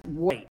can't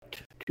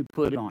wait to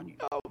put it on you.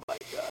 Oh my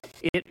god!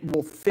 It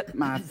will fit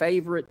my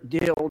favorite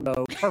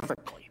dildo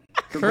perfectly.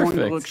 You're going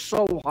to look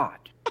so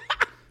hot.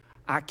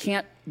 I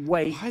can't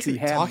wait to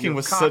have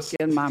your cock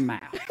in my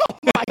mouth. Oh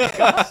my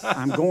god!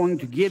 I'm going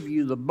to give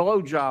you the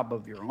blowjob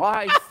of your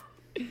life.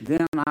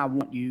 Then I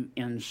want you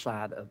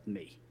inside of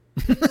me.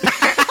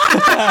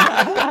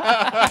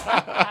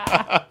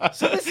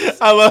 So this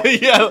is, I love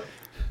it.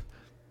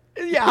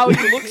 yeah, how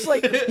he looks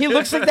like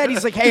that.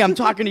 He's like, hey, I'm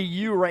talking to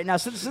you right now.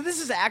 So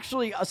this is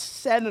actually a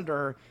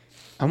senator.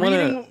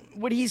 Reading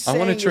what he's saying. I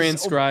want to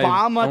transcribe.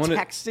 Obama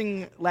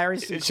texting Larry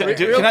Sinclair.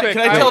 Can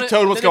I tell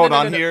Toad what's going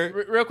on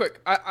here? Real quick,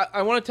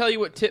 I want to tell you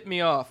what tipped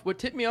me off. What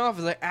tipped me off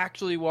is I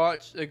actually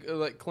watched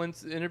like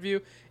Clint's interview,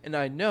 and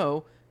I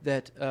know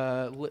that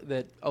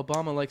that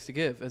Obama likes to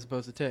give as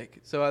opposed to take.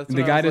 So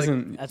the guy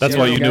doesn't. That's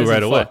why you knew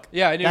right away.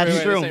 Yeah, I knew that's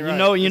right true. away.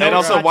 You know. And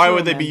also, why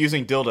would they be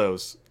using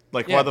dildos?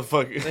 Like, why the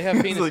fuck? They have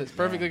penises,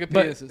 perfectly good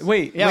penises. But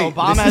wait,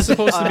 Obama this is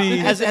supposed to be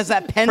has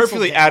that pencil.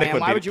 Perfectly dick, adequate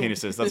man. Why would you,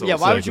 penises. That's what yeah, I'm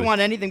why saying. would you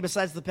want anything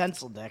besides the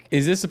pencil dick?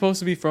 Is this supposed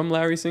to be from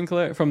Larry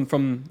Sinclair?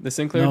 From the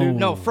Sinclair dude?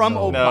 No, from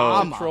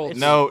Obama.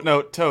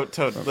 No, Toad,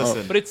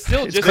 listen. But it's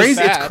still just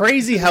crazy. as bad. It's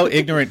crazy how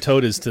ignorant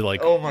Toad is to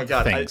like. Oh my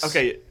god. Things.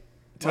 Okay.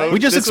 We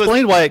just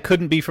explained why it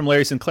couldn't be from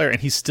Larry Sinclair,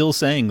 and he's still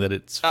saying that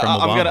it's from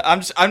Obama.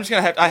 I'm just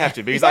gonna have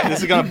to because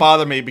this is gonna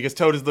bother me because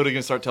Toad is literally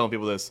gonna start telling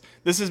people this.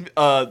 This is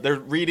they're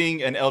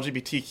reading an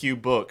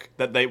LGBTQ book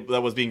that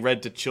was being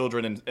read to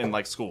children in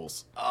like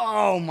schools.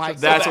 Oh my god,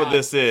 that's what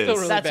this is. Still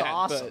really that's bad,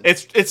 awesome.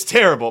 It's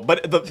terrible,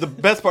 but the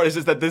best part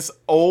is that this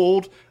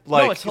old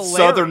it's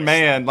Southern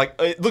man, like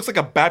it looks like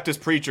a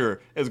Baptist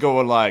preacher, is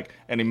going like,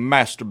 and he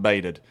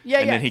masturbated,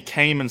 and then he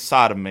came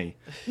inside of me.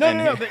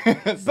 No,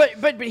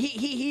 but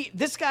he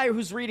this guy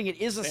who's reading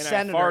it is a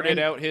senator. I farted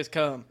out his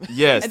cum.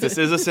 Yes, this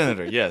is a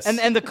senator. Yes,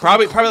 and the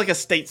probably like a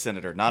state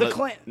senator, not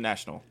a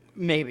national.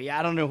 Maybe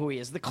I don't know who he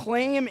is. The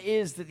claim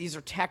is that these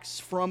are texts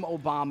from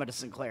Obama to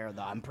Sinclair,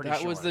 though. I'm pretty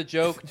sure that was the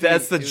joke.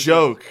 That's the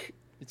joke.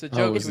 It's a joke.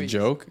 Oh, it was a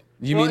joke.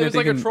 You well, mean it was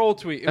like a troll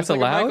tweet? It that's was like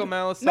allowed? a Michael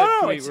Malice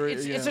no, tweet.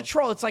 It's a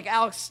troll. It's like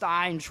Alex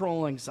Stein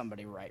trolling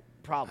somebody, right?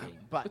 Probably,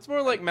 but it's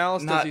more like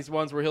Malice does these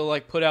ones where he'll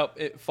like put out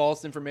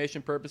false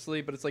information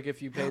purposely, but it's like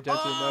if you pay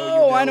attention,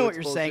 I know what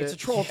you're saying. It's a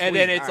troll tweet. And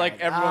then it's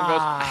like everyone goes,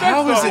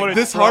 "How is it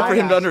this hard for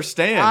him to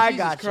understand?" I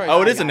got you.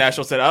 Oh, it is a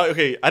national set.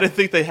 Okay, I didn't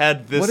think they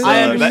had this.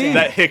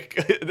 That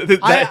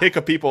hick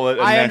of people at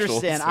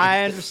nationals.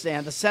 I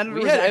understand. The senator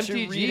we was had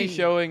actually MTG reading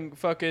showing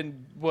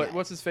fucking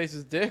what's his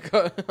face's dick,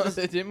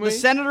 didn't we? The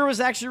senator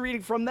was actually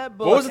reading from that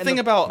book. What was the thing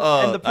about?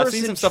 I've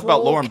seen some stuff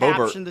about Lauren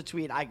Boebert. The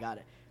tweet. I got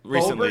it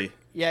recently. Boebert?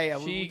 Yeah.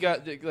 She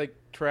got like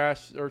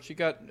trashed, or she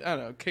got I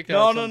don't know kicked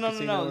out. No,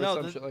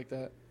 or some shit like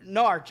that.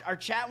 No, our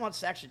chat wants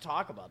to actually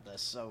talk about this.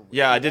 So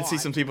yeah, I did see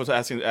some people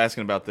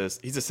asking about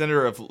this. He's a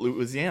senator of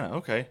Louisiana.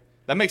 Okay,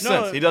 that makes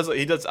sense. He does.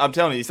 I'm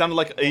telling you,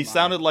 he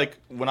sounded like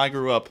when I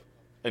grew up,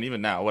 and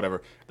even now,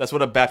 whatever. That's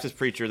what a Baptist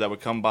preacher that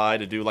would come by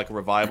to do like a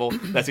revival.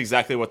 That's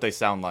exactly what they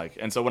sound like.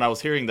 And so when I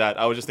was hearing that,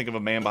 I was just thinking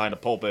of a man behind a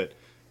pulpit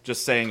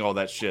just saying all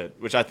that shit,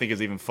 which I think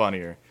is even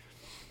funnier.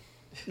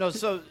 No,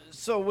 so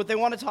what they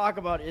want to talk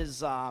about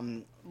is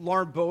Lauren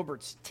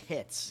Boebert's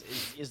tits.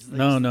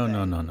 No.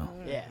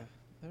 Yeah.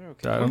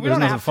 Okay. There's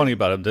nothing funny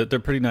about them. They're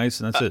pretty nice,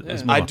 and that's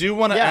it. I do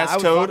want to ask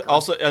Toad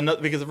also,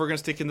 because if we're going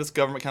to stick in this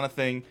government kind of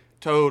thing,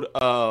 Toad,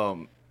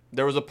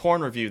 there was a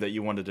porn review that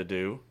you wanted to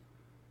do.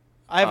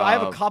 I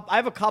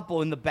have a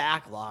couple in the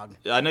backlog.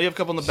 I know you have a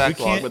couple in the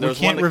backlog, but we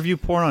can't review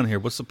porn on here.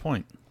 What's the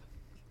point?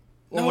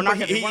 Well, we're not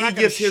going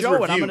to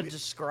show it. I'm going to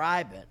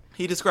describe it.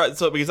 He described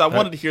because I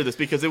wanted to hear this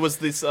because it was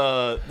this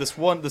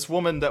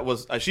woman that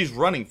was she's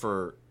running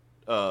for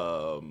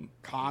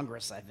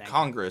Congress, I think.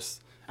 Congress,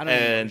 I don't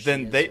and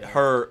then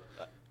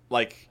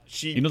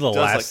she. You know, the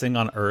last thing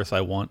on earth I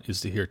want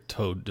is to hear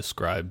Toad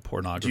describe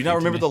pornography. Do you not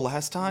remember the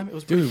last time? It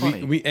was pretty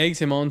funny. We egged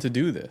him on to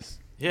do this.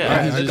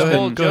 Yeah, the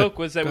whole joke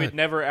was that we'd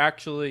never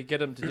actually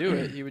get him to do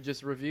it. He would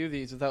just review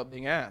these without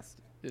being asked.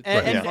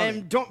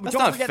 And don't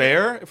not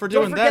fair. If we're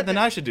doing that, then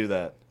I should do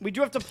that. We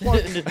do have to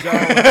plug into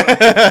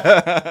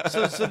dough.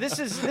 So this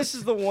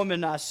is the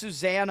woman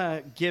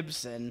Susanna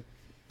Gibson.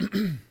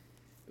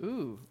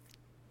 Ooh,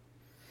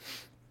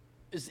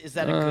 is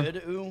that a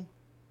good ooh?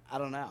 I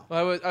don't know.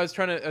 Well, I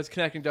was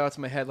connecting dots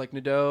in my head like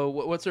Nadeau.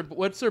 What's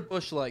her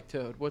bush like,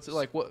 Toad? What's it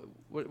like? What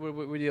are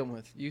we dealing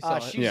with? You saw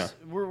it. Yeah.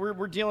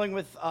 We're dealing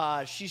with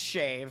she's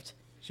shaved.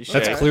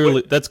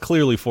 That's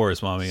clearly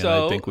Forrest, Mommy, and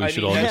I think we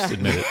should all just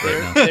admit it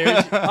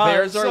right now.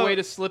 There's our way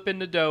to slip in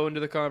Nadeau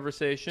into the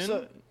conversation.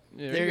 So,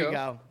 there you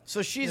go.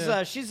 So she's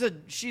a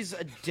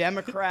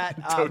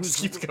Democrat. Toad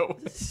keeps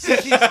going.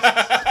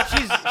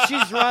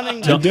 She's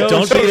running. Don't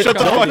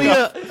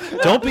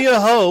be a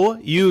hoe.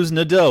 Use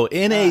Nadeau.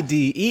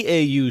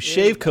 NADEAU.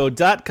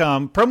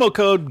 Shavecode.com. Promo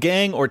code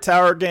gang or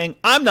Tower Gang.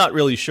 I'm not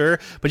really sure,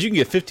 but you can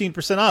get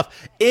 15%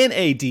 off.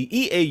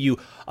 NADEAU.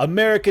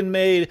 American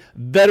made,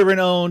 veteran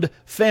owned,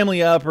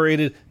 family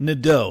operated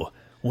Nadeau.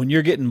 When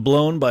you're getting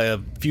blown by a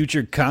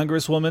future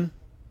congresswoman,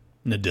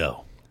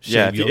 Nadeau.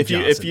 Yeah,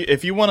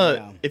 if you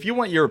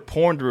want your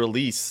porn to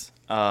release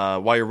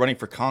while you're running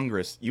for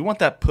Congress, you want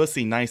that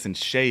pussy nice and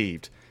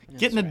shaved.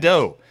 Get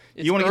Nadeau.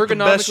 You want to get the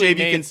best shave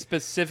you can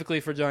specifically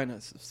for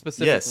vaginas.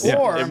 Specifically. Yes, it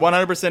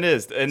 100%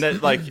 is, and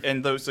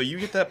that so you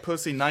get that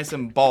pussy nice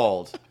and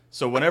bald.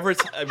 So whenever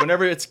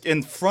it's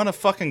in front of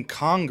fucking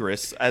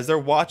Congress as they're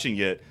watching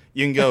it,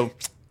 you can go,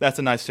 that's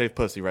a nice shaved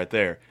pussy right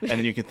there, and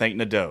then you can thank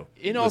Nadeau.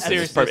 In all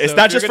seriousness, it's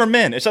not just for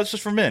men. It's not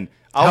just for men.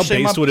 How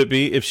based would it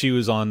be if she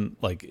was on,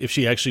 like, if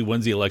she actually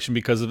wins the election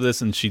because of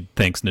this and she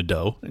thanks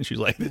Nadeau and she's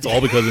like, it's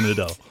all because of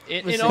Nadeau?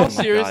 In all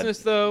seriousness,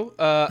 though,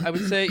 I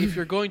would say if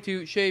you're going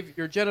to shave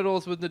your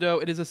genitals with Nadeau,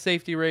 it is a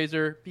safety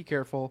razor. Be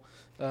careful.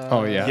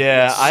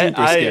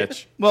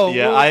 Sketch.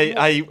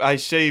 I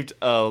shaved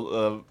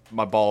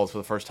my balls for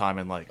the first time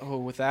in like. Oh,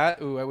 with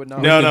that? Ooh, I would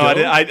not. No,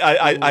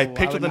 I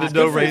picked up the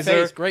Nadeau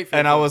razor,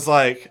 and I was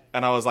like,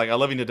 I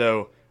love you,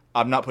 Nadeau.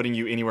 I'm not putting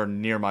you anywhere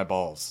near my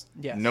balls.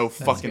 Yes, no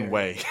fucking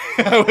way.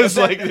 I was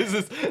like,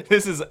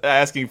 this is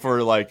asking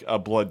for like a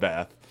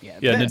bloodbath. Yeah,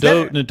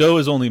 Nadeau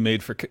is only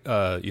made for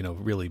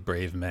really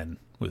brave men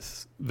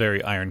with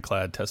very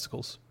ironclad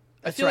testicles.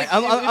 That's right.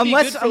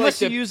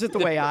 Unless you use it the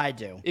way I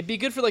do. It'd be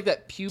good for like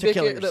that pubic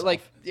area,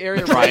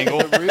 area triangle,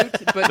 right at the root,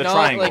 but the not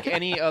triangle. like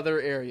any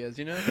other areas.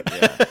 You know.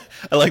 Yeah.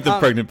 I like the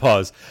pregnant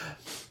pause.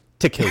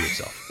 To kill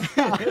yourself.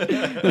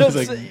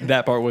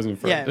 That part wasn't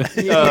for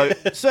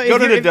so go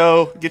to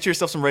Nadeau, get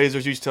yourself some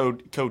razors, use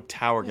code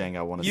Tower Gang.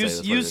 I want to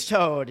say use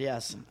Toad,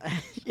 yes.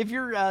 If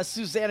you're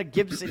Susanna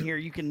Gibson here,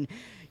 you can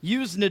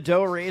use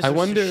Nadeau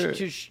razors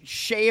to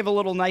shave a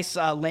little nice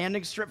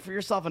landing strip for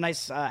yourself, a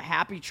nice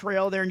happy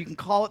trail there, and you can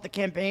call it the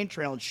campaign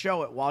trail and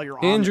show it while you're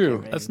on Andrew, the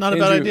campaign. That's not a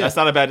bad idea. That's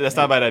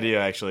not a bad idea,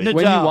 actually. Nadeau.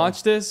 When you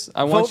watch this,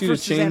 I want you to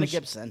Susanna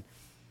Gibson.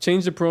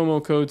 change the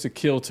promo code to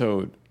Kill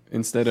Toad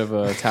instead of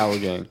Tower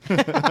Gang.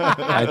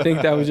 I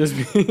think that would just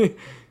be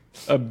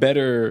a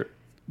better.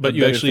 But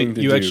you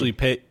actually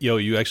pay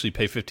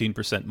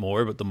 15%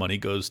 more, but the money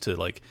goes to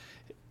like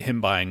him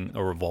buying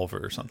a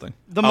revolver or something.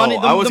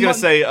 I was gonna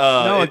say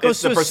no, it goes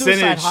to the a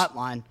suicide percentage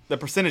hotline. The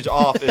percentage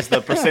off is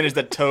the percentage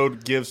that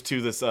Toad gives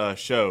to this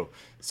show,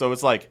 so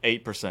it's like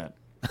 8%.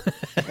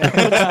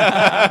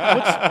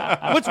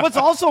 What's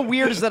also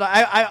weird is that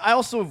I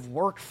also have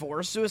worked for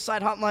a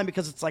suicide hotline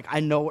because it's like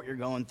I know what you're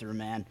going through,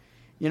 man.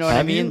 You know what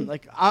I mean?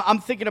 Like I'm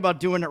thinking about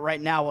doing it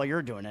right now while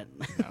you're doing it.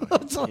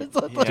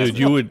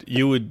 Dude,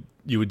 you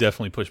would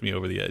definitely push me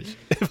over the edge.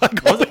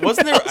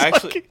 Wasn't there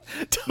actually?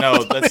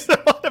 No, that's.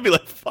 I'd be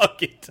like,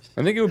 fuck it.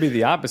 I think it would be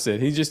the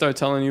opposite. He'd just start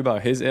telling you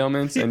about his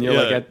ailments, and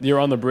you're you're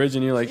on the bridge,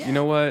 and you're like, you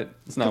know what?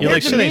 It's not. You're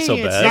like, shit ain't so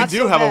bad. You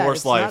do have a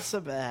worse life. Not so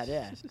bad,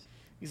 yeah.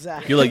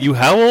 Exactly. You're like, you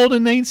how old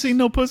and ain't seen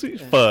no pussy?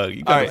 Fuck.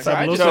 You got a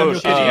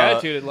shitty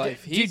attitude in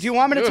life. Do you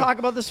want me to talk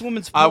about this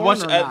woman's porn I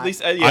want or at not?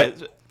 least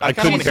I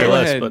couldn't care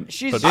less, but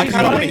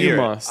I want to hear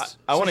it.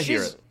 I want to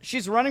hear it.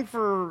 She's running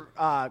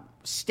for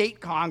state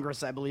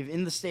Congress, I believe,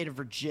 in the state of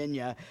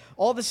Virginia.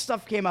 All this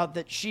stuff came out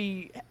that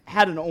she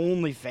had an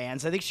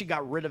OnlyFans. I think she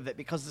got rid of it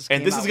because this.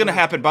 And this is going to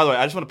happen. By the way,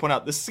 I just want to point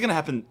out this is going to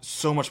happen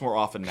so much more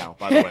often now.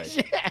 By the way,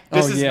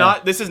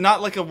 This is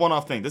not like a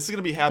one-off thing. This is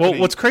going to be happening. Well,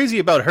 what's crazy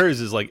about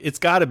hers is like it's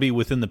got to be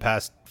within the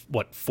past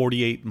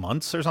 48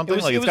 months or something.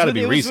 It's got to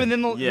be recent.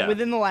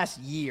 Within the last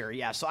year.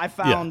 Yeah. So I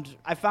found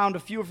a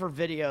few of her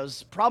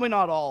videos. Probably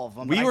not all of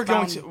them.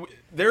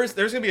 There's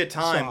going to be a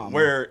time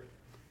where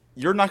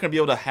you're not going to be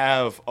able to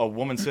have a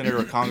woman senator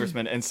or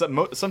congressman, and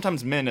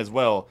sometimes men as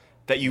well,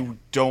 that you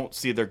don't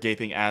see their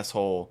gaping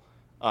asshole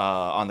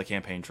on the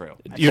campaign trail.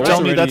 You're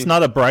telling me that's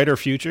not a brighter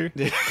future?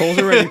 Cole's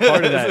already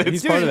part of that.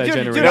 He's part of that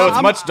generation. No,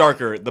 it's much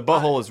darker. The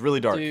butthole is really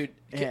dark. Dude,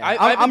 yeah.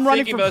 I'm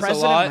running thinking for about this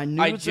a president.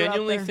 lot. I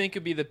genuinely think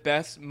it'd be the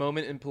best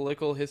moment in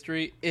political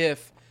history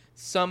if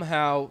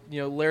somehow,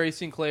 Larry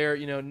Sinclair,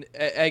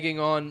 egging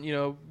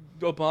on,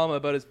 Obama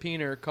about his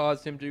peener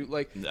caused him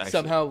to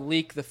somehow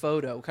leak the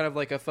photo, kind of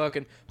like a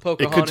fucking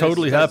Pocahontas. It could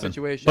totally happen.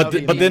 Situation. But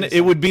then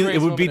it would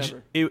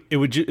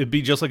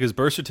be just like his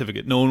birth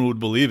certificate. No one would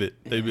believe it.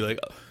 They'd be like,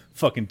 oh,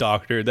 fucking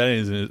doctor, that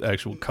isn't his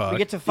actual cock. We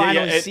get to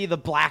finally see the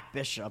black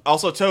bishop.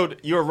 Also, Toad,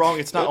 you were wrong.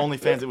 It's not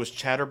OnlyFans. It was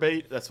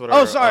Chatterbait. That's what.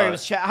 Oh, sorry. It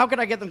was how could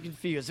I get them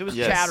confused? It was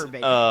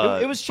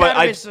Chatterbait. It was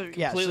Chatterbait.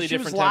 Completely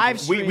different.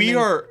 Live we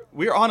are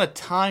on a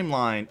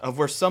timeline of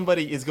where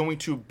somebody is going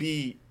to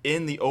be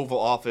in the Oval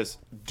Office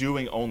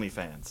doing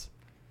OnlyFans.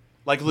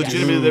 Like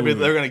legitimately,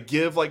 they're going to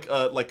give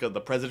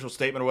the presidential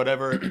statement or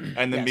whatever,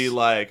 and then be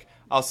like,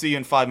 "I'll see you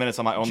in 5 minutes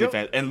on my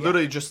OnlyFans," and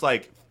literally just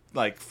like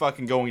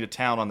fucking going to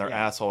town on their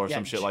asshole or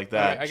some shit like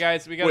that. Right,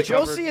 guys, we got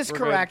Josie is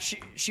correct.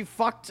 She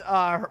fucked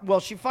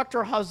she fucked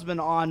her husband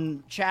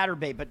on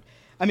Chatterbait, but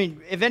I mean,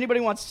 if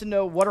anybody wants to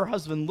know what her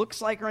husband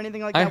looks like or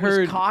anything like that, what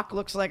his cock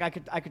looks like, I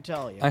could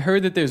tell you. I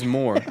heard that there's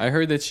more. I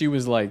heard that she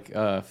was like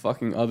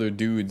fucking other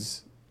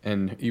dudes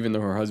and even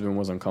though her husband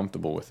was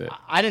uncomfortable with it.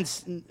 I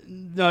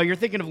didn't. No, you're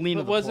thinking of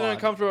Lena. But wasn't it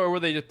uncomfortable, or were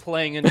they just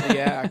playing into the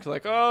act?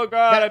 Like, oh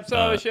god, I'm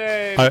so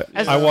ashamed.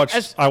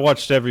 I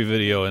watched every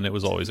video, and it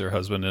was always her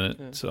husband in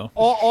it. So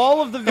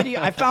all of the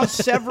video, I found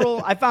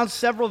several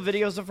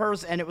videos of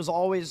hers, and it was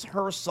always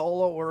her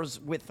solo or was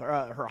with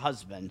her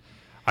husband.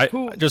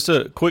 Just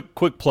a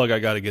quick plug I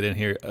got to get in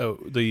here.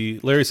 The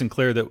Larry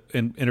Sinclair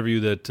interview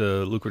that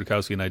Luke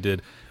Rudkowski and I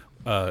did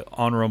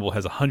on Rumble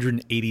has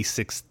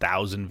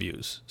 186,000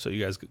 views. So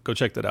you guys go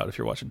check that out if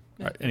you're watching.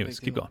 All right,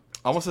 anyways, keep going.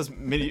 Almost as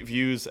many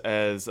views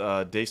as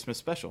Dave Smith's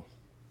special.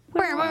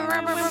 You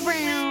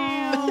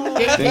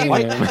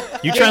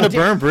trying to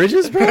burn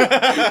bridges, bro? Dave,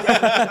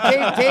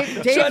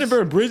 trying to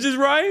burn bridges,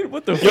 right?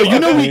 What the? Yo, you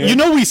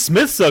know we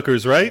Smith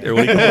suckers, right? Or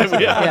what do you call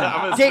it?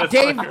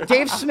 Yeah.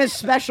 Dave Smith's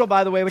special,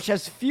 by the way, which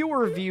has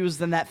fewer views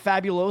than that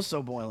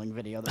Fabuloso boiling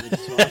video that we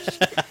just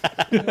watched.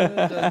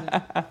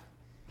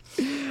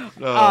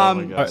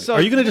 My God. So,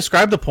 are you going to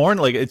describe the porn?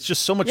 Like, it's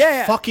just so much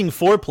fucking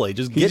foreplay. He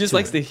just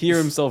likes to hear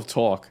himself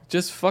talk.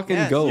 Just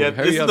fucking go. Yeah,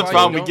 Hurry this up. is the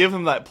problem. We give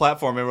him that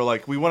platform, and we're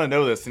like, we want to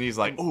know this, and he's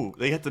like, "Ooh,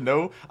 they have to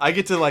know." I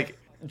get to like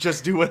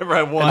just do whatever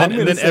I want.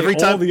 And then every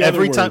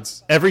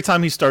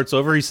time he starts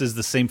over, he says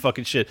the same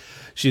fucking shit.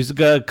 She's a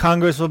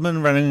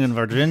congresswoman running in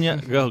Virginia.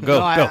 Go.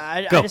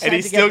 And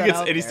he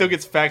still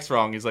gets facts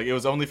wrong. He's like, it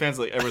was OnlyFans.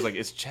 Like everyone's like,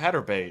 it's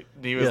Chatterbait.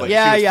 And he was like, she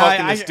was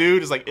fucking this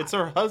dude. It's like, it's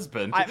her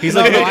husband. He's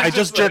like, I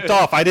just jerked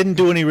off. I didn't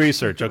do any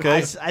research.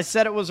 Okay. I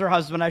said it was her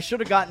husband. I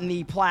should have gotten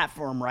the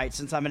platform right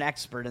since I'm an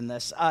expert in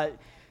this.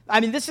 I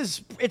mean,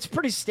 it's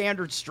pretty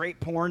standard straight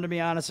porn, to be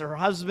honest. Her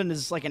husband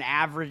is like an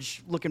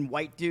average-looking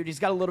white dude. He's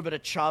got a little bit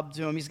of chub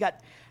to him. He's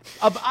got,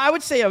 I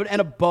would say, an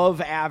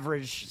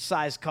above-average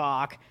size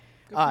cock.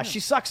 She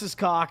sucks his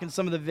cock in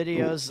some of the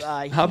videos.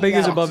 How big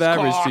is above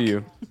average to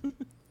you?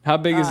 How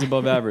big is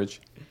above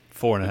average?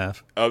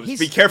 4.5.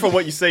 Be careful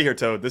what you say here,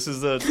 Toad. This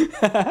is a...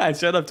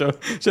 Shut up, Toad.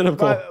 Shut up,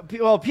 Cole.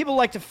 Well, people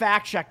like to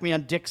fact-check me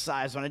on dick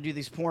size when I do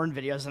these porn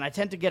videos, and I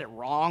tend to get it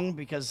wrong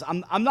because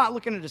I'm not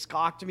looking at his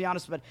cock, to be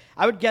honest, but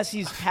I would guess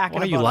he's packing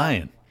Why are you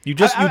lying? You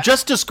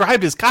just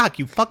described his cock.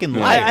 You fucking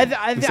lied.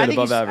 I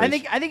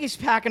think he's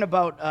packing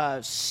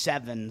about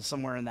 7,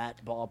 somewhere in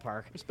that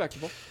ballpark.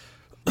 Respectable.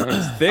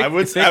 I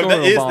would say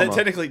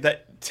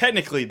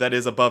technically that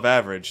is above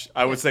average.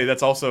 I would say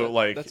that's also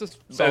like in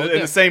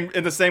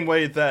the same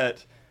way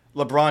that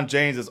LeBron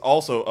James is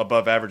also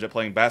above average at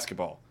playing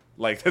basketball.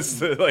 Like this,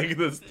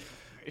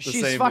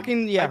 She's same.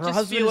 fucking her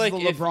husband like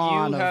is the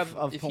LeBron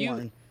of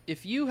porn.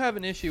 If you have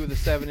an issue with a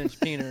 7-inch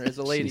peener as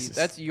a lady,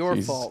 that's your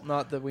fault,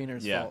 not the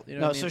wiener's fault. You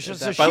know what I mean?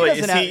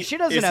 She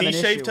doesn't have an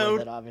issue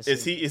with it,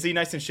 obviously. Is he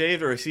nice and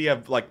shaved, or does he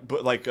have like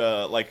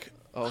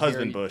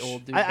husband bush?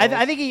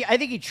 I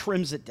think he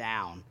trims it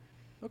down.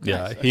 Okay.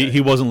 Yeah,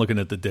 he wasn't looking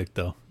at the dick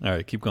though. All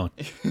right, keep going.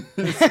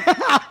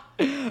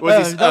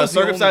 Was he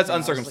circumcised,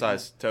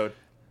 uncircumcised, Toad?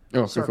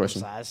 Oh, good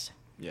question.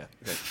 Yeah.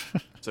 Okay.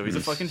 So he's a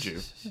fucking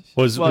Jew.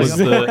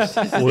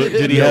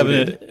 Did he have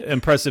an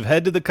impressive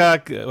head to the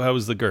cock? How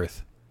was the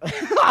girth?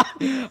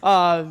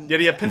 Did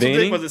he have pencil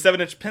dick? Was it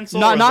 7-inch pencil?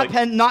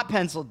 Not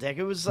pencil dick.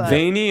 It was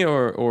veiny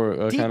or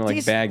kind of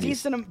like baggy.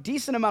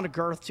 Decent amount of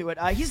girth to it.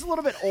 He's a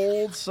little bit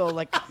old, so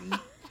like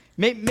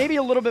maybe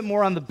a little bit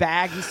more on the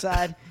baggy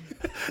side.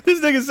 This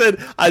nigga said,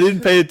 I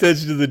didn't pay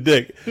attention to the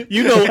dick.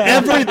 You know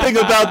everything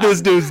about this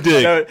dude's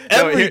dick.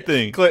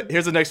 Everything.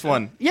 Here's the next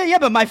one. Yeah,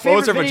 but my favorite What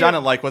was her video... vagina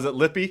like? Was it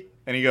lippy?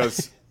 And he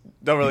goes,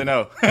 don't really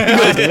know. I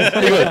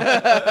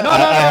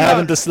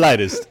haven't the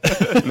slightest.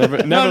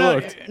 Never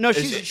looked. No,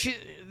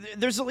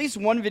 there's at least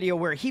one video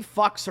where he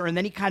fucks her and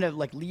then he kind of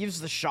like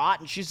leaves the shot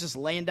and she's just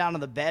laying down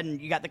on the bed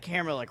and you got the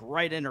camera like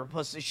right in her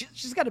pussy.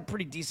 She's got a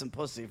pretty decent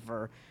pussy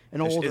for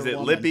an older woman. Is it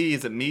lippy?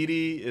 Is it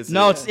meaty? It's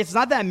not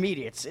that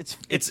meaty. It's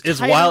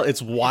tighter, wild.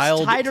 It's wild.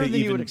 It's tighter than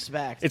you would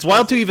expect. It's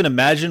wild to even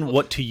imagine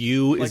what to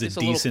you is a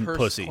decent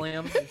pussy.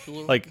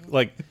 Like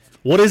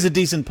what is a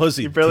decent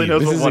pussy? He barely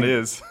knows what one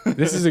is.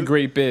 This is a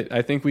great bit.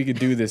 I think we could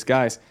do this,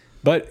 guys.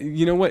 But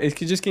you know what? It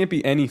just can't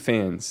be any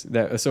fans.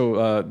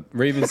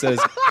 Raven says,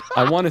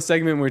 I want a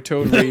segment where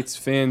Toad rates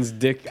fans'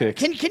 dick pics.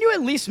 Can you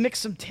at least mix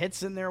some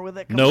tits in there with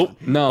it? Nope.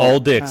 No. All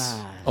dicks.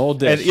 All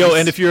dicks.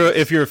 And if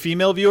you're a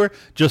female viewer,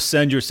 just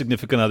send your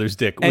significant other's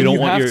dick. We don't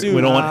want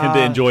him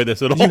to enjoy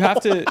this at all.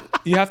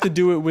 You have to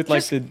do it with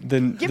like the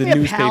give the me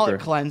newspaper. A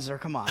palate cleanser.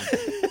 Come on.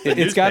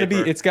 It's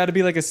got to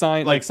be like a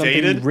sign, like something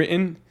dated?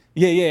 Written.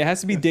 Yeah. It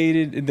has to be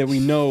dated that we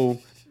know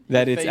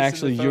that it's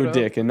actually your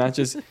dick and not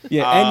just and you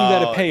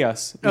gotta pay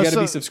us. You gotta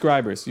be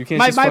subscribers. You can't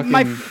my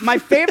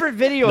favorite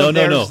video of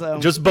theirs,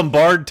 though. Just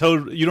bombard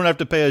Toad. You don't have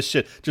to pay us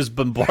shit. Just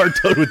bombard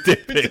Toad with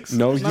dick pics.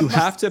 No, you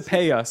have to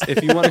pay us.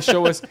 If you want to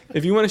show us,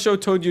 if you want to show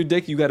Toad your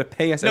dick, you gotta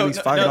pay us at least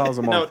 $5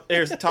 a month. No,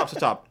 there's top to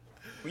top.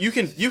 You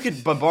can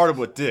bombard him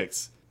with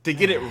dicks. To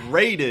get it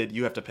rated,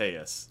 you have to pay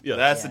us. Yeah.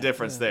 That's the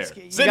difference there.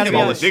 Send him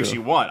all the dicks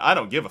you want. I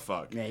don't give a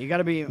fuck. Yeah, you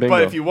gotta be.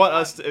 But if you want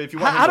us,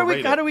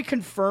 how do we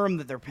confirm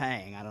that they're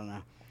paying? I don't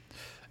know.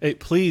 Hey,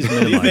 please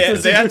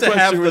minimize. They have to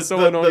have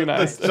so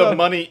unorganized. the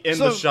money in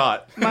the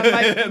shot.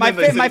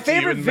 My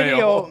favorite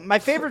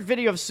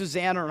video of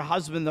Susanna and her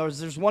husband though is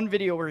there's one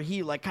video where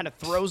he like kind of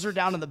throws her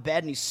down in the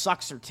bed and he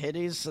sucks her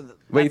titties. So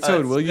Wait,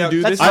 Toad, will you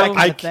do this? That's my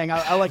kind of thing.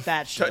 I like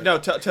that shit.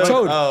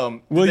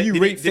 Toad, will you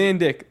rate fan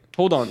dick?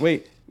 Hold on,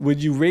 wait.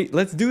 Would you rate?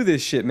 Let's do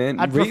this shit, man.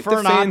 I'd rate prefer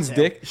the not fan's to.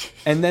 dick,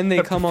 and then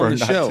they come on the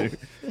show.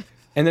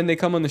 And then they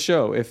come on the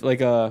show. If like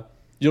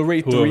you'll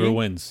rate Whoever 3.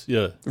 wins,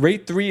 yeah.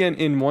 Rate 3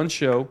 in one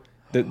show.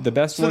 The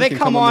best So one. they can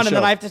come on on the and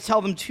then show. I have to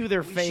tell them to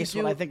their face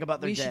what I think about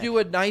their We dick. should do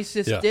a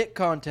nicest dick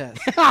contest.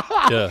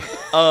 Yeah.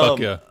 Fuck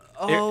yeah.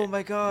 Oh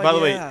my god! By the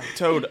way,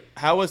 Toad,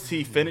 how was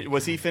he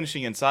Was he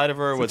finishing inside of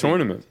her? It's Was a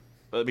tournament.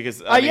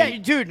 Because yeah,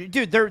 dude,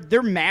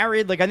 they're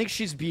married. Like I think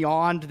she's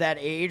beyond that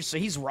age, so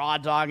he's raw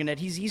dogging it.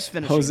 He's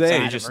finishing. Jose,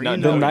 inside of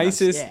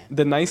her.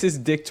 the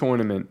nicest dick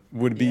tournament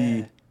would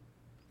be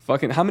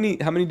fucking. How many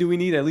do we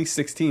need? At least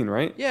 16,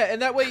 right? Yeah,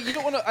 and that way you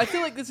don't want to. I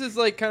feel like this is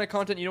like kind of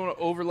content you don't want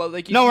to overload.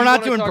 Like No, we're not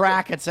wanna doing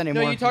brackets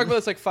anymore. No, you talk about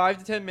this like 5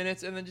 to 10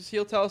 minutes, and then just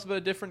he'll tell us about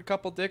a different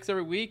couple dicks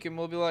every week, and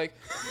we'll be like,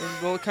 and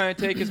we'll kind of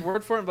take his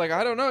word for it. And be like,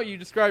 I don't know. You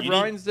described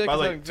Ryan's dick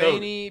as having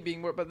veiny, being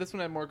more, but this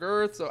one had more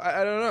girth. So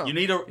I don't know. You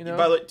need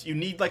by the way, you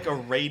need like a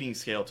rating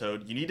scale,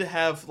 Toad. You need to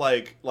have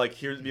like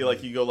here's be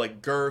like you go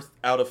like girth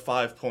out of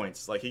 5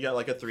 points. Like he got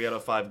like a 3 out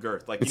of 5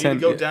 girth. Like you need to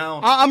go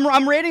down.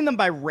 I'm rating them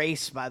by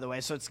race, by the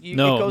way. So it's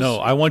No,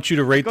 I want you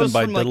to rate them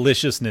by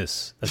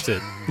deliciousness. That's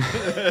it.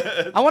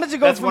 I wanted to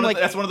go that's from one of like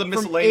the, that's one of the from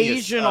miscellaneous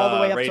Asian all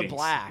the way up ratings. to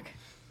black.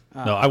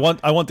 No, I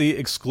want the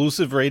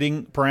exclusive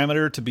rating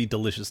parameter to be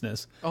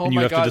deliciousness, Oh and you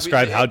my have God, to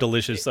describe how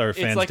delicious our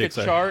fans' It's like a dicks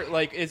are. chart.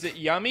 Like, is it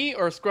yummy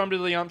or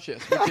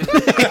scrumdiddlyumptious?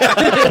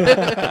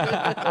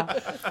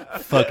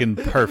 Fucking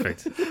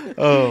perfect.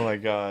 Oh my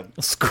god.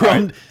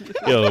 Scrum.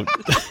 Yo.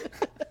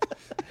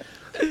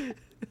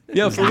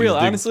 Yo, for real,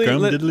 honestly,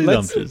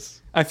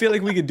 Scrum-diddly-dumptious. I feel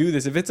like we could do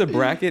this. If it's a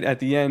bracket at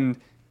the end,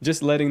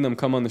 just letting them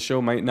come on the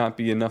show might not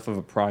be enough of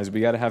a prize.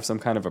 We got to have some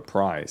kind of a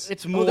prize.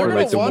 It's more. They're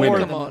gonna want to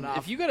come on.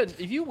 If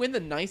you win the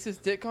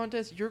nicest dick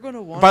contest, you're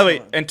gonna want. By the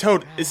way, and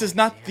Toad, this is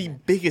not the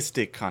biggest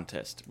dick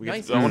contest. I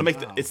want to make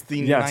it's the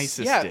Yes.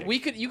 nicest Yeah,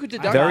 dick. you could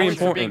deduct Very points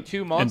for being important.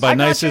 too monsters. And by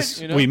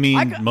nicest, we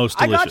mean most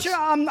delicious. I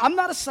got you. I'm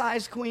not a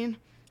size queen.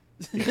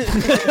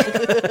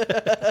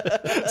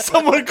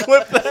 Someone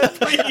clip that,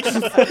 please.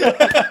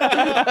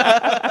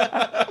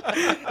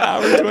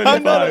 Hour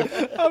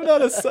 25. I'm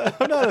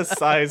not a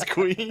size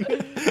queen.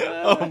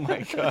 Oh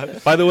my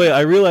god. By the way, I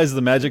realized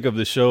the magic of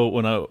the show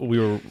when we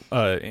were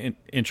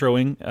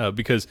introing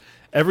because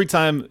every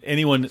time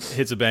anyone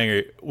hits a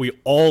banger, we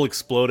all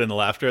explode in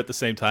laughter at the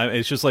same time.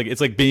 It's just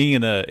like being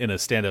in a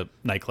stand-up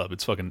nightclub.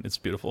 It's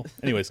beautiful.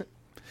 Anyways,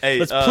 hey,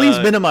 let's please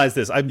minimize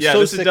this. I'm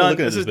so this sick is done. of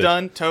looking at This is bitch.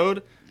 done,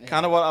 Toad.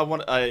 Kind of what I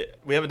want.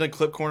 We haven't done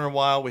Clip Corner in a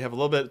while. We have a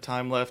little bit of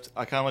time left.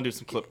 I kind of want to do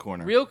some Clip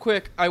Corner. Real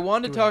quick, I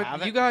want to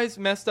talk. You guys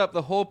messed up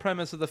the whole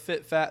premise of the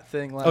fit fat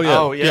thing last.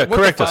 Oh yeah.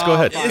 Correct us. Go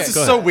ahead. This is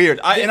so weird.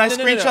 I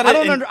screenshot it. I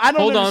don't understand.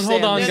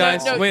 Hold on,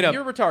 guys. Wait up.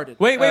 You're retarded.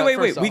 Wait.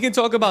 First We off. can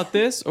talk about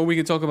this, or we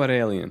can talk about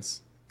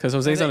aliens. Because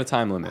Jose's on a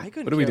time limit.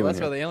 What are we doing less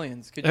here? about the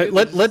aliens. Could Hey, you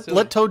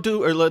let Toad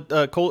do or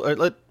let Cole or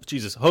let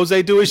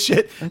Jose do his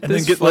shit and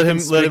then let him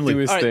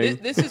leave. All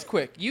right, this is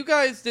quick. You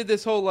guys did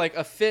this whole like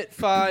a fit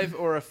 5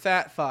 or a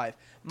fat 5.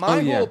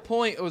 My whole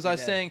point was I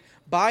was saying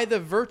by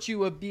the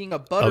virtue of being a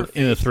butterface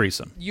in a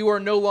threesome, you are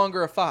no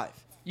longer a 5.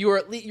 You are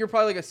at least you're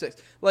probably like a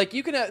 6. Like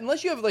you can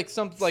unless you have like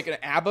some like an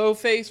abo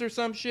face or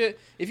some shit.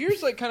 If you're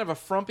just like kind of a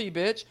frumpy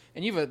bitch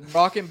and you have a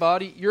rocking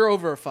body, you're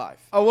over a 5.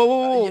 Oh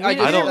whoa! I We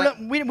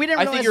think didn't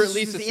realize you're this at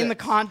least was a in the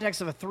 6.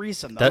 context of a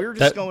threesome. Though we were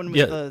just going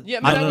with the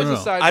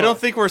I don't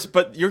think we're.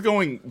 But you're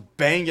going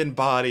banging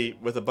body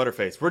with a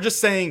butterface. We're just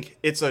saying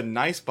it's a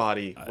nice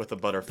body with a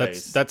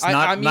butterface. That's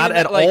not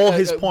at all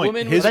his point.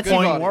 His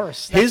point.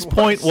 His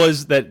point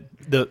was that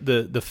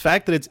the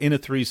fact that it's in a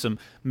threesome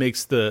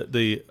makes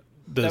the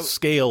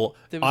scale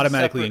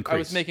automatically increase. I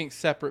was making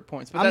separate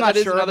points, but I'm that not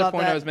is sure another about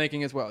point that. I was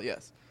making as well.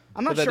 Yes.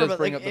 I'm not But that sure, does but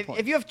bring like, up the point.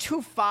 if you have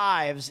 2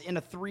 5s in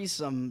a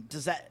threesome,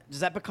 does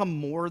that become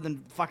more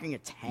than fucking a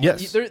 10?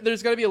 Yes.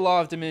 There's got to be a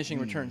law of diminishing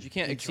returns. You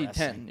can't exceed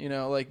 10. You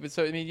know, like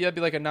so. I mean, you got to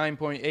be like a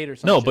 9.8 or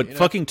something. No, but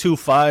fucking 2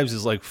 5s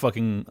is like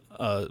fucking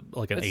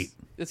like an 8.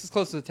 It's as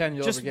close to the 10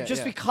 you'll ever get.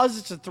 Just because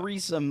it's a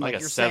threesome, Like like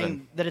a you're 7.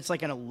 saying that it's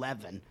like an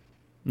 11.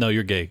 No,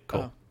 you're gay,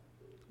 Cole.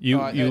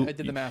 I did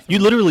the math You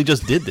wrong. literally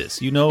just did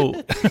this. You know.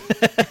 He's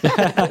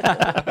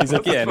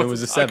like, yeah, and it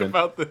was a 7.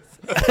 About this.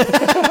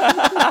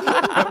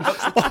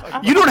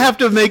 You don't have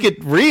to make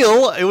it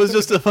real. It was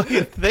just a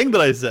fucking thing that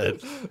I said.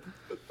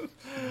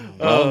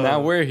 Well,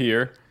 now we're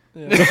here.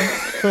 All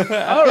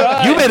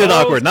right. You made it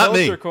awkward, not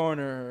me. Culture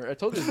Corner. I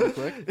told you this was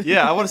quick.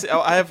 Yeah, I want to see.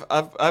 I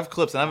have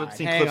clips, and I haven't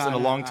seen hang clips in a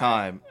on. long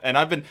time. And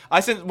I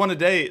sent one a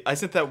day. I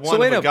sent that one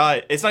wait of a up.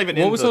 guy. It's not even.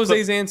 What in was the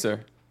Jose's clip.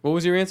 answer? What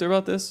was your answer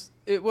about this?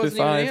 It wasn't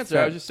even 5, an answer.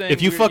 I was just saying.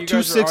 If you fuck 2 guys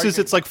were 6s, arguing.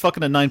 it's like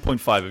fucking a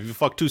 9.5. If you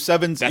fuck 2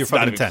 7s, you're That's fucking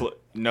not a even 10.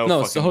 no. No,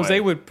 fucking so Jose way.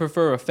 would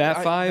prefer a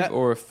fat 5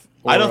 or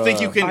I don't think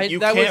you a- can. You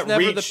that can't was never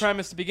reach. the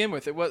premise to begin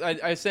with. It was. I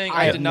was saying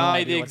I I have no deny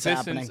idea the what's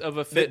existence happening. of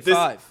a fit This-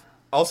 5.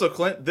 Also,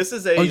 Clint, this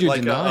is a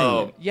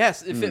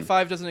yes. If Fit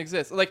 5 doesn't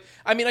exist, like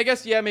I mean, I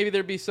guess maybe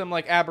there'd be some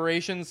like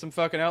aberrations, some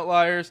fucking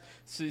outliers,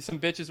 some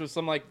bitches with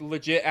some like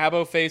legit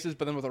abo faces,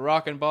 but then with a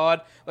rockin'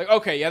 bod. Like,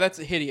 okay, yeah, that's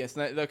hideous.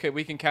 Okay,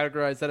 we can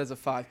categorize that as a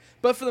 5.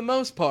 But for the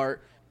most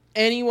part,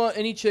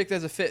 any chick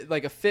that has a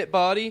fit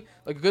body,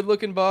 like a good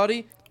looking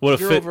body, what a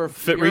you're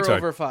fit you're retard.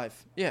 over a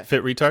 5. Yeah,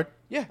 fit retard.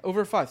 Yeah, over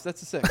a 5. So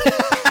that's a 6.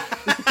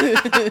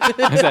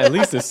 That's at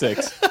least a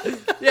 6.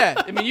 Yeah,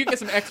 I mean, you get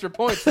some extra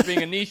points for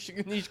being a niche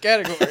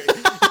category.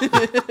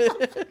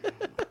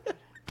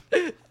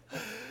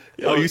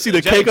 Oh, you see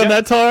the cake on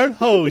that tard?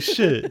 Oh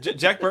shit!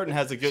 Jack Burton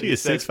has a good. She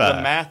is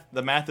 6'5".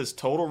 The math is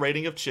total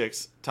rating of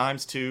chicks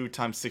times 2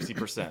 times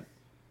 60%, and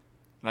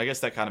I guess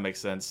that kind of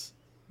makes sense.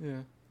 Yeah.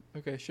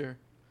 Okay. Sure.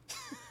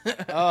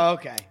 Oh,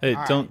 okay. Hey,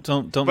 All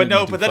don't. But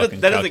no, but that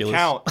doesn't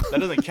count. That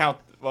doesn't count.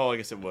 Well, I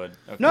guess it would.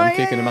 Okay. No, I'm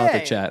kicking him out the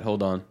chat.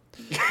 Hold on.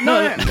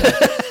 No.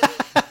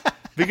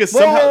 Because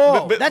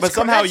Whoa,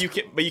 somehow you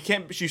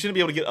shouldn't be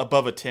able to get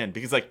above a 10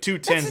 because like 2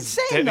 10s is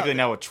technically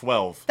now a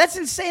 12. That's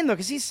insane though,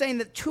 because he's saying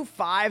that 2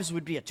 5s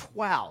would be a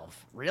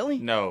 12. Really?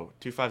 No,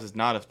 2 5s is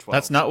not a 12.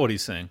 That's not what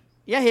he's saying.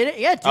 Yeah, hit it.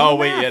 Yeah. Oh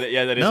wait,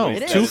 yeah, that is. No,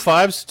 what he 2 says.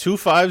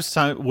 5s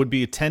time would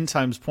be 10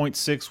 times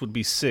 0.6 would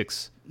be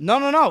 6.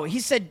 No. He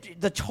said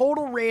the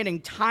total rating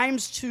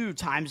times 2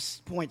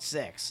 times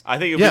 0.6. I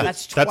think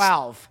that's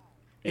 12.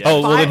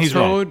 Oh, well then he's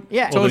wrong.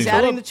 Yeah, well, he's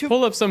adding the 2.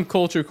 Pull up some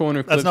Culture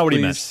Corner clips. That's not what he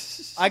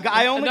please. meant.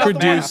 I only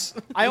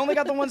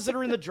got the ones that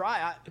are in the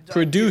dry.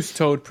 Produce,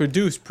 Toad.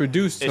 Produce, Toad.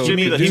 It should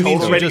be the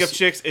total rating of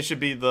chicks. It should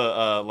be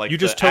the you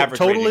just the average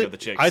total rating it. of the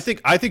chicks. I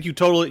think you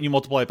total it and you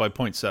multiply it by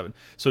 0.7.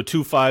 So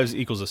 2 5s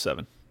equals a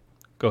 7.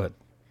 Go ahead.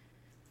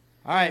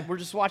 All right, we're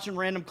just watching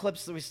random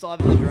clips that we still have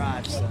in the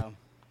drive. So.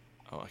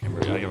 Oh, I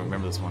gotta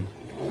remember this one.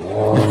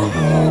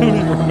 I don't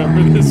even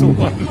remember this one.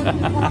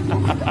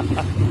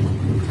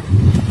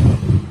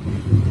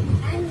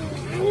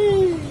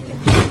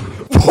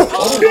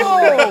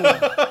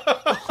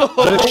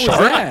 What was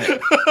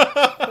that?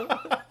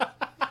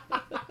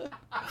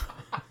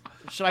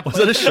 Was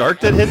that a shark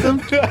that hit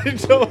them? I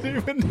don't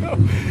even know.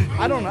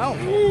 I don't know.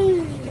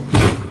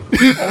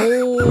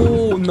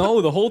 Oh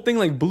no! The whole thing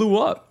like blew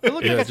up.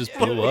 It just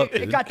blew up.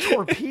 It got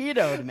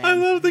torpedoed, man. I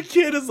love the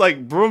kid is like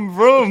vroom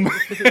vroom.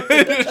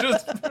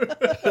 Just,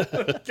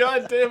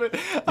 God damn it!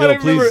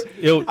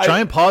 Try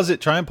and pause it.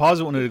 Try and pause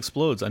it when it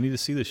explodes. I need to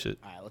see this shit.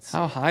 All right, let's see.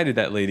 How high did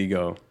that lady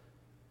go?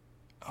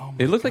 Oh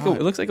it looks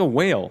like a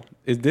whale.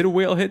 Did a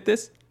whale hit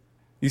this?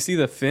 You see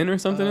the fin or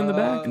something in the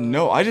back?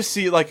 No, I just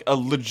see like a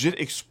legit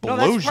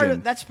explosion. No,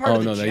 that's part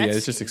of the jet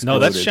it's just exploded. No,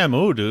 that's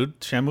Shamu, dude.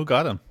 Shamu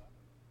got him.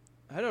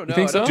 I don't know. You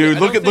think so? Dude,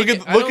 look at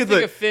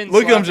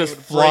him just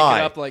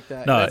fly. It up like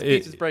that. No, That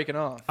piece is breaking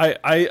off. I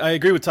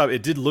agree with Tom.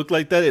 It did look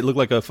like that. It looked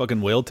like a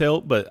fucking whale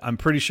tail, but I'm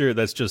pretty sure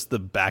that's just the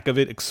back of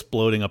it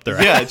exploding up their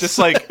ass. Yeah, just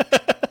like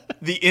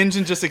the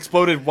engine just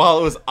exploded while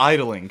it was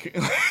idling.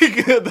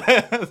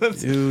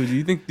 Dude,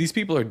 you think these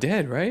people are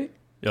dead, right?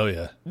 Oh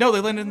yeah. No,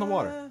 they landed in the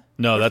water.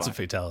 No, that's a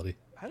fatality.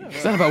 I don't know.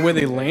 It's not about where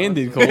they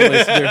landed, Cole.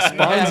 Their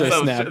spines are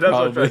snapped,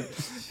 probably.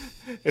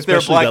 If they're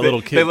Especially black, that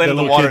little kid- they land that in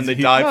the little water kid's- and they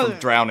he- die No, from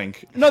drowning.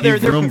 No, they're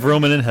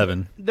vrooming in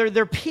heaven.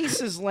 their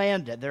pieces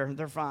landed.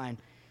 They're fine.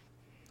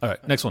 All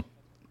right, next one.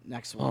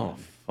 Next one. Oh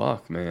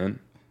fuck, man!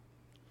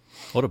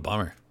 What a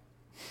bummer.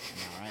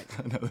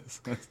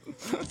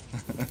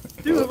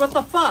 Dude, what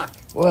the fuck?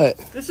 What?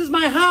 This is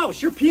my house.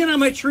 You're peeing on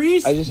my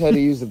trees? I just had to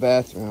use the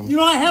bathroom. You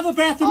know, I have a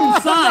bathroom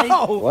inside.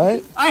 No.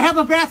 What? I have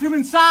a bathroom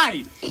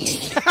inside.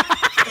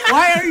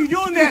 Why are you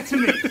doing that to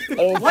me?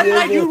 What did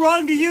I do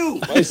wrong to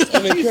you? My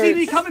stomach You see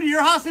me hurts. coming to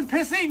your house and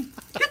pissing?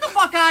 Get the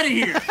fuck out of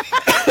here.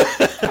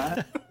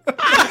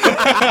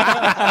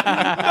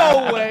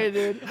 No way,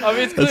 dude. I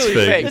mean, it's That's clearly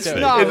fake. fake. It's Toad.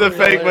 not. It's a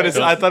fake, but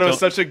I thought it was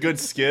Don't- such a good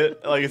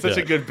skit. Like it's such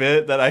Yeah. a good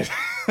bit that I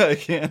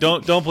can't.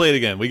 Don't play it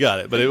again. We got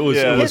it, but it was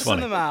Yeah. it was Piss in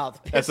funny. the mouth.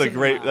 That's a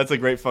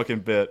great fucking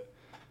bit.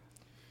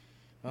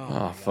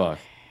 Oh fuck!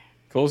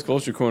 Cole's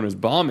Culture Corner is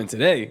bombing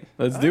today.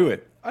 Let's do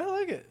it. I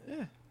like it.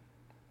 Yeah.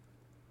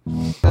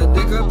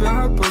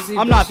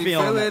 I'm not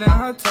feeling it.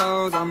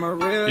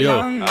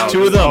 Yo,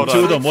 two of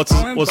them. What's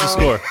the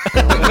score?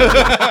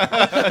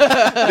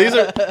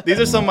 These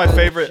are some of my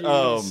favorite.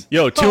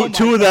 Yo, two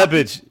of that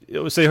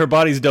bitch. Say her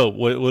body's dope.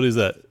 What is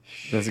that?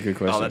 That's a good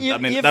question.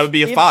 That would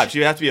be a 5.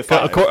 You have to be a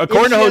 5.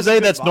 According to Jose,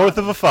 that's north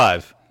of a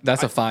 5.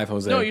 That's a 5,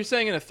 Jose. No, you're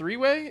saying in a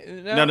three-way?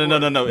 No.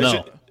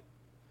 No.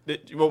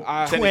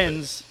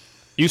 Twins.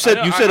 You said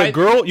a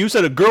girl. You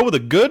said a girl with a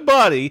good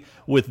body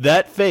with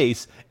that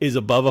face is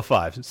above a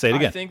 5. Say it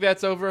again. I think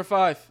that's over a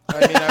 5.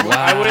 I mean,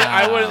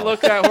 I wouldn't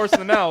look that horse in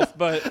the mouth,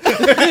 but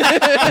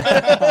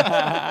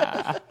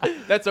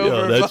that's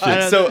over a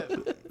 5. So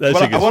that's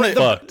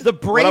fucked. The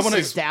brace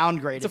is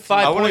downgraded. It's a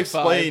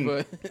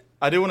 5.5. But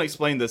I do want to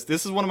explain this.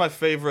 This is one of my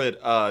favorite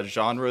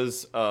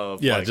genres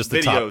of just the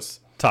videos.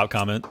 top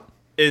comment.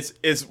 Is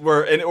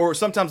where or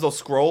sometimes they'll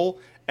scroll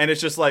and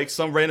it's just like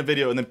some random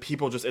video and then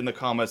people just in the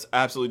comments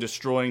absolutely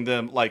destroying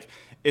them. Like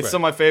it's some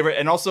of my favorite.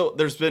 And also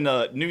there's been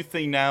a new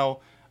thing now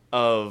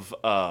of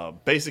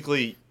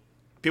basically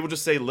people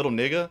just say little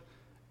nigga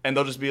and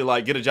they'll just be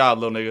like, "Get a job,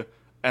 little nigga,"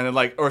 and then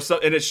like, or so,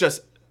 and it's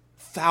just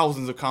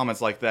thousands of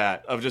comments like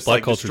that of just Black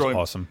like culture's destroying.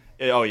 awesome.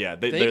 Oh yeah,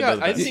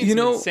 I've seen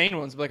some insane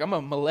ones. Like, I'm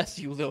gonna molest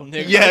you, little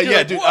nigga. Yeah,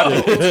 Like, dude,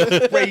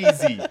 whoa.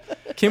 crazy.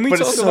 Can we but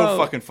talk it's so about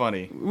fucking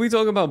funny? We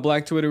talk about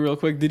Black Twitter real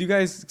quick. Did you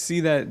guys see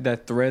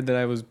that thread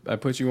that I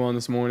put you on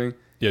this morning?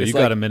 Yeah, It's you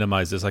got to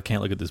minimize this. I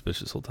can't look at this bitch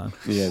this whole time.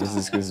 Yeah,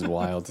 this is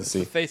wild to see.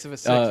 The face of a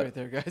 6 right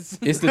there, guys.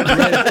 It's the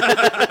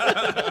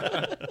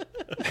thread.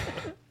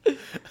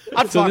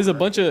 So there's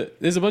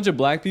a bunch of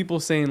black people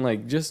saying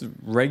like just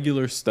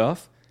regular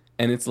stuff,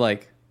 and it's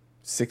like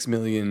 6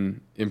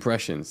 million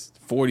impressions,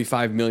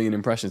 45 million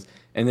impressions,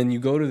 and then you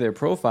go to their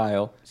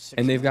profile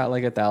and they've got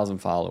like 1,000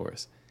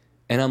 followers,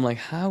 and I'm like,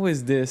 how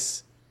is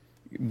this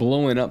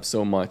blowing up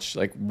so much?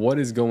 Like, what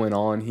is going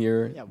on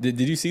here? Yeah. Did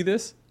you see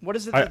this? What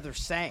is it that they're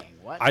saying?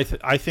 What? I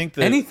think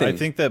that Anything. I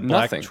think that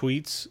black Nothing.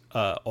 tweets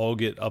all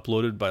get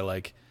uploaded by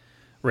like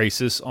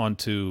racists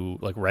onto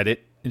like Reddit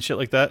and shit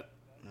like that,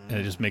 and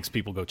it just makes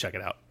people go check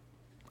it out.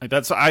 Like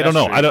that's I don't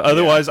know. true.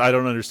 Otherwise, I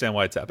don't understand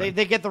why it's happening.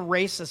 They get the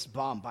racist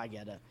bump. I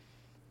get it.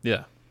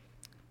 Yeah,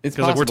 It's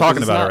because like, we're possible, talking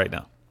 'cause about it's it not-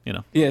 right now. You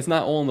know, Yeah, it's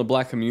not all in the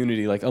black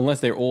community. Like,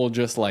 unless they're all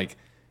just like,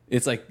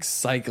 it's like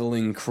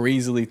cycling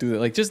crazily through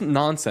like just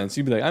nonsense.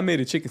 You'd be like, I made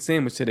a chicken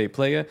sandwich today,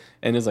 playa,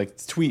 and there's like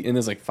tweet, and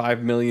there's like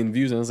 5 million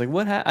views, and I was like,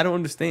 what? I don't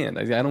understand.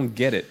 I don't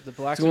get it. The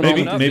blacks What's are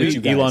going on blowing with up,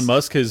 you maybe guys? Elon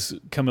Musk has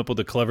come up with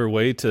a clever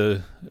way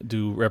to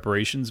do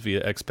reparations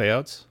via X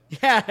payouts.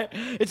 Yeah,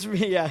 it's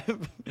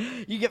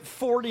you get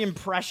 40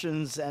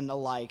 impressions and a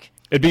like.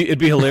 It'd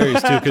be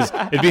hilarious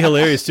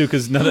too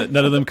because none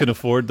of them can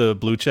afford the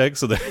blue check,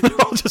 so they're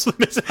all just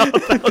missing out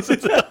on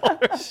thousands of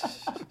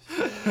dollars.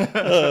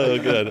 Oh,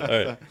 good.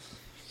 All right.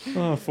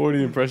 Oh,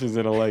 40 impressions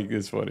and a like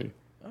is funny.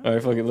 All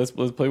right, fuck it. Let's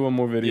play one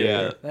more video.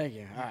 Yeah. Thank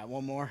you. All right,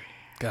 one more.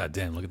 God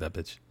damn, look at that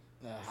bitch.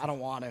 I don't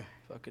want to.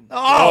 Fucking.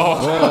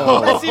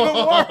 Whoa. That's even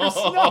worse.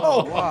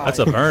 No. That's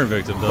a burn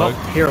victim, dog.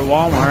 Here at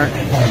Walmart,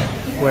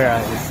 where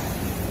I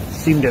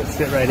seem to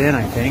fit right in,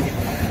 I think.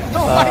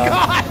 Oh my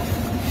god.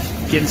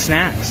 Getting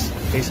snacks.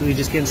 Basically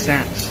just getting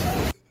snacks.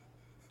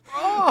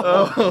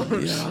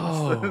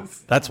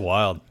 That's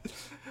wild.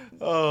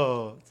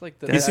 Oh, It's like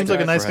the He seems like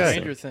a nice guy.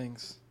 Stranger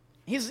Things.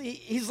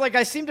 He's like,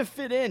 I seem to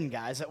fit in,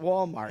 guys, at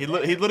Walmart. he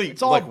literally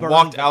It's all like burn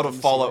walked out of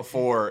victims Fallout here.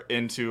 4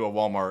 into a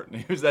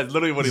Walmart. That's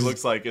literally what he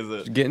looks like. Is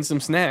it Getting some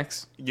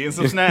snacks. getting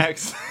some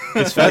snacks?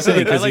 It's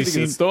fascinating I because like he to get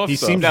the seems, store he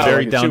stuff. seems No, very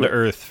I can down chew to it.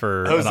 earth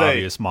for an Jose.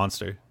 obvious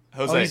monster.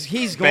 Jose, Oh,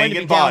 he's going to be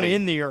banging down body,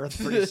 in the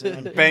earth pretty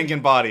soon.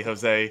 banging body,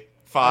 Jose.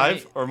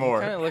 5 or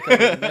more. Kind of look like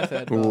a meth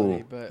head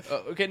body, but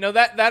okay, no,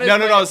 that is No,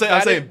 like- I'm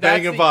that saying is-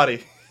 banging that's the-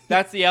 body.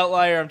 That's the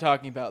outlier I'm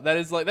talking about. That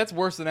is like that's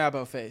worse than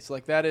Abo face.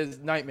 Like that is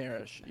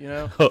nightmarish. You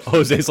know.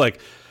 Jose's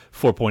like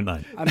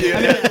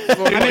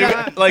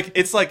 4.9. Like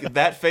it's like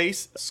that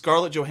face,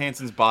 Scarlett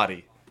Johansson's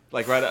body,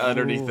 like right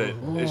underneath it.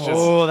 It's just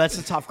Oh, that's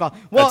a tough call.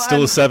 Well, That's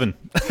still a 7.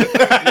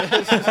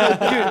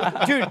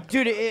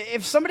 dude,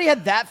 if somebody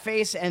had that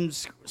face and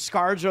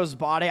ScarJo's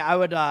body, I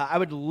would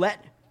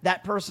let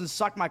that person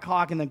suck my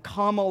cock and then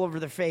cum all over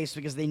their face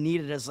because they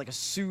need it as like a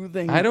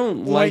soothing. I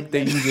don't like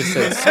that you just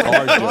said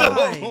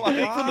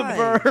ScarJo. For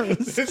the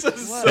burns. this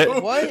is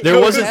so What? There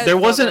wasn't That's there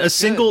not wasn't that a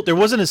single good. there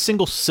wasn't a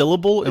single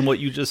syllable in what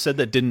you just said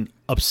that didn't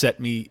upset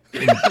me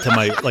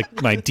into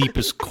my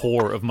deepest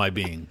core of my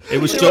being. It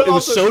was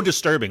so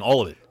disturbing,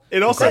 all of it.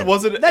 It also That-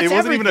 wasn't. that's It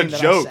wasn't even a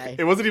everything that I joke. say.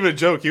 It wasn't even a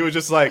joke. He was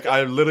just like,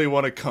 I literally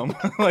want to come.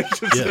 Like,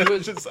 just, Yeah. it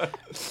was just.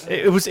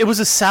 It was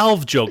a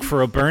salve joke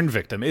for a burn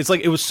victim. It's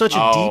like it was such a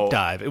Oh. deep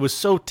dive. It was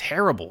so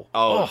terrible.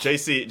 Oh,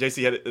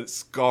 JC had a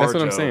scar. That's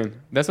what I'm saying.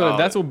 That's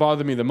what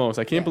bothered me the most.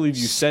 I can't believe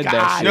you said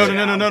that shit.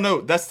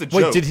 No. That's the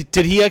Wait, joke.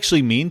 did he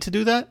actually mean to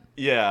do that?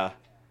 Yeah.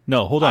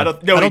 No, hold on. I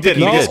don't think didn't.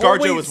 he No, did. ScarJo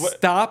wait, was what-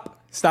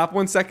 Stop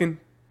 1 second.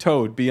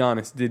 Toad, be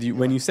honest. Did you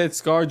when you said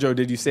ScarJo,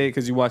 did you say it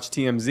because you watched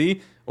TMZ,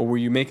 or were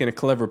you making a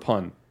clever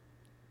pun?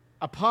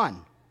 A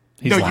pun.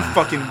 No, lying. you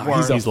fucking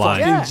weren't. He's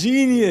lying. Yeah.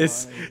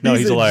 Genius. No,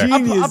 he's a liar.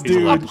 Genius, A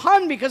dude.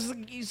 pun because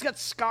he's got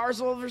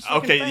scars all over his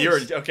fucking Okay,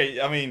 face.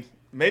 okay. I mean,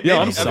 maybe. Yeah,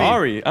 I I'm mean,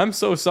 sorry. I'm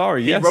so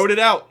sorry. He Yes. wrote it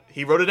out.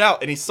 He wrote it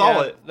out, and he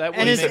saw it. That And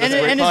was his, He said it's a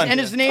great pun. and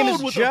his name Toad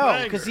is with a Joe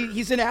banger. because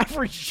he's an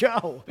average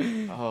Joe.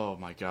 Oh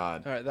my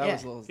god. all right. That Yeah.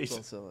 was a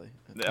little silly.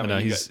 I mean, No,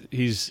 you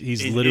he's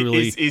He-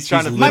 literally he's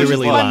trying to- My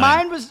literally He's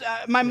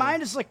lying.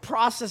 mind is like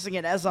processing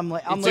it as I'm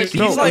like It's like, like-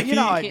 no, like like you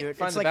know how I he do can't it.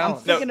 find It's the like I'm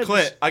balance. thinking No, of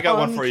Clint, this I got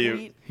one pun for you.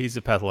 tweet. He's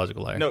a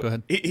pathological liar. No, Go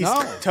ahead. He's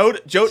No. Toad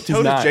is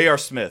not. J.R.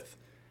 Smith.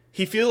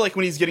 He feel like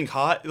when he's getting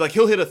hot, like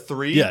he'll hit a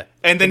 3, Yeah.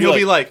 and then He'll he'll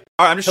be be like,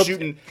 "All right, I'm just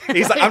shooting."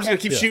 He's like, "I'm just gonna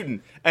keep Yeah.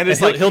 shooting," And and it's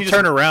he'll, like he'll he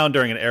turn just, around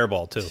during an air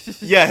ball too.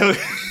 Yeah,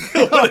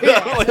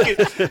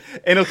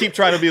 and he'll keep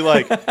trying to be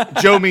like,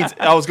 "Joe means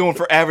I was going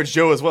for average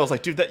Joe as well." It's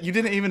like, dude, that you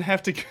didn't even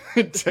have to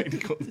get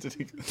technical.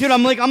 Dude,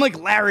 I'm like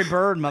Larry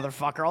Bird,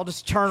 motherfucker. I'll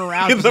just turn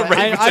around. The 'cause I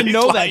Ravens, know he's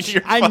that. lying to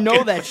your I know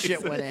fucking that face.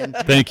 shit went in.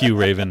 Thank you,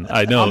 Raven.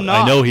 I know. I'm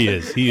not. I know he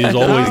is. He is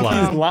always He's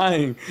lying.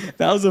 lying.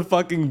 That was a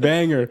fucking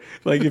banger.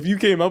 Like if you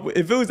came up with,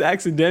 if it was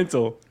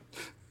accidental,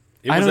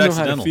 I don't know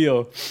how to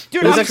feel.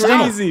 Dude, it's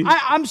crazy.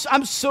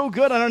 I'm so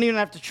good. I don't even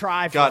have to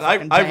try. For God,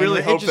 I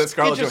really hope that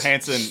Scarlett it just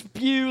Johansson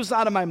spews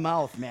out of my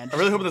mouth, man. I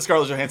really hope that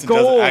Scarlett Johansson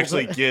doesn't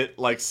actually get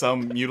like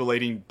some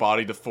mutilating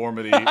body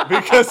deformity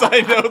because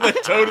I know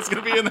that Toad is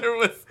gonna be in there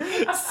with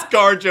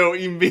ScarJo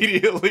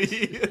immediately.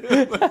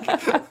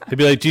 He'd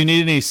be like, "Do you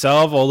need any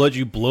salve? I'll let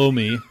you blow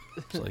me."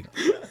 It's like,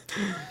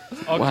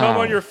 I'll come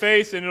on your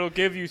face and it'll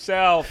give you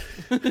salve.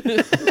 so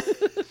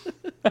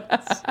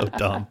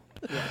dumb.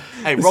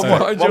 Hey,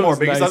 one more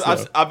because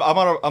nice,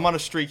 I'm on a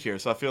streak here,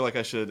 so I feel like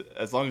I should,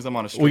 as long as I'm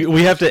on a streak.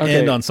 We have to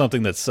end on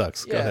something that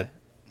sucks. Go ahead.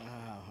 All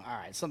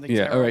right, something.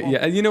 Yeah, terrible. all right.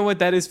 Yeah, you know what?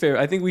 That is fair.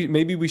 I think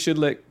we should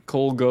let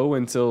Cole go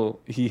until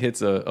he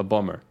hits a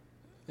bummer.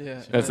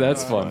 Yeah,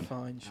 that's fun.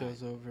 Fine,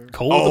 show's over.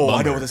 Cole,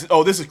 I know what this is.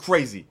 Oh, this is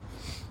crazy.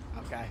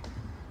 Okay.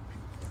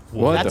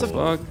 What that's the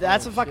fuck?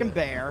 That's a fucking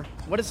bear.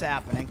 What is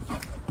happening?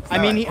 I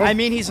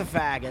mean, he's a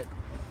faggot.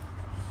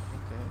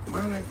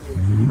 Okay.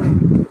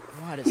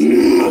 What is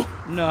that?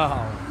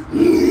 No.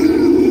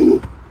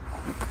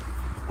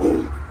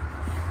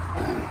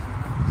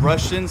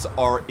 Russians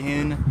are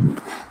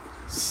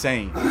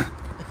insane.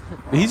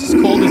 He just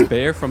called his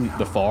bear from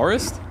the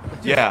forest?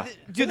 Yeah.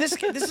 Dude, this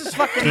is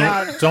fucking.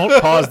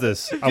 Don't pause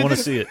this. I want to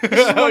see it.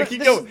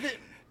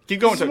 Keep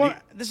going.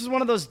 This is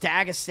one of those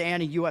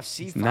Dagestani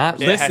UFC fighters. Not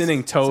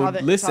listening,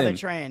 Toad. Listen. That's how they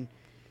train.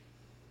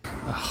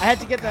 I had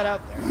to get that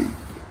out there.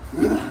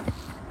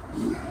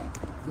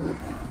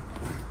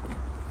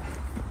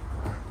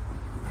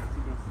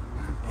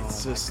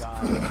 It's just.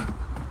 I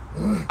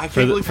can't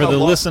for believe the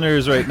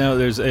listeners right now,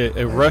 there's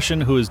a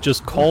Russian who has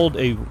just called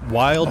a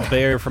wild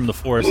bear from the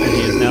forest, and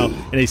he is now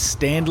in a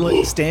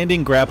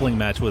standing grappling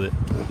match with it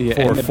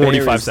for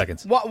 45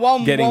 seconds.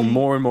 Getting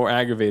more and more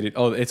aggravated.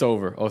 Oh, it's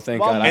over. Oh,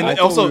 thank God. And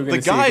also, the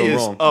guy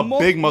is a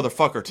big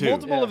motherfucker, too.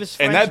 Multiple of his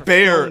and friends that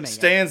bear are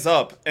stands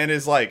up and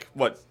is like,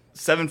 what,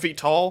 7 feet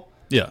tall?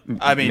 Yeah.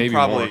 I mean, maybe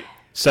probably. More.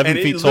 7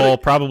 feet tall,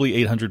 probably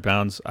 800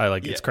 pounds.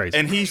 It's crazy.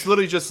 And he's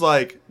literally just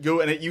like, you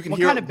can What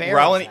hear kind of bear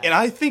growling. is that? And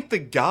I think the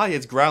guy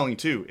is growling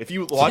too. If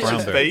you watch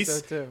his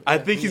face, I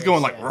think he's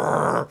going like,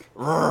 "Rrr,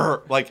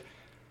 rrr." Like,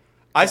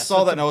 I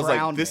saw that and I was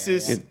like, this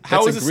is,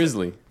 how is this?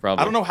 Grizzly, probably.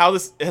 I don't know how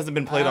this hasn't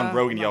been played on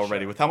Rogan yet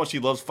already, with how much he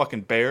loves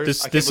fucking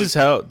bears. This is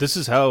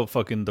how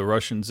fucking the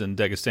Russians and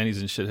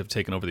Dagestanis and shit have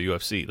taken over the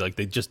UFC. Like,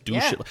 they just do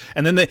shit.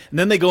 And then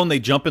they go and they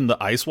jump in the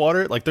ice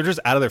water. Like, they're just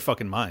out of their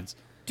fucking minds.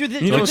 Dude,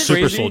 you know like what's super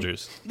crazy?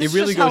 soldiers. It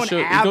really goes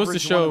to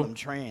show.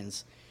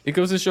 Trains. It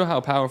goes to show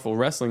how powerful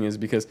wrestling is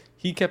because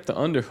he kept the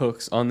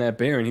underhooks on that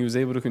bear and he was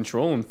able to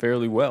control him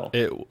fairly well.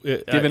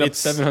 Giving up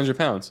 700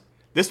 pounds.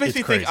 This makes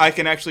me think I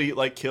can actually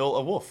like kill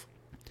a wolf.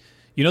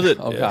 You know that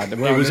it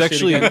was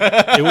actually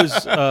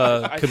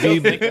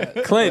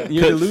Khabib. Clint,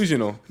 you're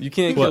delusional. You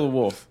can't kill a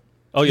wolf.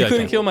 Oh yeah, you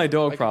couldn't kill my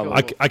dog.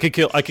 Probably. I could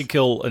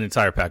kill an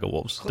entire pack of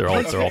wolves. They're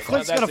all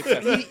Clint's gonna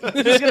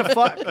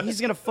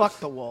fuck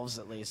the wolves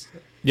at least.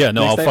 Yeah,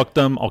 no, I'll fuck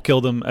them. I'll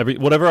kill them.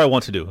 Whatever I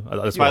want to do.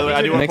 That's By the way,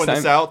 I do want to point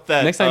this out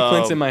that next time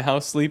Clint's in my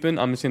house sleeping,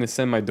 I'm just gonna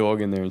send my dog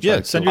in there and try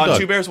to send your dog.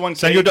 2 Bears 1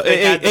 Send your dog.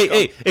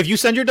 Hey! If you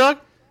send your dog,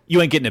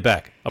 you ain't getting it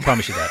back. I'll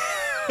promise you that.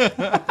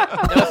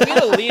 Now, if we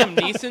had a Liam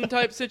Neeson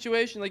type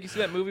situation, like you see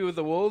that movie with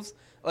the wolves,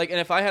 like, and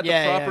if I had the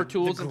proper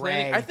tools and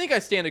training, I think I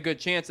stand a good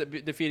chance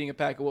at defeating a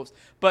pack of wolves.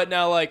 But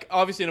now, like,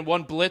 obviously, in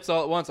one blitz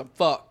all at once, I'm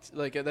fucked.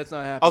 Like, that's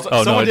not happening. Also,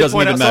 someone did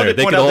point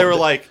out, they were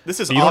like,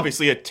 "This is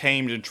obviously a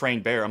tamed and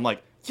trained bear." I'm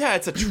like, "Yeah,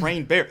 it's a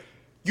trained bear."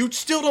 You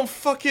still don't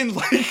fucking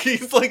like.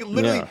 He's like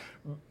literally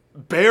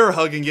bear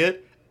hugging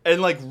it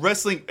and like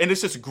wrestling, and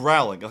it's just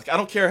growling. Like, I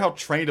don't care how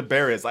trained a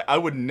bear is. Like, I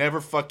would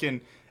never fucking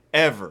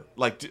ever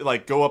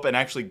like go up and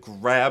actually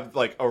grab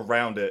like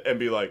around it and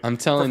be like, I'm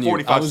telling you,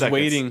 I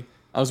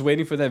was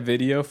waiting for that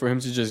video for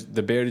him to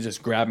the bear to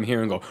just grab him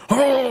here and go,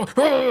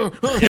 fucking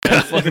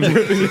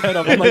rip his head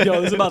off. I'm like, yo,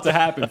 this is about to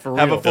happen for real.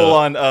 Have a full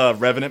on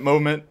Revenant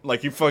moment,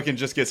 like you fucking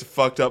just gets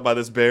fucked up by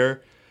this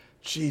bear.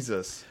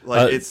 Jesus,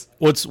 like it's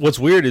what's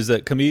weird is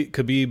that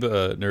Khabib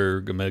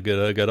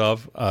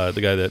Nurmagomedov,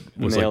 the guy that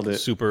was like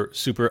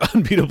super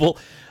unbeatable,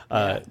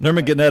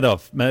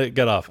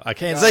 Nurmagomedov. I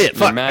can't say it.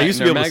 Fuck, I used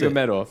to be able to say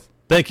it.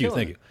 Thank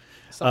you.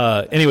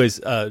 Anyways,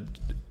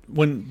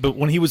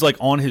 when he was like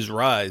on his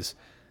rise,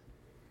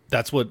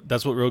 that's what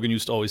Rogan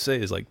used to always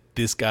say is like,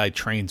 this guy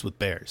trains with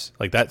bears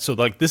like that. So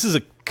like this is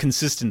a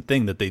consistent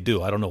thing that they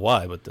do. I don't know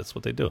why, but that's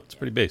what they do. It's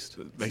pretty based.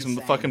 It makes them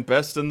the fucking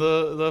best in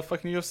the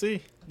fucking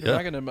UFC. You're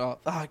not gonna.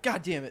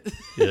 God damn it!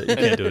 Yeah, you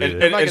can't do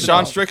it. and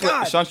Sean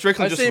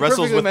Strickland just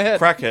wrestles with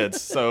crackheads.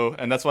 So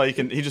and that's why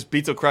he just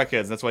beats up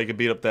crackheads. And that's why he can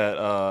beat up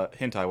that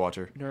hentai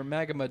watcher.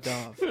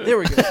 Nurmagomedov. There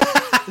we go.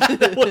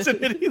 That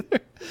wasn't it either.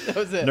 That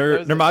was it.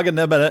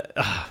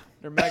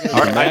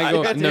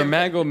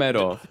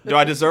 Nurmagomedov. Do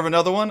I deserve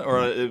another one, or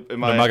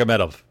am I?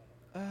 Nurmagomedov.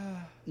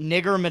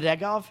 Nigger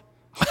Medegov.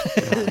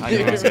 I knew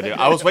what I was gonna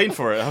do. I was waiting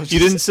for it. You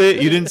didn't say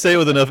it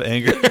with enough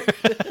anger.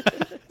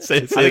 I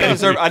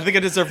think I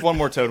deserve one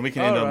more, Toad, and we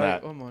can end on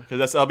that.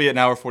 Because that'll be an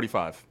hour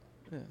 45.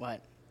 Yeah.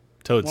 What?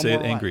 Toad, say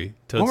it angry.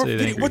 Toad, say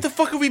it angry. What the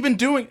fuck have we been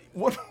doing?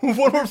 One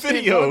more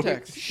video.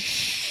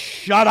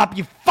 Shut up,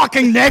 you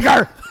fucking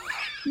nigger!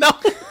 No.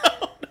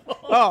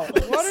 Oh,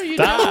 what are you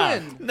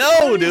doing?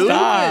 No, dude.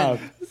 Stop.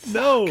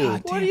 No.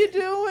 What are you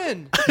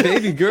doing?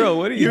 Baby girl,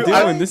 what are you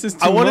doing? This is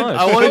too much.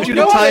 I wanted you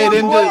to tie it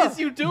into. What is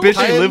you doing?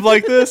 Bitch, you live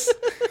like this?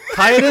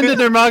 Tie it into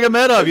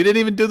Nurmagomedov. You didn't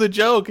even do the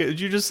joke. You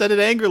just said it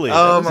angrily.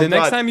 Oh my the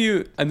next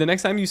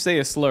God. time you say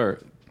a slur,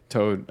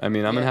 Toad, I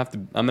mean, I'm gonna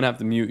have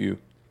to mute you.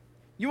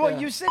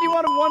 You said you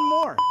wanted one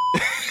more.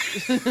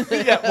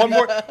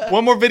 Yeah,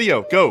 one more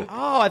video. Go.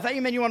 Oh, I thought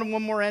you meant you wanted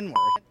one more N-word.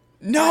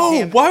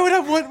 No, why would I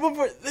want one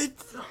more?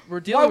 We're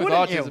dealing with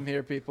wouldn't you? autism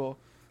here, people.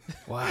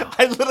 Wow.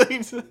 I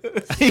literally.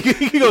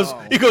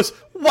 He goes.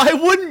 Why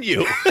wouldn't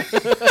you?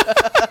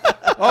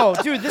 Oh,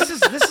 dude, this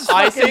is.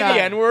 I say fucking,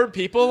 the N-word,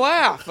 people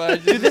laugh.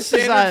 Dude, this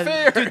is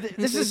fair. dude,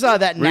 this is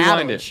that Rewind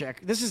Natalie it. chick.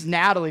 This is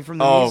Natalie from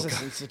the Oh, Mises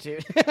God.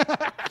 Institute.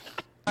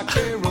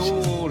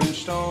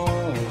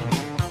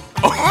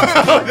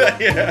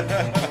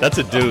 That's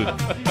a dude.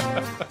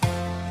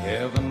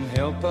 Heaven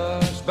help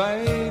us,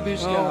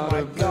 baby's Oh got my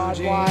a God,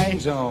 blue why?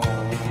 jeans on.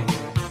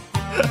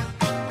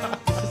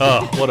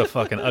 Oh, what a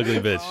fucking ugly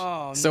bitch.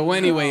 Oh, So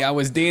anyway, I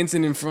was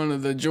dancing in front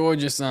of the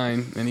Georgia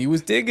sign, and he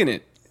was digging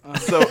it.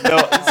 So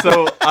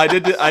I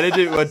did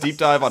do a deep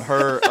dive on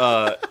her.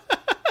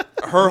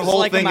 Her Just whole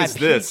like thing my is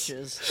this: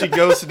 peaches. she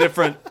goes to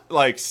different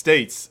like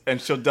states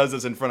and she does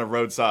this in front of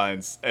road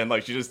signs, and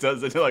like she just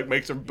does it, like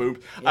makes her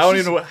boobs. I don't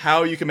even know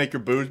how you can make your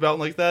boobs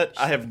mountain like that.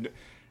 I have.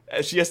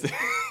 She has to.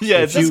 Yeah,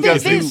 it's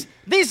disgusting.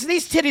 These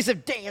titties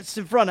have danced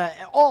in front of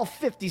all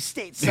 50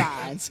 state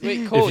signs.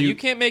 Wait, Cole, you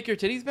can't make your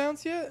titties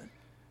bounce yet?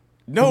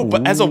 No,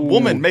 but as a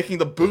woman, making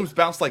the boobs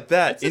bounce like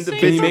that It's the same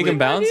individually. Can you make them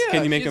bounce? idea.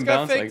 Can you make She's them got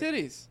bounce? fake Like,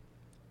 titties.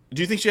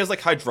 Do you think she has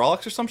like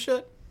hydraulics or some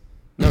shit?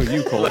 no,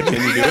 you Cole. Can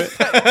you do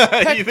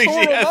it? You think she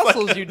Pectoral has,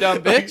 muscles, like- you dumb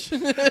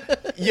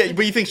bitch. Yeah,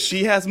 but you think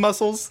she has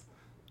muscles?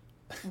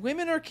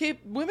 Women have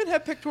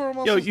pectoral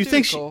muscles. Yo, you too,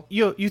 think Cole.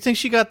 you think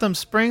she got them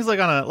springs like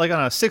on a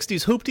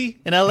 60s hoopty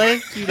in LA?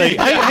 Like,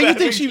 how you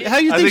think she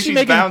I think she she's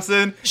making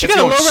bouncing. She It's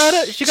got a going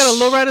lowrider. She got a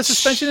lowrider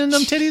suspension in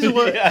them titties. Or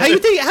what? Yeah. How you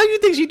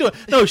think she doing?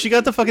 No, she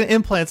got the fucking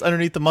implants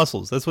underneath the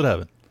muscles. That's what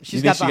happened.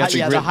 She's think got she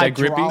got the the grip- that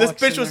grippy? hydraulics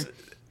This bitch in was. there.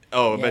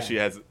 Oh, I bet she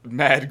has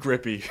mad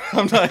grippy.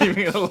 I'm not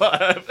even gonna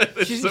lie.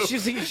 It's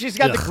She's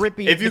got the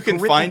grippy. if you the can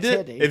grippy find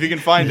titty. it,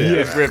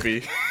 it's grippy.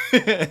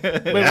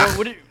 Wait,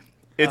 what did,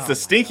 It's the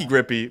stinky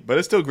grippy, but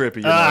it's still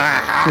grippy. You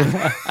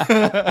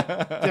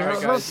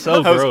know?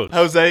 So gross.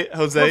 Jose.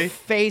 her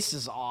face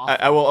is off.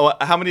 I will.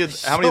 How many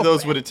of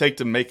those would it take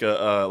to make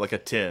a like a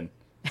 10?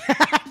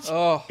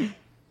 Oh.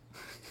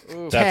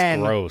 That's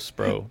 10. gross,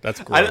 bro. That's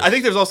gross. I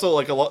think there's also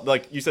like a lot,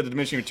 like you said, the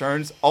diminishing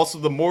returns. Also,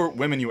 the more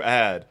women you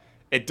add,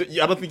 I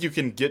don't think you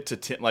can get to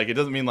 10. Like, it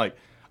doesn't mean like,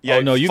 yeah,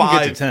 oh no, you 5. can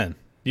get to 10.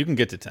 You can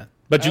get to 10,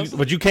 but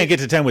you can't get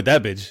to 10 with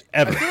that bitch I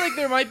ever. feel like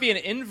there might be an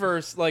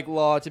inverse like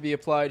law to be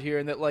applied here,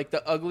 and that like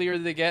the uglier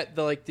they get,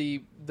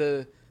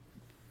 the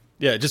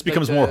Yeah, it just like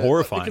becomes the- more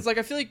horrifying. Because like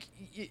I feel like,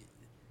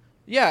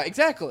 yeah,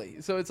 exactly.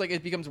 So it's like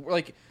it becomes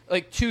like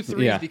 2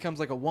 3s Yeah. becomes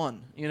like a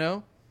 1. You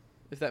know,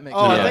 if that makes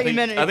Oh, sense. I I thought you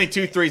meant think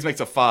 2 3s makes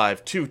a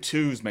 5. 2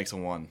 2s makes a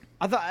 1.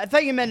 I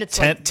thought you meant it's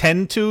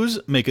 10 twos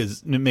make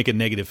a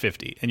negative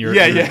 50, and you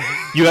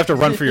have to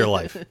run for your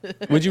life.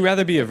 Would you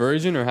rather be a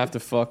virgin or have to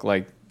fuck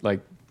like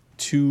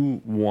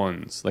 2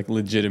 1s, like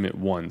legitimate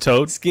ones?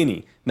 Toad?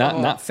 Skinny,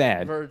 not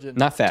fat, virgin.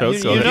 not fat. Toad,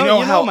 Do go you ahead. know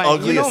you how know my-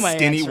 ugly you know a my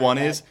skinny answer one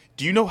to that. is?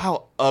 Do you know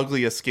how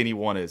ugly a skinny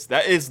one is?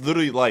 That is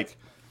literally like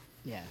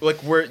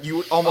where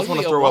you almost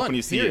want to Ugly a throw up 1, when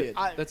you see period.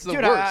 it. That's the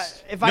Dude,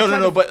 worst.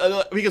 No,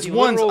 but because The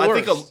ones, literal I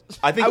think, worst.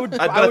 I think, I would- but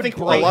I I would think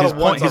a break lot His of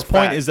ones point, are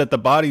fat. is that the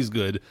body's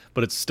good,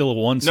 but it's still a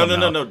one. No,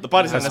 somehow. no. The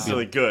body's not Has to be.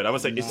 necessarily good. I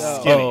would say it's No.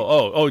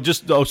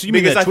 skinny. So you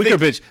mean Because that I tweaker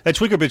think- bitch? That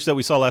tweaker bitch that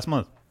we saw last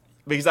month.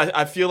 Because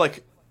I feel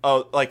like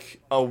a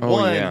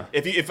one. yeah.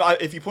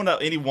 If you point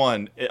out any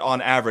one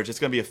on average, it's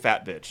gonna be a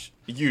fat bitch.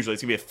 Usually,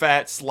 it's gonna be a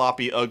fat,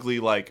 sloppy, ugly,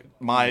 like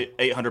my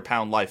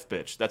 800-pound life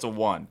bitch. That's a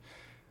 1.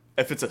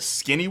 If it's a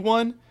skinny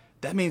one,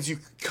 that means you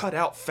cut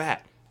out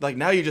fat. Like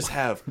now you just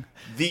have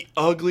the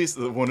ugliest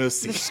one to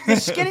see.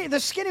 the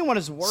skinny one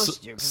is worse,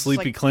 dude. 'cause it's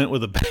Sleepy like- Clint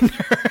with a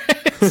banger.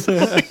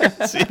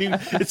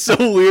 It's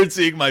so weird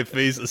seeing my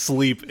face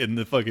asleep in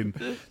the fucking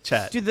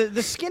chat. Dude,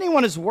 the skinny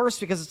one is worse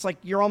because it's like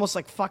you're almost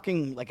like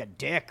fucking like a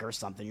dick or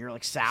something. You're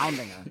like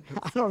sounding her.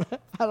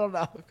 I don't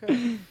know.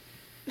 Okay.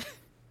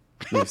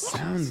 You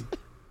sound-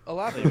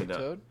 Elaborate,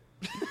 Toad.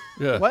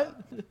 Yeah. What?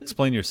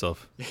 Explain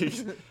yourself.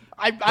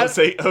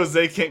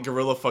 Jose can't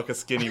gorilla fuck a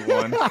skinny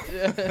one. what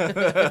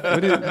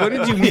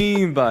did you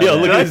mean by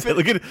Yo, that?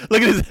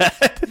 look at his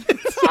hat.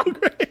 It's so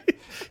great.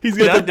 He's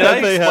got the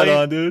Pepe hat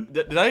on, dude.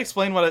 Did I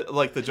explain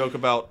what the joke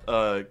about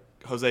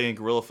Jose and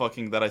gorilla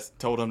fucking that I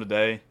told him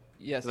today?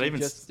 Yes, did I you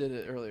just did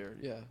it earlier.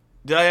 Yeah.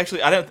 Did I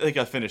actually? I don't think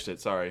I finished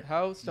it. Sorry.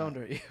 How stoned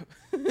are you?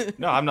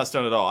 No, I'm not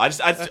stoned at all. I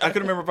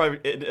couldn't remember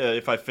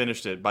if I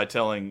finished it by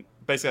telling.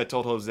 Basically, I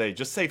told Jose,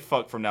 just say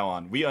fuck from now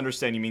on. We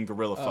understand you mean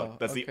gorilla fuck.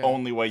 That's the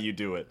only way you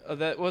do it.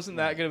 That wasn't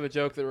that good of a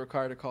joke that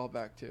required a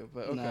callback to,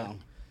 but okay. No.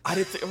 I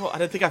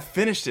didn't think I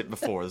finished it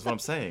before. Is what I'm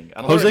saying.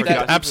 I don't Jose think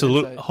I could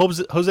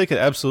forgot. Jose could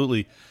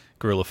absolutely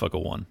gorilla fuck a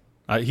 1.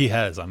 He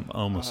has. I'm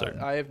almost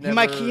certain. I have He never.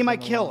 might been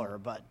kill alone. her,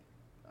 but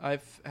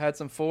I've had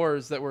some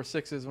 4s that were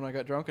 6s when I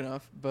got drunk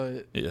enough,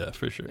 but yeah,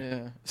 for sure.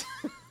 Yeah.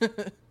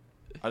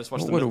 I just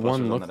watched What the would a Mythbusters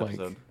one on look that like?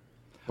 episode.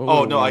 What Oh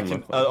would a no, I one can.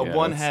 look like? A Yeah,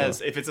 one that's,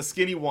 has if it's a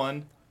skinny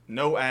one,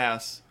 no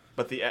ass,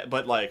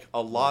 but like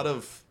a lot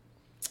of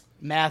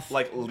math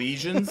like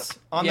lesions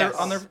on Yes.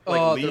 their like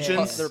Oh,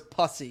 lesions. They're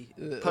pussy.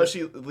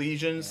 Pushy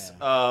lesions.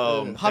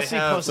 Pussy, they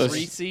have,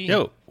 greasy.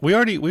 Yo, we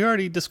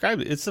already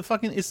described it. It's the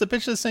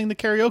bitch that sang the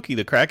karaoke,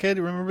 the crackhead.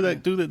 Remember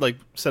that dude that like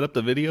set up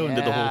the video and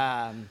did the whole.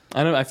 I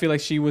don't know. I feel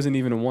like she wasn't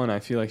even a 1. I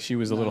feel like she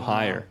was a little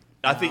higher.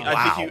 I think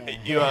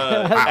you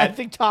I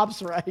think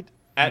Top's right.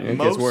 at It gets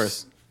most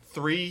worse.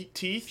 3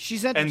 teeth.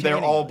 She's and they're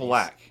entertaining, all at least.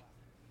 black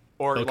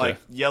or Okay. like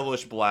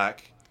yellowish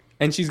black.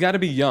 And she's got to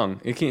be young.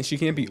 She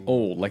can't be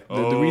old. Like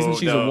the reason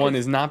she's a 1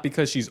 is not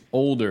because she's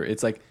older.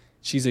 It's like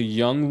she's a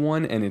young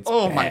one, and it's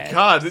Oh bad. my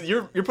god,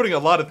 you're putting a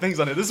lot of things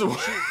on it. This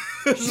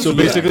is So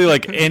basically,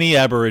 like any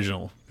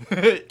Aboriginal.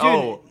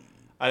 Oh,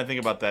 I didn't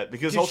think about that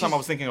because the whole time I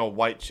was thinking a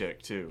white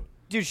chick too.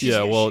 Dude,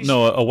 Yeah, well,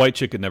 no, a white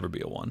chick could never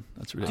be a 1.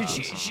 That's Dude,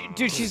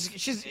 ridiculous.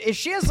 she's if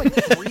she has like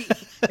 3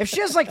 if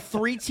she has like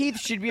 3 teeth,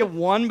 she'd be a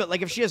 1. But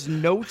like if she has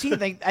no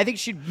teeth, I think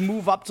she'd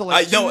move up to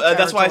like. No,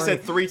 that's why I territory.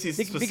 said 3 teeth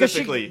Because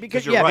specifically.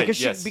 because you're right.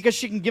 because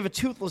she can give a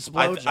toothless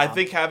blowjob. I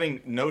think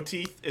having no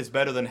teeth is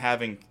better than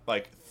having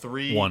like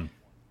 3. 1.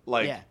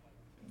 Like. Yeah.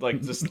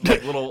 Like just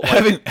like little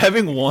like,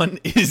 having 1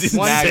 is insane.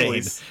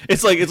 Nagglies.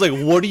 It's like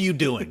what are you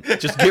doing?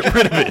 Just get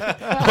rid of it.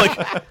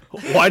 Like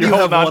why do you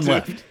have 1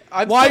 left?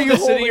 I'm Why still are you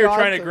just sitting holding here on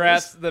trying to to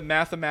grasp the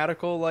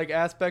mathematical like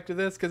aspect of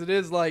this because it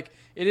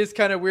is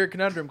kind of weird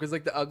conundrum because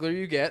like the uglier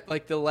you get,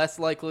 like the less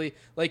likely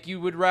like you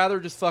would rather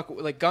just fuck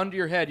like gun to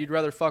your head, you'd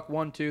rather fuck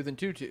 1 tooth than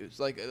 2 tooths.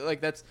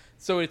 Like that's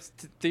so it's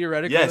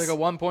theoretically Yes. like a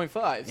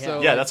 1.5. Yeah.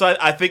 So yeah, like, that's why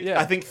I think yeah.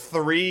 I think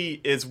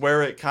 3 is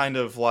where it kind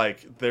of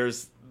like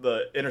there's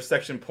the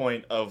intersection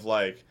point of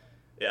like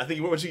I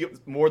think once you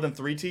get more than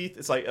 3 teeth,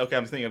 it's like okay,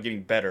 I'm thinking of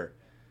getting better.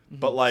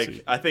 But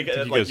like I think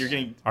like you're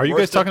getting. Are you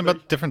worse guys talking than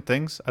about different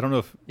things? I don't know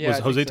if Yeah, was I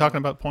think Jose so. talking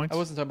about points. I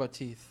wasn't talking about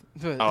teeth.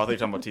 Oh, I thought you were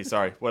talking about teeth.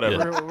 Sorry,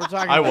 whatever. Yeah. We're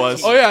talking I about was.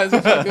 teeth. Oh yeah, I was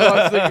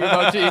thinking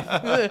about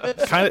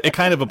teeth. It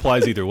kind of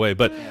applies either way,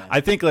 but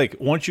I think like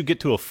once you get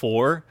to a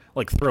 4,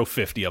 like throw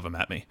 50 of them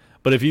at me.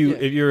 But if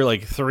you're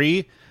like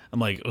 3, I'm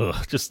like,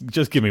 ugh,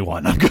 just give me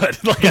 1. I'm good.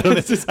 Like I don't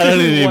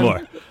need any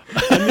more.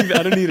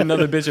 I don't need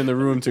another bitch in the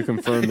room to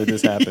confirm that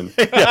this happened.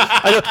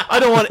 I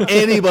don't want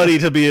anybody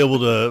to be able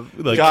to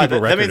like God, keep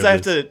a record that means of I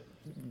have this. to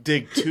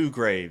dig 2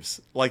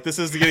 graves. Like this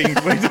is getting.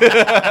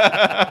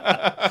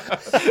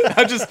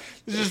 This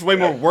is just way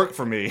more work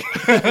for me.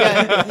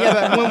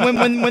 Yeah, but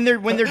when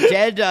they're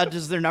dead,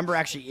 does their number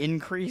actually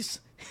increase?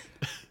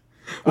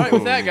 All right,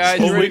 with that, guys,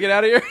 you ready to get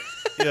out of here?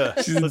 Yeah,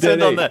 She's let's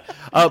dead end on eight.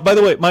 that. By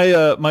the way,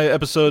 my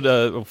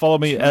episode. Follow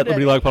me at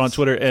Liberty Lock Pod on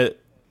Twitter.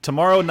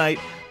 Tomorrow night,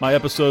 my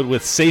episode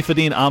with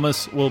Saifedean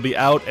Amos will be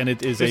out, and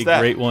it is Who's a that?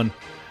 great one.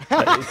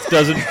 It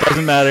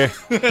doesn't matter.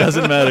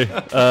 Doesn't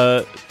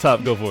matter.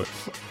 Top, go for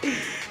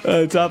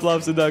it.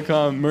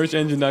 TopLobster.com,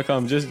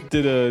 merchengine.com just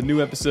did a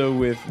new episode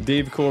with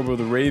Dave Corbo,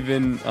 the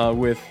Raven,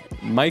 with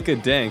Micah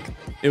Dank.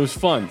 It was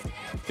fun.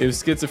 It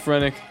was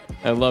schizophrenic.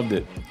 I loved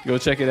it. Go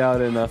check it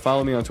out and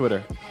follow me on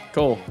Twitter.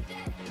 Cole.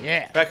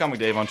 Yeah. Back on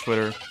McDave on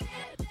Twitter.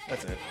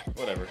 That's it.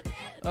 Whatever.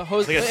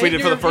 Jose, I think I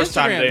tweeted for the first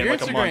time today in your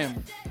like a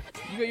month.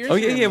 You got your Oh,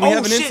 yeah, Instagram. yeah, we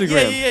have an shit,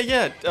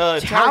 Instagram. Yeah.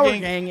 Tower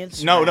Gang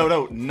Instagram.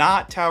 No,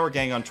 not Tower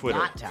Gang on Twitter.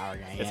 Not Tower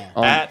Gang. It's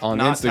Yeah. at On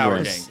not Instagram.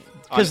 Tower Gang.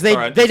 Because On- they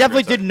or on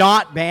definitely Instagram, sorry. did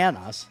not ban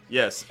us.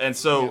 Yes, and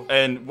so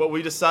and what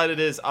we decided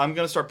is I'm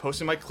gonna start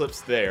posting my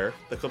clips there,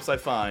 the clips I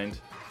find,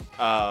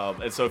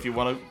 and so if you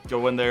want to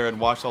go in there and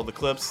watch all the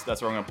clips,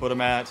 that's where I'm gonna put them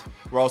at.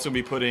 We're also gonna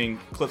be putting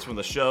clips from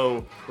the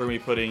show. We're gonna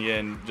be putting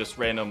in just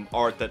random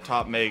art that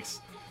Top makes.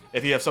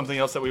 If you have something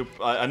else that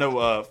I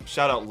know,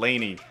 shout out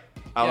Laney.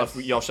 I don't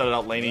know if y'all shouted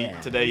out Laney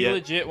today You yet.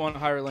 legit want to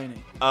hire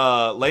Laney.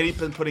 Laney's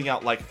been putting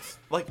out like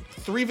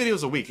 3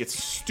 videos a week.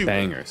 It's stupid.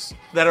 Bangers.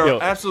 That are Yo.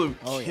 absolute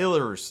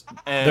killers.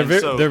 And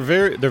They're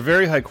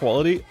very high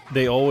quality.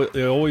 They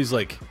always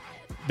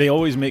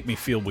make me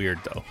feel weird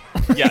though.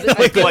 Yeah, I feel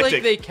like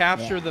eclectic. they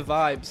capture the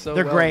vibe so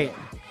They're well. great.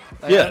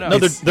 I Yeah, don't no,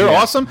 know. they're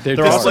awesome. They're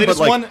This awesome, latest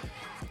but one.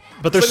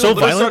 but they're Let's so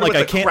start violent. Like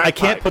with I the crack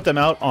can't pipe. put them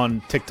out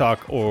on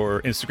TikTok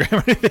or Instagram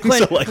or anything.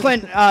 Clint, so like,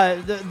 Clint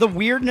the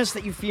weirdness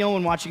that you feel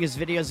when watching his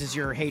videos is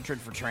your hatred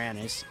for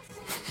trannies.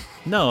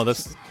 no,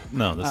 that's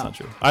not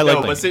true. I like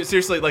No, them. but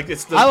seriously, like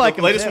it's the, I like the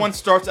 'em latest too. one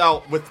starts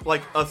out with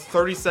like a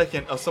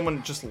 30-second of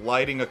someone just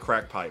lighting a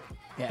crack pipe,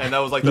 Yeah. and that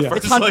was like the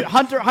first. It's Hunter, Like,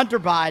 Hunter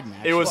Biden.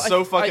 Actually. it was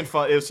so fucking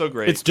fun. It was so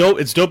great. It's dope.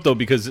 It's dope though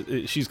because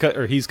he's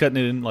cutting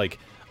it in like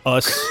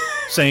us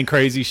saying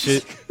crazy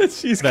shit.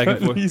 She's back and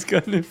cutting, forth. he's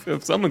cutting it.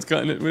 If someone's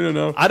cutting it, we don't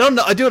know. I don't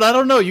know, dude. I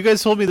don't know. You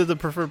guys told me that the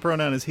preferred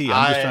pronoun is he.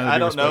 I'm just trying to I be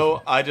don't respectful.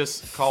 know. I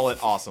just call it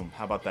awesome.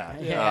 How about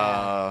that?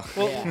 Yeah.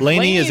 Well,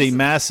 Laney is a Laney's-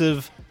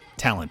 massive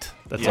talent.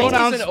 That's all.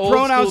 Pronouns- He's an old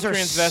pronouns school are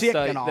sick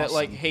transvestite and that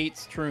like awesome.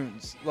 hates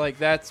troons. Like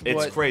that's It's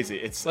what crazy.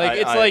 It's like. I-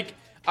 It's I- like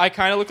I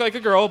kind of look like a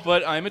girl,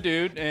 but I'm a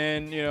dude,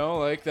 and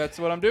like that's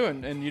what I'm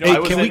doing. And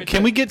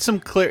can we get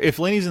some if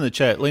Laney's in the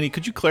chat, Laney,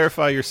 could you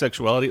clarify your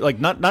sexuality? Like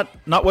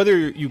not whether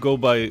you go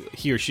by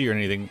he or she or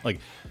anything. Like,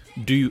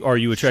 are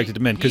you attracted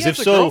to men? Because if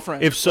so,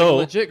 like a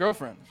legit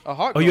girlfriend, a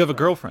hot. You have a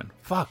girlfriend.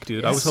 Fuck,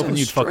 dude. I was hoping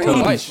you'd fuck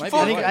Toad. I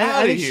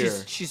think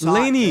she's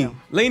hot.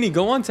 Laney,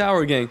 go on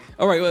Tower Gang.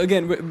 All right, well,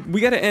 again,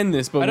 we got to end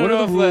this, but I don't what are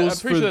know the if rules? I'm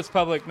pretty sure that's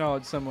public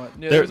knowledge somewhat.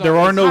 Yeah, there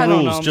are no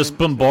rules. Just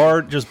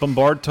bombard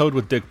Toad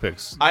with dick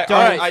pics.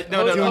 I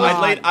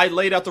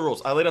laid out the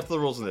rules. I laid out the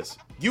rules in this.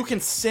 You can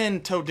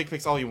send Toad dick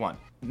pics all you want.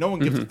 No one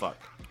gives a fuck.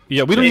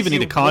 Yeah, we don't even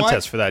need a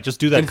contest for that. Just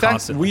do that in fact,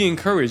 constantly. we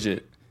encourage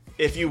it.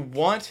 If you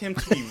want him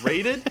to be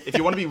rated, if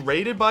you want to be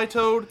rated by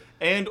Toad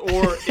and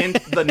or in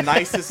the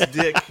nicest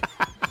dick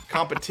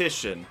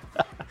competition,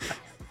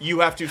 you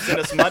have to send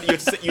us money. You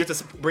have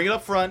to bring it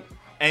up front,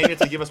 and you have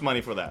to give us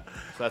money for that.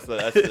 So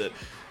that's it.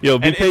 Yo,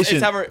 be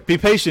patient. Be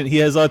patient. He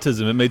has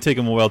autism. It may take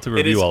him a while to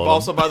review all of them.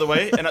 Also, by the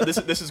way, and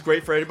this is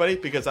great for everybody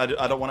because I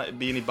don't want to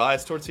be any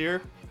bias towards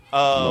here.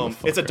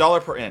 It's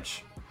 $1 per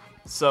inch.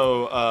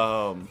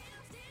 So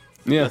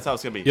yeah, that's how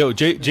it's gonna be. Yo,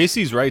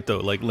 JC's right though.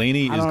 Like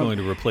Laney is going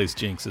to replace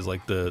Jinx as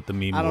like the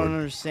meme. I don't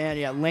understand.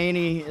 Yeah,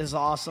 Laney is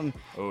awesome.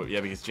 Oh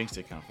yeah, because Jinx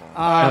did count for him.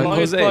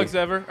 Longest plugs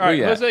ever. All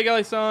right, Jose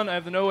Galison. I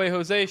have the No Way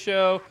Jose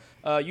show.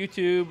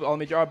 YouTube, all the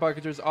major art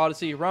podcasters,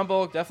 Odyssey,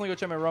 Rumble. Definitely go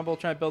check my Rumble.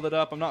 Try and build it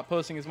up. I'm not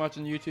posting as much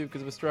on YouTube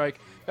because of a strike.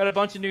 Got a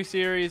bunch of new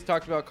series.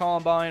 Talked about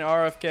Columbine,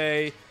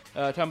 RFK.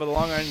 Talking about the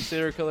Long Island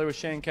serial killer with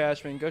Shane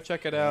Cashman. Go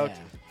check it out. Yeah.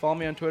 Follow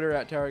me on Twitter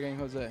at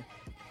TowerGangJose.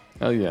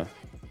 Hell yeah.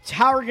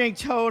 Tower Gang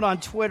Toad on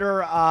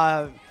Twitter.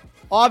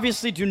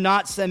 Obviously, do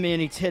not send me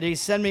any titties.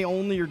 Send me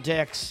only your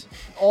dicks.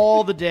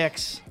 All the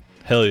dicks.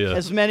 Hell yeah.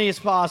 As many as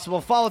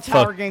possible. Follow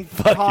Tower Gang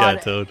Pod.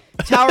 Yeah, Toad.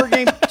 Tower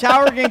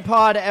Gang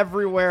Pod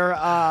everywhere.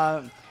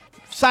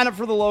 Sign up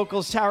for the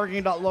locals,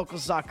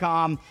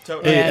 towergang.locals.com.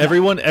 Hey,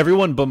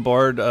 everyone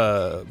bombard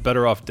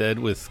Better Off Dead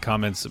with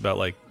comments about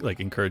like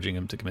encouraging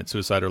him to commit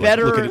suicide or like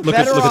look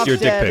at your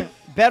dick pic.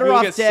 Better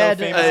Off Dead.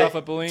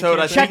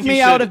 Toad, check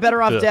me out at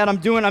Better Off Dead. I'm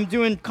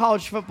doing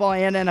college football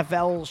and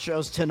NFL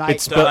shows tonight.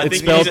 It's spelled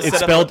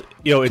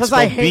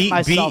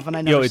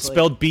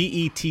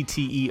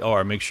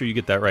Better. Make sure you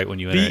get that right when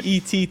you enter.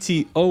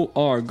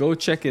 Better. Go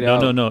check it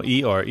out. No,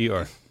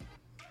 ER.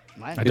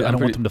 I don't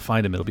want them to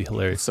find him. It'll be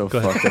hilarious. So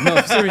fucked up.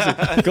 No,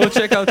 seriously. Go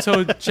check out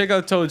Toad. Check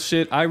out Toad's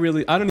shit. I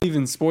don't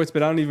even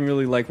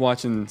really like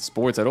watching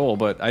sports at all.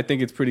 But I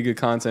think it's pretty good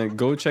content.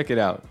 Go check it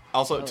out.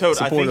 Also,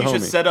 Toad, I think you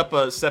should set up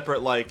a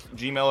separate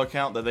Gmail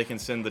account that they can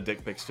send the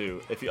dick pics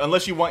to.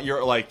 Unless you want your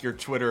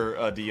Twitter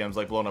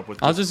DMs blown up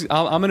with.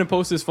 I'm gonna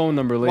post his phone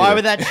number later. Why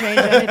would that change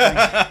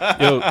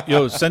anything?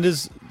 Yo, send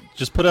his.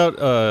 Just put out.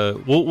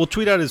 We'll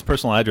tweet out his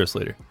personal address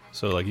later.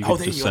 So you can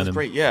just send him.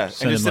 Great, yeah.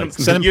 Send him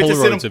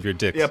Polaroids of your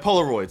dicks. Yeah,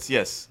 Polaroids.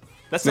 Yes,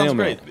 that sounds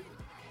great.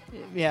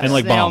 Yeah,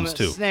 and bombs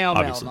too. Snail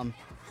obviously. mail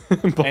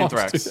them.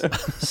 Anthrax.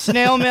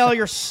 Snail mail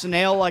your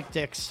snail-like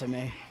dicks to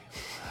me.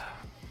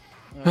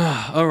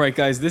 All right,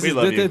 guys. That's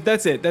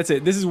it.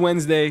 This is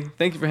Wednesday.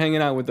 Thank you for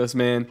hanging out with us,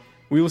 man.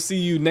 We will see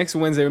you next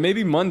Wednesday, or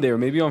maybe Monday, or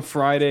maybe on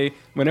Friday,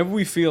 whenever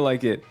we feel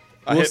like it.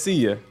 We'll see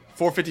you.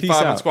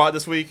 455 on squat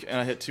this week, and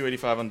I hit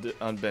 285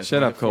 on bench.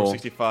 Shut up, Cole.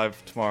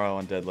 465 tomorrow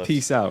on deadlift.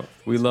 Peace out.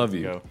 We love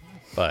you. Go.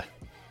 Bye.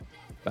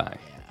 Bye.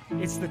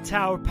 It's the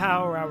Tower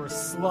Power Hour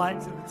slut.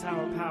 To the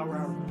Tower Power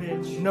Hour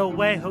bitch. No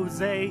way,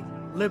 Jose.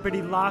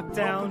 Liberty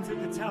Lockdown. To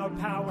the Tower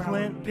Power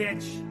Clint, Hour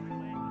bitch.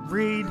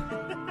 Reed.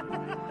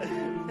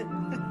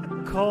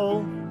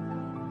 Cole.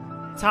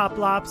 Top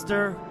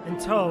Lobster and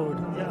Toad.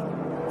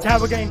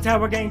 Tower Gang,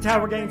 Tower Gang,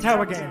 Tower Gang,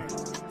 Tower Gang.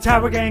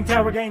 Tower Gang,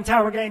 Tower Gang,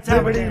 Tower Gang,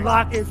 Liberty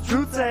Lock is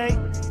truth say.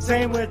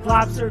 Same with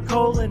Lobster,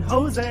 Cole, and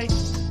Jose.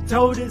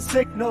 Toad is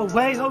sick, no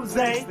way,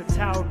 Jose. It's the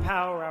Tower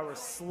Power Hour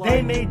slut.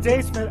 They made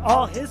Dave Smith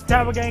all his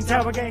Tower Gang,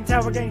 Tower Gang,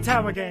 Tower Gang,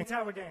 Tower Gang,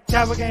 Tower Gang,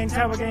 Tower Gang,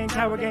 Tower Gang,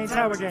 Tower Gang,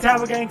 Tower Gang,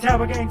 Tower Gang,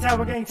 Tower Gang,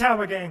 Tower Gang,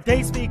 Tower Gang.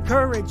 They speak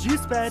courage, you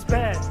sped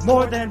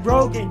more than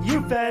Rogan,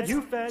 you fed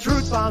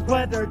truth bombs,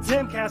 weather,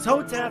 Timcast,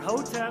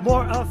 Hotep,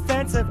 more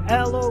offensive,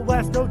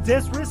 LOS, no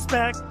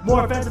disrespect,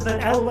 more offensive than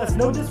LOS,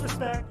 no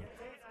disrespect.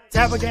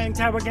 Tower Gang,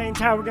 Tower Gang,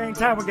 Tower Gang,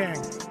 Tower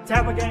Gang.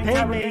 Tower Gang,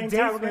 Tower Gang,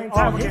 Tower Gang,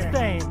 all his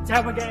fame.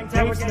 Tower Gang,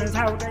 Tower Gang,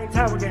 Tower Gang,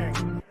 Tower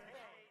Gang.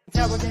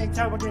 Tower Gang,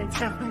 Tower Gang,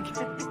 Tower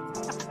Gang.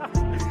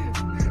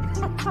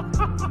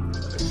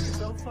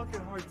 So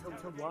fucking hard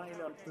to line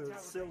up the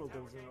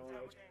syllables and all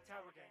that.